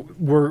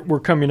were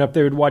coming up,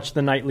 they would watch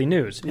the nightly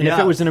news. And if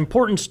it was an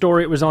important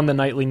story, it was on the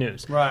nightly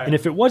news. Right. And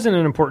if it wasn't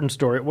an important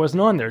story, it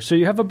wasn't on there. So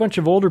you have a bunch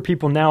of older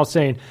people now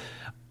saying,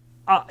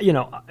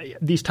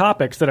 these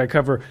topics that I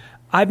cover,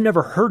 I've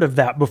never heard of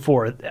that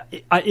before.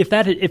 If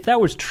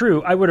that was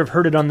true, I would have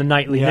heard it on the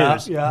nightly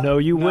news. Yeah. No,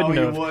 you wouldn't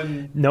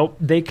have. Nope.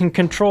 They can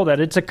control that.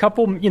 It's a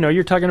couple,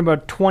 you're talking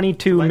about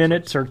 22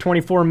 minutes or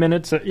 24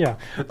 minutes.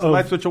 It's a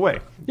light switch away.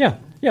 Yeah.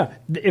 Yeah.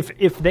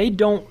 If they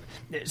don't,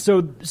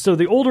 so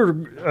the older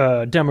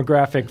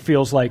demographic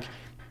feels like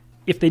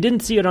if they didn't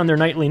see it on their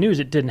nightly news,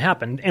 it didn't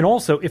happen. And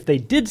also, if they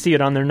did see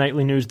it on their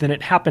nightly news, then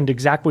it happened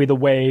exactly the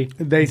way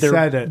they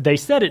said it. They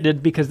said it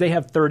did because they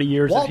have 30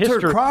 years of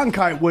history. Walter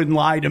Cronkite wouldn't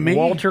lie to me.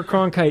 Walter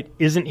Cronkite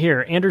isn't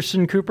here.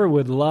 Anderson Cooper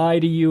would lie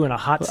to you in a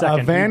hot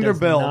second.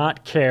 Vanderbilt. He does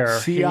not care.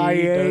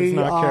 CIA he does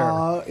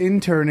not care.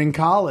 Intern in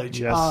college.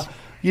 Yes.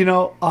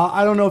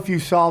 I don't know if you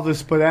saw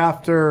this, but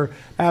after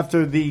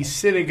the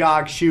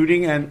synagogue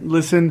shooting, and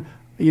listen,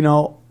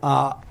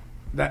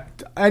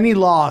 that any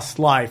lost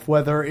life,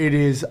 whether it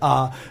is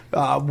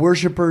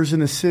worshipers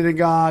in a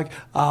synagogue,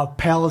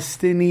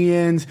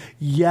 Palestinians,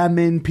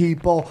 Yemen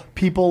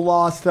people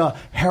lost,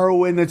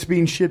 heroin that's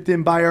being shipped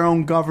in by our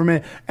own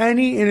government,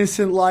 any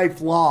innocent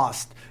life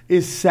lost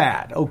is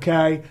sad,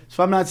 okay?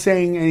 So I'm not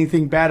saying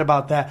anything bad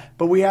about that,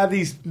 but we have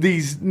these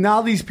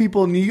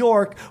people in New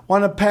York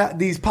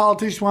these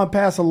politicians want to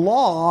pass a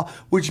law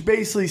which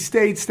basically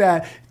states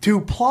that to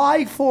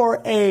apply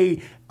for a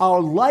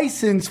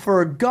license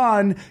for a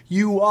gun,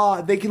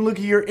 they can look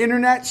at your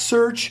internet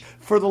search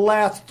for the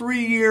last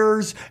 3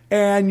 years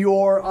and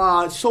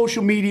your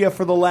social media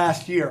for the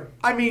last year.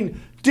 I mean,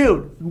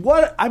 dude,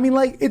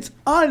 it's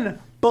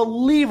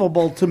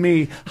unbelievable to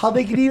me how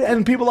they could even,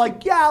 and people are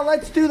like, yeah,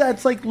 let's do that.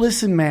 It's like,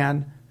 listen,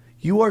 man,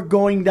 you are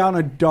going down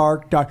a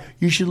dark.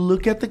 You should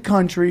look at the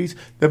countries,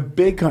 the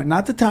big,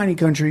 not the tiny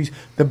countries,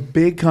 the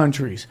big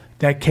countries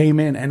that came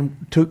in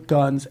and took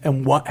guns,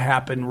 and what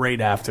happened right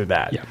after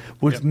that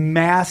was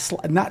mass,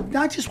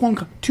 not just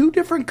one, two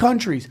different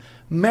countries,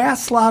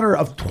 mass slaughter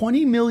of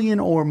 20 million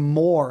or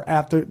more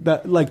after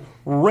that,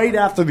 right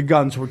after the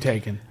guns were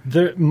taken.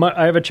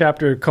 I have a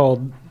chapter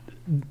called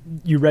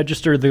 "You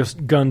Register the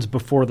Guns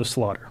Before the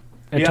Slaughter."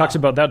 It talks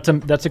about that.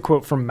 That's a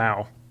quote from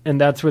Mao, and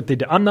that's what they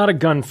did. I'm not a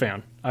gun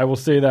fan. I will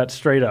say that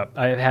straight up.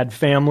 I had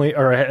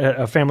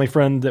a family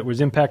friend that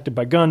was impacted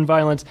by gun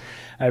violence.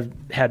 I've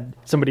had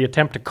somebody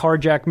attempt to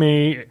carjack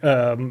me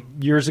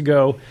years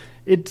ago.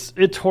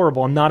 It's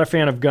horrible. I'm not a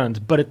fan of guns,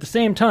 but at the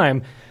same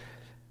time,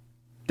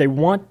 they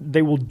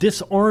will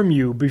disarm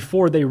you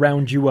before they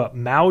round you up.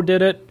 Mao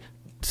did it.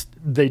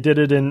 They did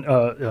it in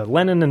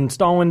Lenin and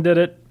Stalin did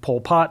it. Pol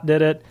Pot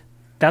did it.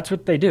 That's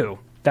what they do.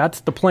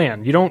 That's the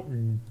plan.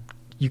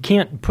 You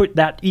can't put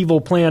that evil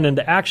plan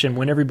into action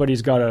when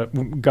everybody's got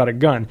a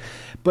gun.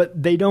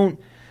 But they don't.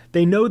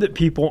 They know that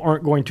people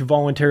aren't going to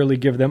voluntarily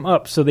give them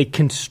up, so they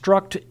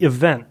construct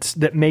events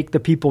that make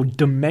the people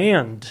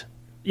demand.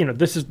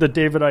 This is the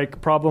David Icke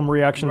problem,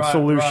 reaction,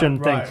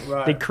 solution thing.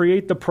 Right. They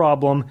create the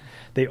problem.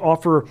 They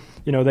offer,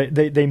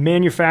 they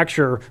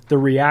manufacture the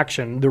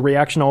reaction. The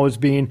reaction always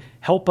being,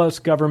 help us,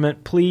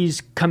 government,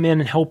 please come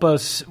in and help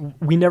us.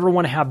 We never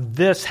want to have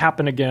this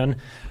happen again.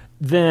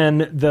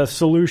 Then the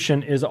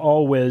solution is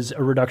always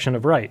a reduction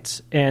of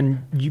rights.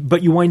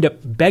 But you wind up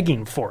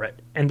begging for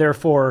it. And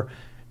therefore,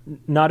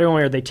 not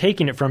only are they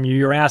taking it from you,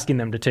 you're asking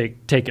them to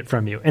take it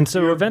from you. And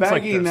so You're events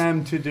like begging this,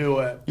 them to do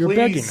it. You're Please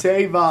begging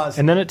save us.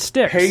 and then it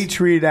sticks.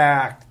 Patriot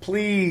Act.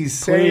 Please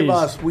save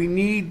us. We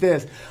need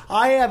this.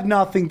 I have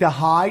nothing to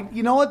hide.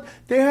 You know what?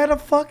 They had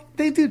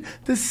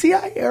the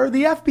CIA or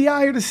the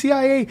FBI or the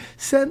CIA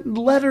sent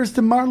letters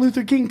to Martin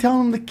Luther King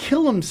telling him to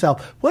kill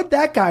himself. What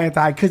that guy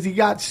died because he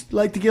got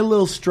like to get a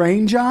little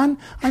strange on?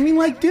 I mean,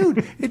 like,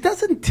 dude, it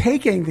doesn't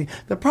take anything.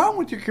 The problem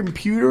with your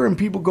computer and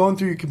people going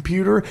through your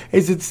computer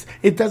is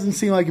it doesn't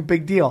seem like a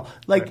big deal.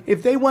 Like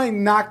if they went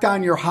and knocked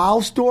on your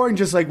house door and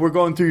just like we're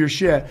going through your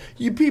shit,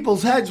 you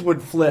people's heads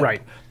would flip.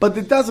 Right. But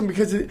it doesn't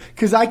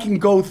because I can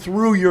go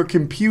through your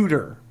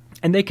computer.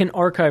 And they can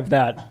archive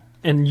that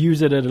and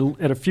use it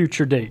at a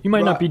future date. You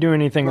might not be doing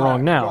anything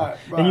wrong now,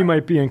 and you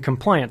might be in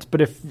compliance. But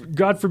if,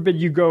 God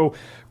forbid, you go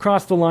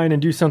cross the line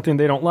and do something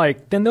they don't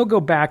like, then they'll go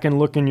back and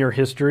look in your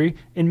history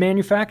and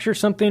manufacture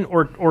something,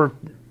 or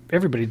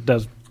everybody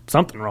does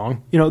something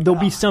wrong. You know, there'll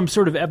be some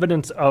sort of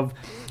evidence of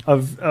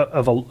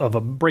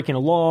a breaking a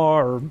law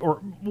or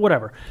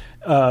whatever.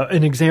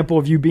 An example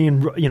of you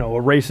being, you know,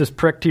 a racist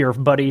prick to your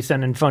buddy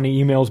sending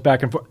funny emails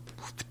back and forth.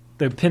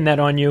 They pin that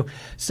on you.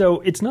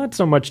 So it's not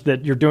so much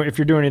that if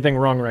you're doing anything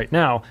wrong right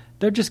now,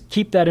 they'll just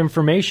keep that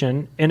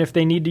information, and if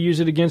they need to use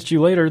it against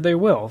you later, they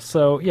will.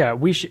 So yeah,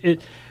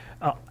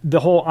 the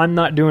whole "I'm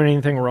not doing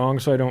anything wrong,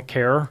 so I don't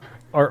care"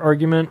 our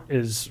argument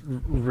is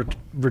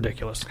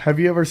ridiculous. Have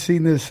you ever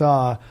seen this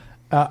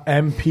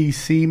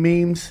NPC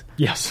memes?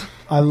 Yes.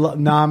 I love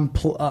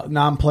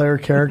non-player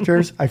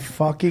characters. I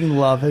fucking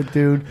love it,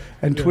 dude.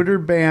 And Twitter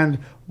banned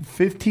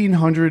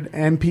 1,500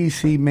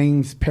 NPC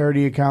memes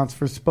parody accounts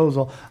for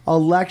supposal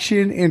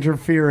election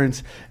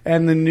interference,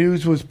 and the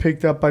news was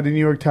picked up by the New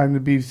York Times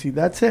and the BBC.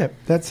 That's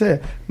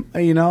it.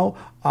 You know,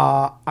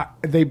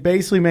 they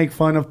basically make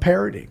fun of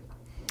parody.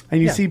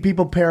 And you see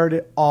people parrot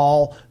it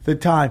all the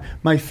time.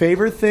 My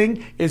favorite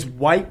thing is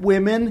white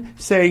women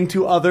saying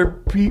to other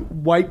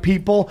white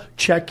people,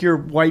 check your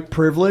white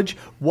privilege.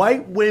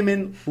 White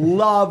women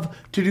love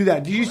to do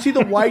that. Did you see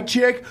the white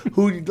chick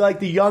who, like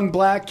the young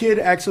black kid,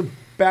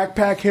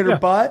 backpack hit her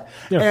butt,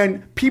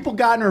 and people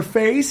got in her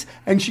face,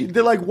 and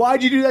they're like,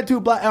 why'd you do that to a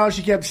black? And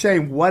she kept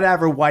saying,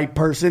 whatever, white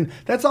person.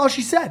 That's all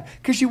she said,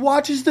 because she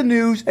watches the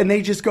news and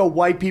they just go,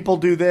 white people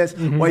do this,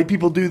 white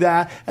people do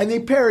that, and they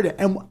parrot it.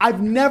 And I've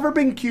never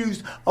been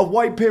accused of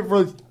white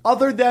privilege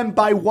other than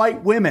by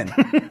white women.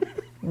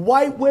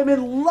 White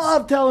women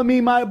love telling me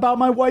about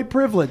my white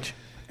privilege,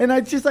 and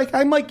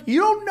I'm like, you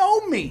don't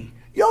know me.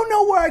 You don't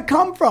know where I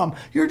come from.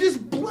 You're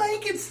just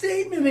blanket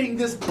statementing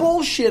this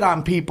bullshit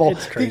on people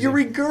that you're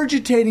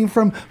regurgitating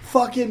from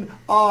fucking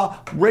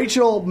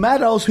Rachel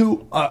Meadows,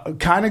 who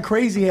kind of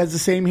crazy has the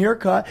same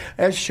haircut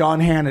as Sean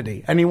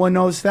Hannity. Anyone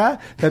knows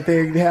that? That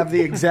they have the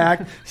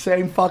exact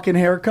same fucking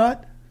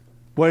haircut?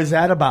 What is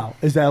that about?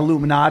 Is that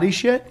Illuminati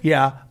shit?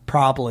 Yeah,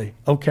 probably.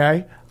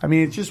 Okay. I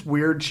mean, it's just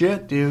weird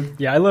shit, dude.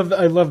 Yeah, I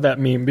love that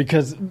meme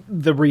because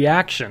the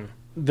reaction.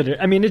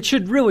 It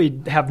should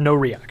really have no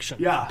reaction.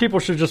 Yeah. People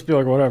should just be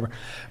like, whatever.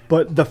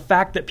 But the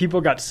fact that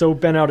people got so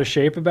bent out of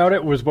shape about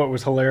it was what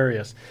was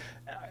hilarious.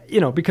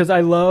 Because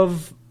I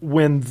love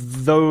when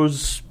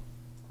those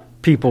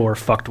people are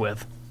fucked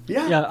with.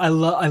 Yeah. Yeah, I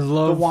love...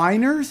 The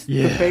whiners?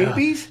 Yeah. The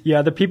babies?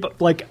 Yeah, the people,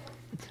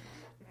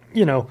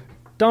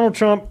 Donald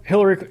Trump,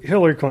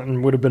 Hillary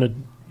Clinton would have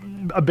been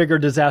a bigger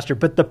disaster.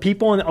 But the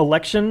people on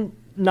election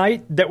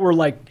night that were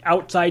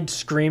outside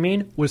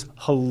screaming was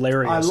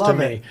hilarious to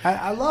me.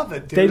 I love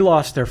it, dude. They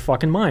lost their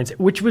fucking minds,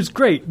 which was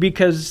great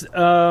because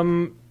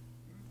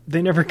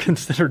they never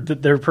considered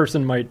that their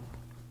person might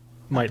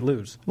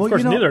lose. Well, of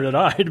course, neither did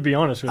I, to be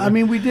honest with you. I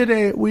mean, we did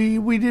it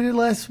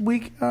last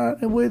week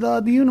with the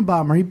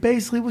Unabomber. He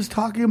basically was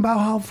talking about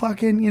how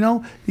fucking,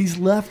 these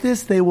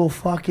leftists, they will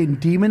fucking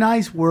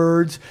demonize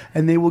words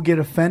and they will get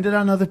offended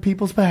on other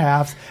people's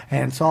behalfs,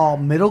 and it's all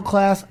middle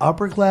class,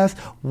 upper class,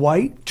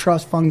 white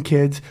trust fund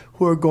kids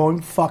who are going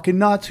fucking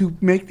nuts, who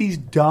make these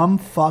dumb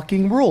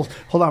fucking rules.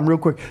 Hold on real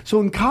quick. So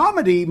in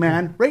comedy,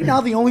 man, right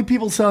now the only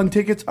people selling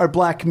tickets are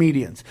black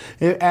comedians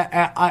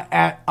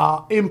at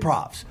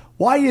improvs.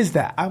 Why is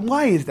that?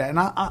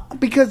 And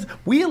because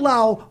we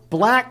allow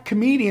black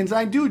comedians,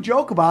 I do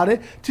joke about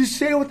it, to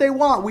say what they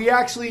want. We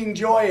actually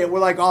enjoy it. We're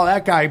like, oh,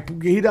 that guy,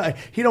 he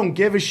don't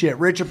give a shit.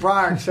 Richard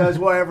Pryor says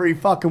whatever he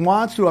fucking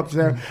wants to up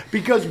there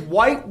because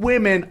white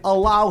women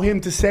allow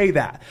him to say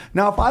that.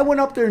 Now, if I went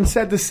up there and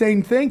said the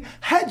same thing,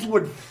 heads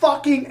would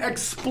fucking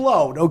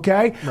explode,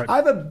 okay? Right. I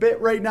have a bit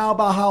right now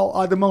about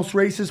how the most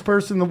racist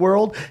person in the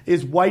world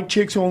is white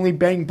chicks who only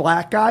bang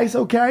black guys,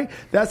 okay?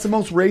 That's the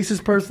most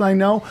racist person I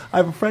know. I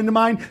have a friend of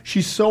mine.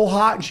 She's so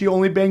hot and she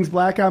only bangs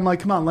black guys. I'm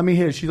like, come on, let me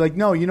hit it. She's like,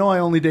 no, I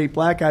only date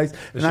black guys.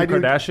 Is she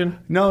Kardashian?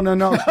 No.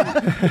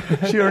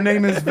 Her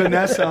name is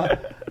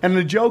Vanessa. And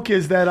the joke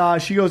is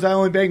that she goes, I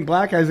only bang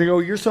black guys. They go,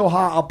 you're so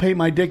hot, I'll paint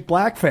my dick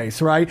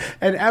blackface, right?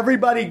 And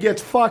everybody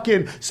gets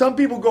fucking, some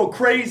people go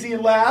crazy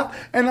and laugh.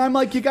 And I'm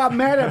like, you got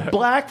mad at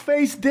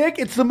blackface dick?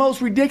 It's the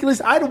most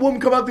ridiculous. I had a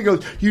woman come up and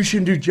goes, you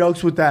shouldn't do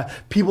jokes with that.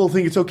 People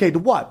think it's okay to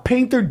what?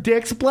 Paint their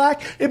dicks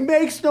black? It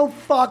makes no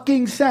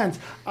fucking sense.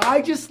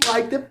 I just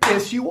like to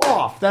piss you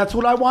off. That's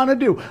what I want to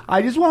do.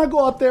 I just want to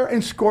go up there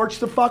and scorch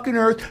the fucking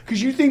earth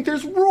because you think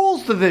there's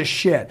rules to this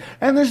shit.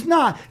 And there's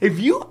not.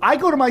 I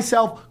go to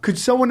myself, could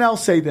someone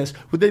else say this?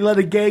 Would they let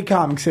a gay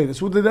comic say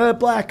this? Would they let a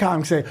black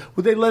comic say it?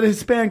 Would they let a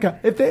Hispanic comic?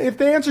 If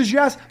the answer is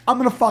yes, I'm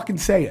going to fucking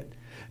say it.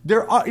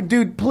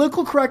 Dude,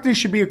 political correctness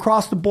should be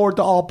across the board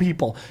to all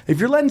people. If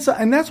you're letting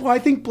and that's why I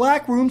think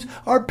black rooms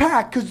are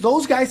packed, because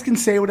those guys can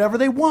say whatever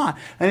they want.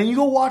 And then you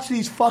go watch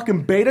these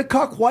fucking beta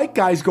cuck white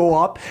guys go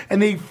up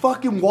and they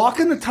fucking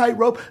walk in the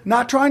tightrope,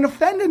 not trying to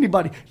offend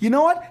anybody. You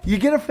know what? You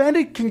get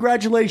offended?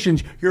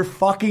 Congratulations. You're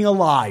fucking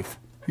alive.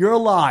 You're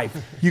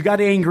alive. You got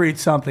angry at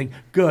something.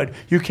 Good.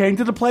 You came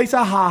to the place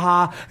of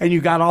ha-ha and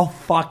you got all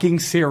fucking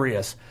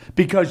serious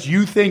because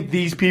you think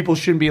these people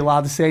shouldn't be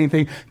allowed to say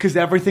anything because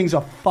everything's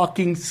a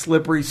fucking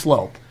slippery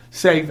slope.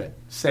 Save it.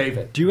 Save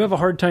it. Do you have a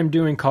hard time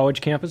doing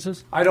college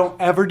campuses? I don't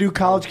ever do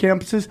college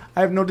campuses.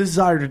 I have no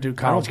desire to do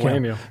college campuses. I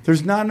don't blame you.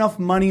 There's not enough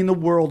money in the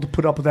world to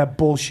put up with that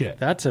bullshit.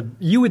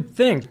 You would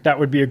think that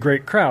would be a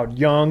great crowd.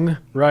 Young,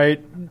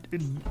 right?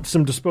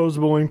 Some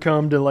disposable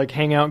income to like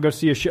hang out and go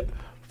see a show.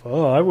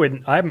 Oh, I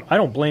wouldn't. I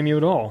don't blame you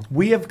at all.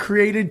 We have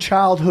created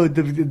childhood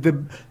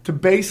to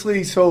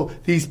basically so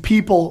these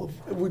people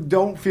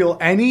don't feel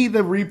any of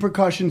the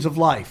repercussions of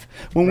life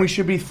when we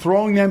should be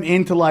throwing them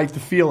into life to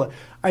feel it.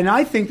 And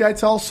I think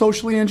that's all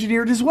socially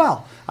engineered as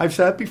well. I've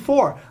said it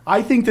before.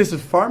 I think this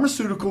is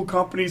pharmaceutical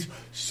companies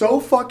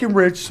so fucking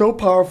rich, so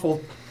powerful,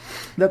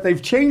 that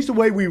they've changed the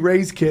way we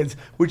raise kids,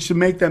 which to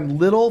make them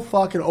little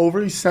fucking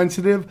overly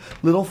sensitive,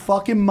 little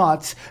fucking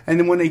mutts. And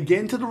then when they get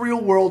into the real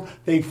world,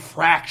 they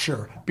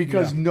fracture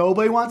because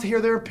nobody wants to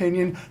hear their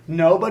opinion.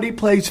 Nobody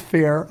plays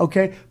fair,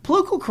 okay?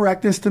 Political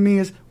correctness to me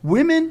is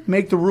women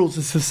make the rules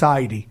of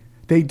society.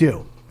 They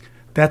do.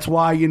 That's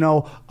why,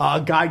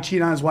 a guy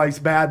cheating on his wife's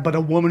bad, but a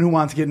woman who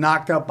wants to get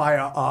knocked up by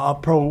a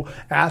pro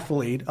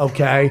athlete,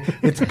 okay,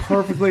 it's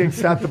perfectly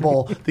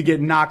acceptable to get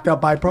knocked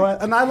up by a pro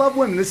athlete. And I love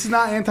women. This is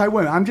not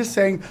anti-women. I'm just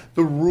saying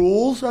the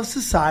rules of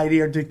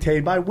society are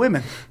dictated by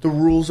women. The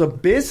rules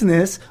of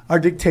business are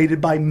dictated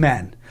by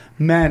men.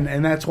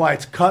 And that's why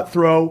it's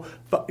cutthroat.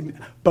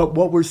 But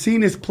what we're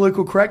seeing is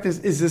political correctness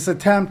is this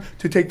attempt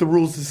to take the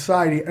rules of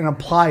society and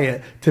apply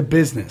it to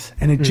business,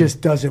 and it just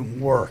doesn't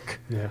work.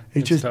 Yeah,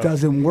 it just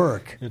doesn't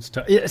work. It's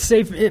tough.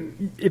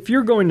 If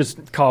you're going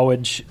to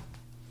college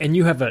and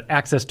you have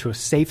access to a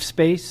safe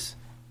space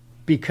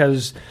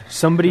because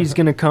somebody's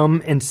going to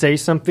come and say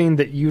something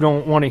that you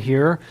don't want to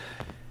hear,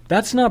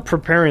 that's not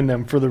preparing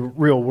them for the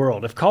real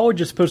world. If college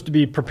is supposed to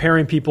be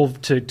preparing people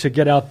to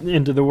get out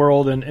into the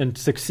world and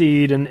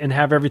succeed and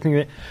have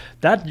everything,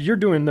 that you're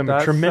doing them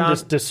a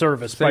tremendous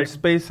disservice. Safe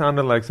space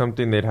sounded like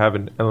something they'd have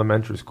in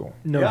elementary school.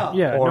 No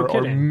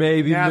kidding. Or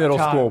maybe middle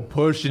school,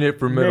 pushing it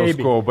for middle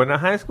school. But in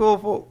high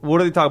school, what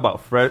do they talk about?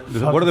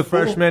 What are the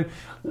freshmen?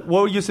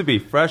 What used to be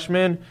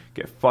freshmen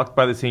get fucked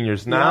by the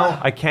seniors. Now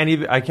I can't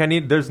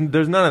even. There's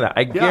none of that.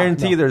 I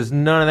guarantee there's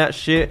none of that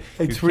shit.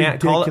 It's you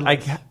can't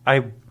ridiculous. call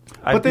it.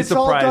 But it's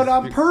all done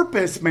on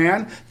purpose,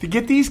 man, to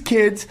get these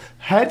kids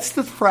heads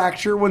to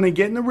fracture when they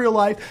get into real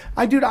life.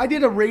 I did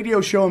a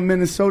radio show in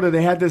Minnesota.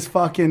 They had this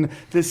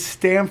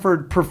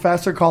Stanford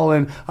professor call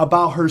in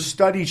about her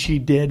study she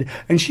did.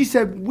 And she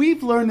said,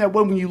 we've learned that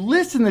when you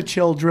listen to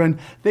children,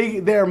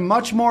 they're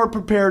much more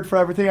prepared for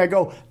everything. I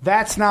go,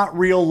 that's not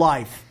real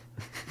life.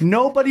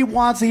 Nobody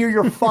wants to hear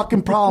your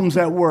fucking problems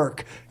at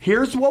work.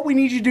 Here's what we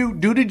need you to do.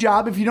 Do the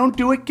job. If you don't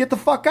do it, get the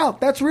fuck out.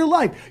 That's real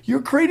life.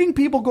 You're creating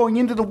people going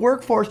into the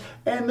workforce,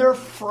 and they're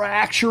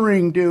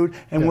fracturing, dude.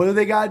 And what do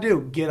they got to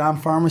do? Get on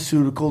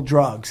pharmaceutical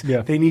drugs.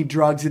 Yeah. They need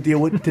drugs to deal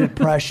with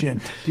depression,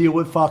 deal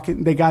with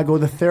they got to go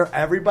to therapy.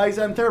 Everybody's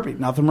on therapy.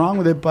 Nothing wrong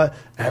with it, but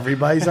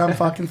everybody's on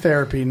fucking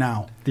therapy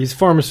now. These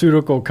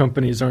pharmaceutical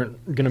companies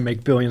aren't going to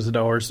make billions of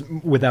dollars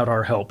without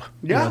our help.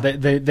 Yeah.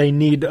 They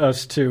need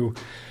us to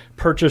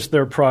purchase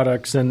their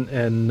products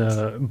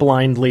and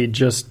blindly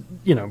just,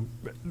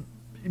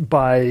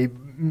 buy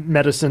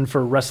medicine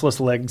for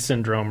restless leg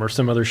syndrome or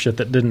some other shit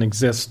that didn't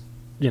exist,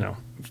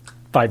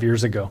 5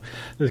 years ago.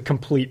 The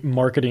complete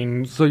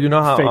marketing, so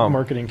how fake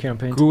marketing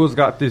campaigns. Google's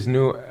got these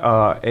new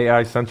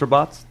AI censor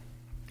bots.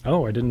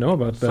 Oh, I didn't know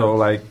about that.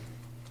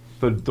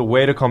 So the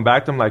way to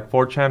combat them,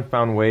 4chan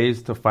found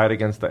ways to fight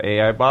against the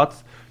AI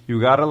bots. You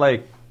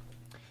gotta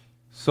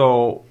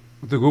so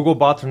the Google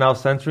bots are now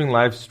censoring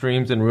live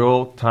streams in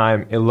real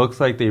time. It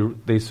looks like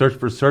they search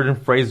for certain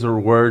phrases or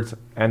words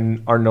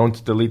and are known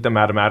to delete them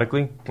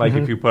automatically.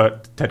 If you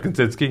put Ted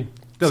Kaczynski,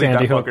 delete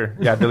Sandy that Hook. fucker.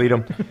 Yeah, delete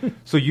them.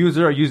 So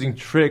users are using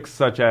tricks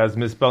such as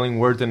misspelling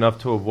words enough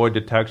to avoid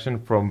detection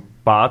from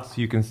bots.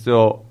 You can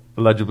still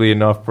legibly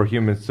enough for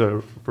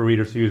for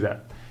readers to use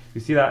that.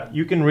 You see that?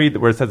 You can read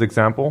where it says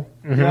example.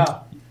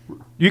 Yeah.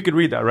 You could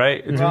read that,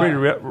 right? It's pretty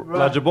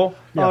legible.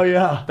 Yeah. Oh,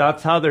 yeah.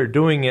 That's how they're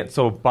doing it,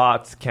 so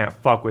bots can't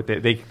fuck with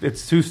it.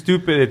 It's too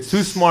stupid. It's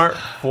too smart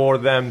for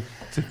them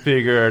to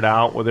figure it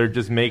out, where they're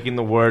just making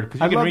the word.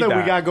 I love that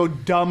we got to go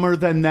dumber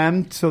than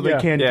them so they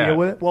can't deal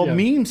with it. Well,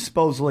 memes,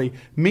 supposedly.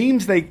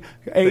 Memes,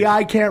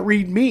 AI can't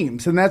read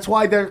memes, and that's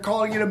why they're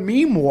calling it a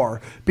meme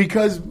war,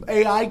 because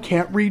AI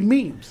can't read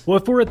memes. Well,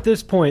 if we're at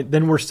this point,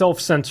 then we're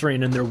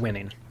self-censoring and they're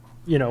winning.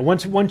 You know,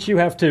 once you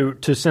have to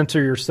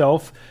censor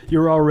yourself,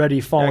 you're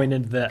already falling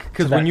into that.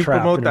 Because when you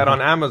promote that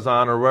on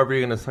Amazon or wherever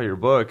you're going to sell your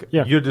book,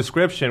 your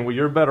description, well,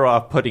 you're better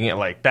off putting it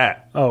like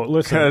that. Oh,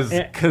 listen,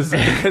 because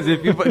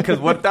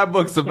what that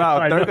book's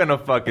about, they're going to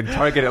fucking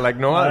target it like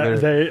no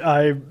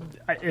other.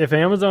 If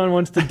Amazon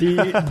wants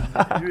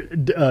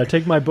to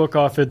take my book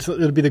off,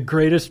 it'll be the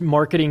greatest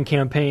marketing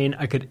campaign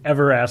I could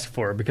ever ask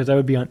for, because I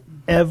would be on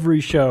every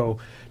show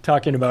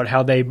talking about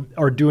how they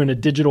are doing a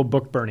digital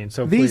book burning.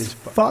 So these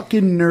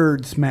fucking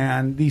nerds,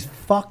 man, these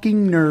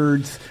fucking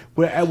nerds,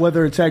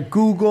 whether it's at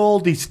Google,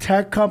 these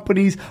tech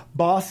companies,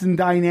 Boston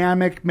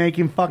Dynamic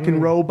making fucking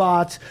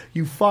robots,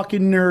 you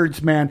fucking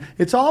nerds, man.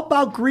 It's all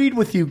about greed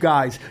with you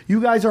guys. You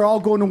guys are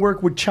all going to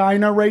work with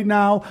China right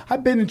now.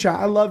 I've been in China.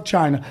 I love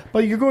China.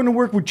 But you're going to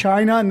work with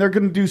China and they're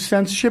going to do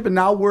censorship, and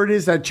now word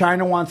is that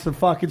China wants to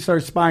fucking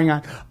start spying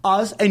on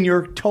us, and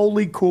you're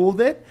totally cool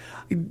with it?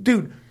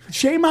 Dude,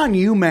 shame on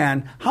you,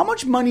 man. How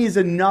much money is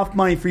enough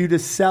money for you to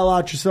sell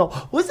out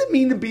yourself? What does it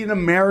mean to be an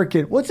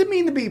American? What's it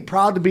mean to be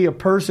proud to be a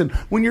person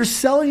when you're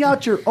selling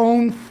out your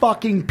own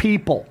fucking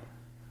people?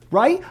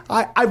 Right?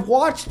 I've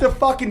watched the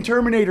fucking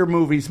Terminator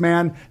movies,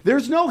 man.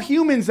 There's no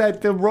humans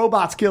that the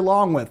robots get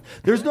along with.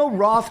 There's no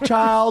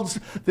Rothschilds.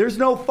 There's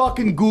no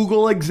fucking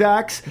Google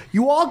execs.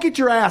 You all get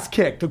your ass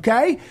kicked,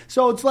 okay?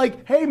 So it's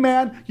like, hey,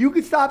 man, you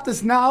can stop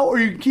this now or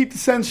you can keep the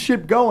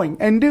censorship going.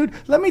 And, dude,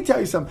 let me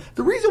tell you something.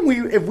 The reason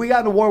if we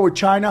got in a war with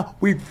China,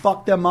 we'd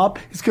fuck them up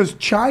is because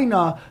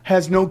China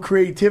has no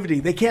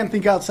creativity. They can't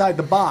think outside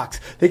the box.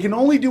 They can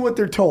only do what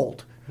they're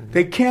told.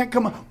 They can't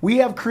come up. We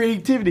have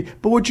creativity.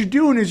 But what you're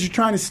doing is you're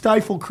trying to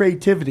stifle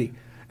creativity.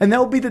 And that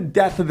will be the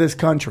death of this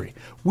country.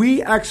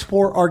 We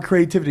export our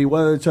creativity,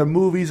 whether it's our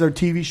movies, our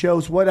TV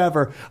shows,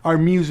 whatever, our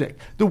music.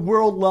 The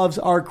world loves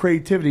our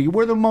creativity.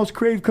 We're the most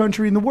creative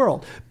country in the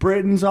world.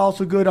 Britain's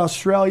also good.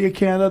 Australia,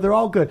 Canada, they're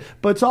all good.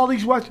 But it's all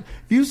these Western.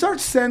 If you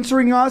start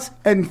censoring us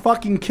and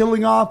fucking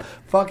killing off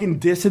fucking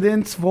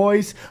dissidents'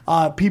 voice,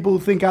 people who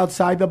think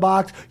outside the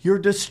box, you're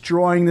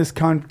destroying this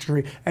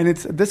country. And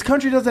this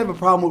country doesn't have a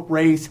problem with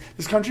race.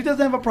 This country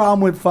doesn't have a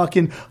problem with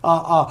fucking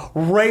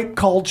rape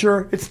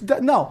culture.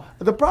 No.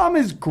 The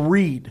problem is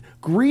greed.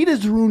 Greed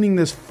is ruining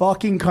this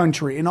fucking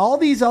country. And all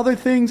these other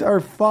things are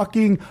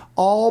fucking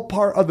all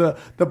part of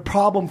the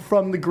problem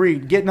from the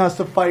greed. Getting us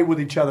to fight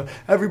with each other.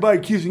 Everybody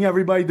accusing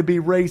everybody to be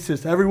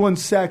racist.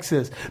 Everyone's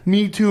sexist.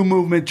 Me Too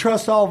movement.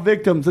 Trust all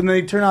victims. And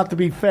they turn out to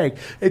be fake.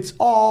 It's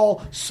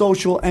all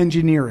social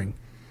engineering.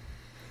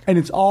 And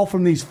it's all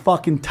from these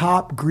fucking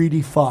top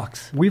greedy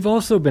fucks. We've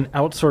also been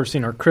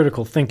outsourcing our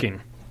critical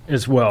thinking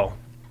as well.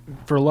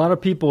 For a lot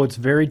of people, it's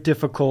very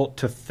difficult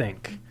to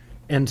think.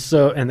 And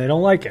they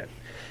don't like it.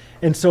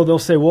 And so they'll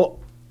say, well,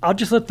 I'll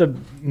just let the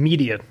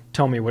media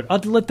tell me I'll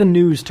let the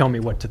news tell me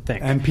what to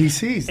think.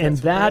 NPCs. And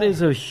that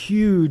is a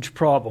huge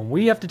problem.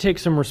 We have to take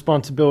some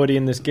responsibility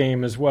in this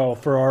game as well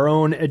for our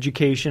own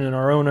education and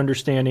our own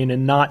understanding,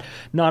 and not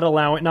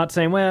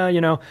saying, well,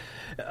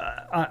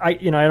 I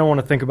don't want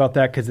to think about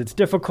that because it's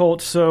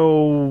difficult.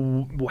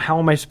 So how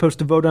am I supposed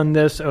to vote on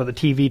this? Oh, the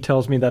TV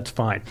tells me that's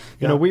fine.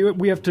 You know,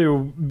 we have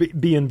to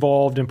be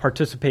involved and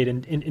participate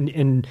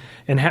and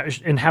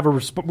have a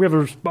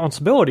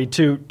responsibility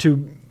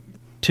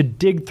to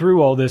dig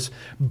through all this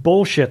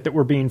bullshit that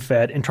we're being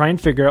fed and try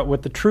and figure out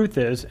what the truth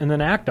is and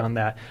then act on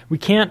that. We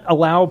can't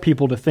allow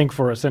people to think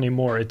for us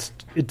anymore.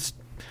 It's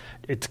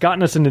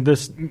gotten us into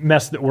this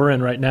mess that we're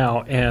in right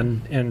now,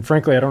 and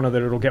frankly, I don't know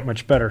that it'll get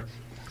much better.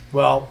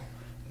 Well,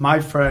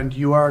 my friend,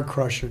 you are a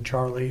crusher,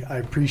 Charlie. I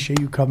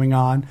appreciate you coming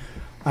on.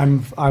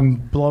 I'm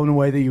blown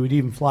away that you would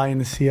even fly in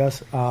to see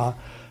us,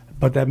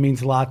 but that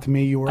means a lot to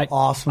me. You were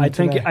awesome today.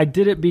 Think I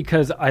did it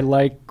because I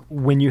like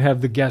when you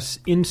have the guests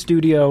in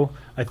studio.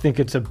 I think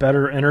it's a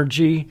better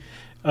energy,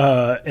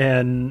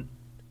 and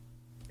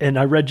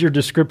I read your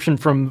description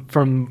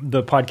from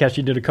the podcast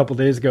you did a couple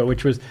days ago,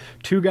 which was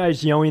two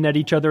guys yelling at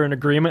each other in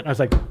agreement. I was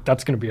like,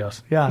 that's going to be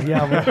us. Yeah.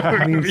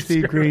 Me and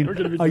Steve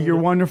Green. You're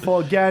wonderful.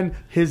 Again,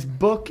 his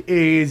book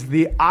is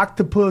The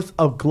Octopus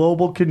of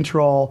Global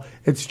Control.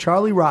 It's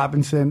Charlie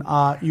Robinson.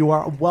 You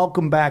are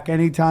welcome back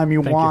anytime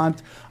you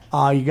want.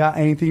 You got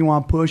anything you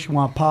want to push, you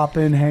want to pop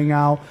in, hang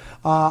out.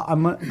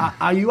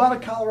 Are you out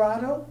of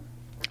Colorado?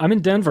 I'm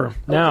in Denver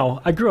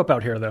now. I grew up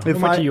out here, though. I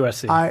went to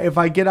USC. If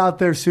I get out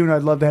there soon,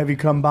 I'd love to have you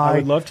come by. I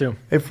would love to.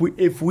 If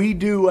we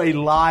do a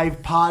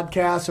live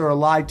podcast or a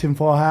live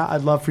tinfoil hat,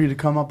 I'd love for you to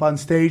come up on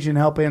stage and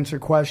help answer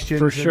questions.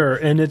 For sure.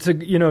 And it's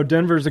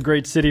Denver's a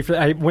great city.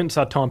 I went and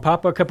saw Tom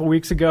Papa a couple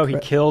weeks ago. He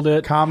killed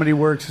it. Comedy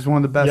Works is one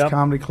of the best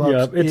comedy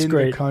clubs in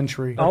the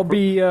country. I'll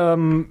be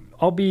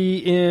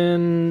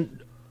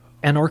in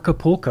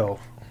Anarchapulco.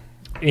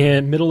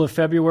 in middle of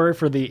February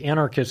for the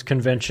Anarchist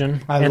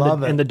Convention. I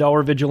love it. And the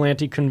Dollar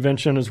Vigilante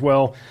Convention as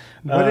well.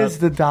 What is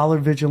the Dollar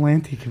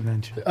Vigilante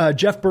Convention?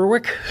 Jeff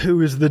Berwick,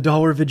 who is the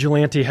Dollar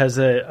Vigilante, has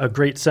a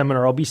great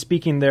seminar. I'll be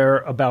speaking there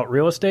about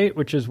real estate,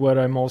 which is what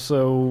I'm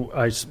also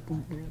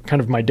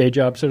kind of my day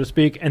job, so to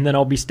speak. And then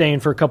I'll be staying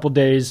for a couple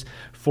days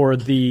for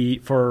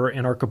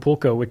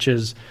Anarchapulco, which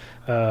is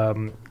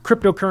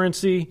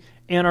cryptocurrency.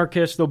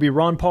 Anarchists. There'll be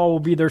Ron Paul will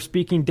be there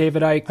speaking.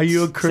 David Icke. Are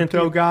you a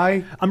crypto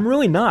guy? I'm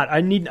really not.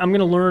 I'm going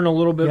to learn a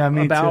little bit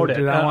about too, it.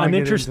 dude, I'm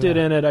interested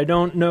in it. I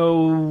don't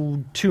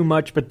know too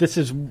much, but this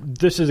is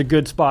a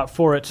good spot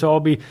for it. So I'll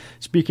be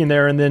speaking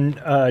there. And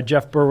then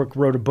Jeff Berwick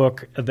wrote a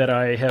book that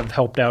I have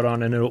helped out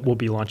on, and it will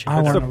be launching.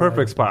 It's the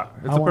perfect spot.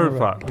 It's a perfect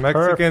spot.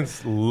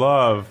 Mexicans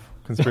love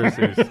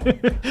conspiracies.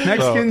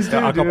 Mexicans do.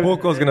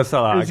 Acapulco's going to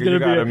sell out. You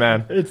got it,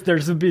 man. There's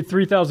going to be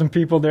 3,000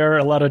 people there.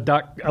 A lot of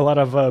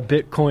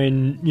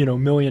Bitcoin,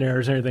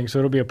 millionaires and everything. So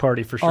it'll be a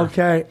party for sure.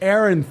 Okay,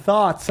 Aaron,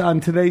 thoughts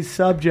on today's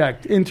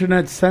subject: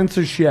 internet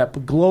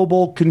censorship,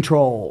 global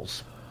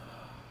controls.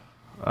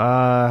 We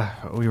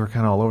were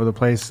kind of all over the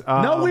place.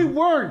 No, we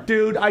weren't,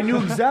 dude. I knew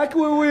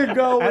exactly where we were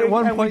going. At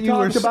one point, you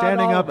were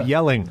standing up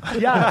yelling.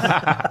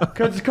 Yes,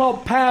 because it's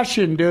called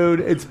passion, dude.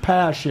 It's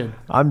passion.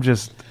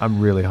 I'm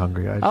really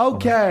hungry.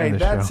 Okay,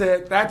 that's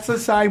it. That's the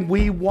sign.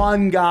 We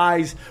won,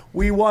 guys.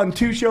 We won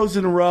 2 shows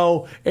in a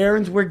row.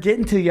 Aaron's, we're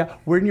getting to you.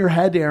 We're in your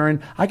head,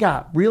 Aaron. I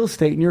got real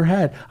estate in your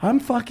head.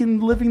 I'm fucking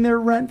living there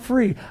rent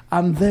free.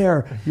 I'm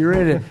there. You're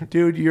in it,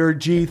 dude. You're a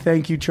G.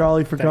 Thank you,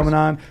 Charlie, for coming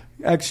on.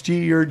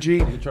 XG, you're a G.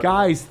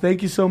 Guys,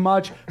 thank you so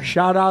much.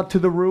 Shout out to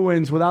the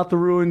Ruins. Without the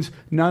Ruins,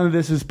 none of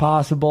this is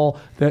possible.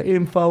 The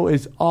info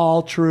is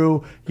all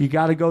true. You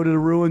got to go to the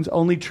Ruins.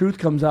 Only truth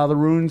comes out of the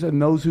Ruins,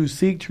 and those who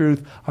seek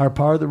truth are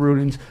part of the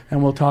Ruins.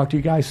 And we'll talk to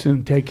you guys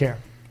soon. Take care.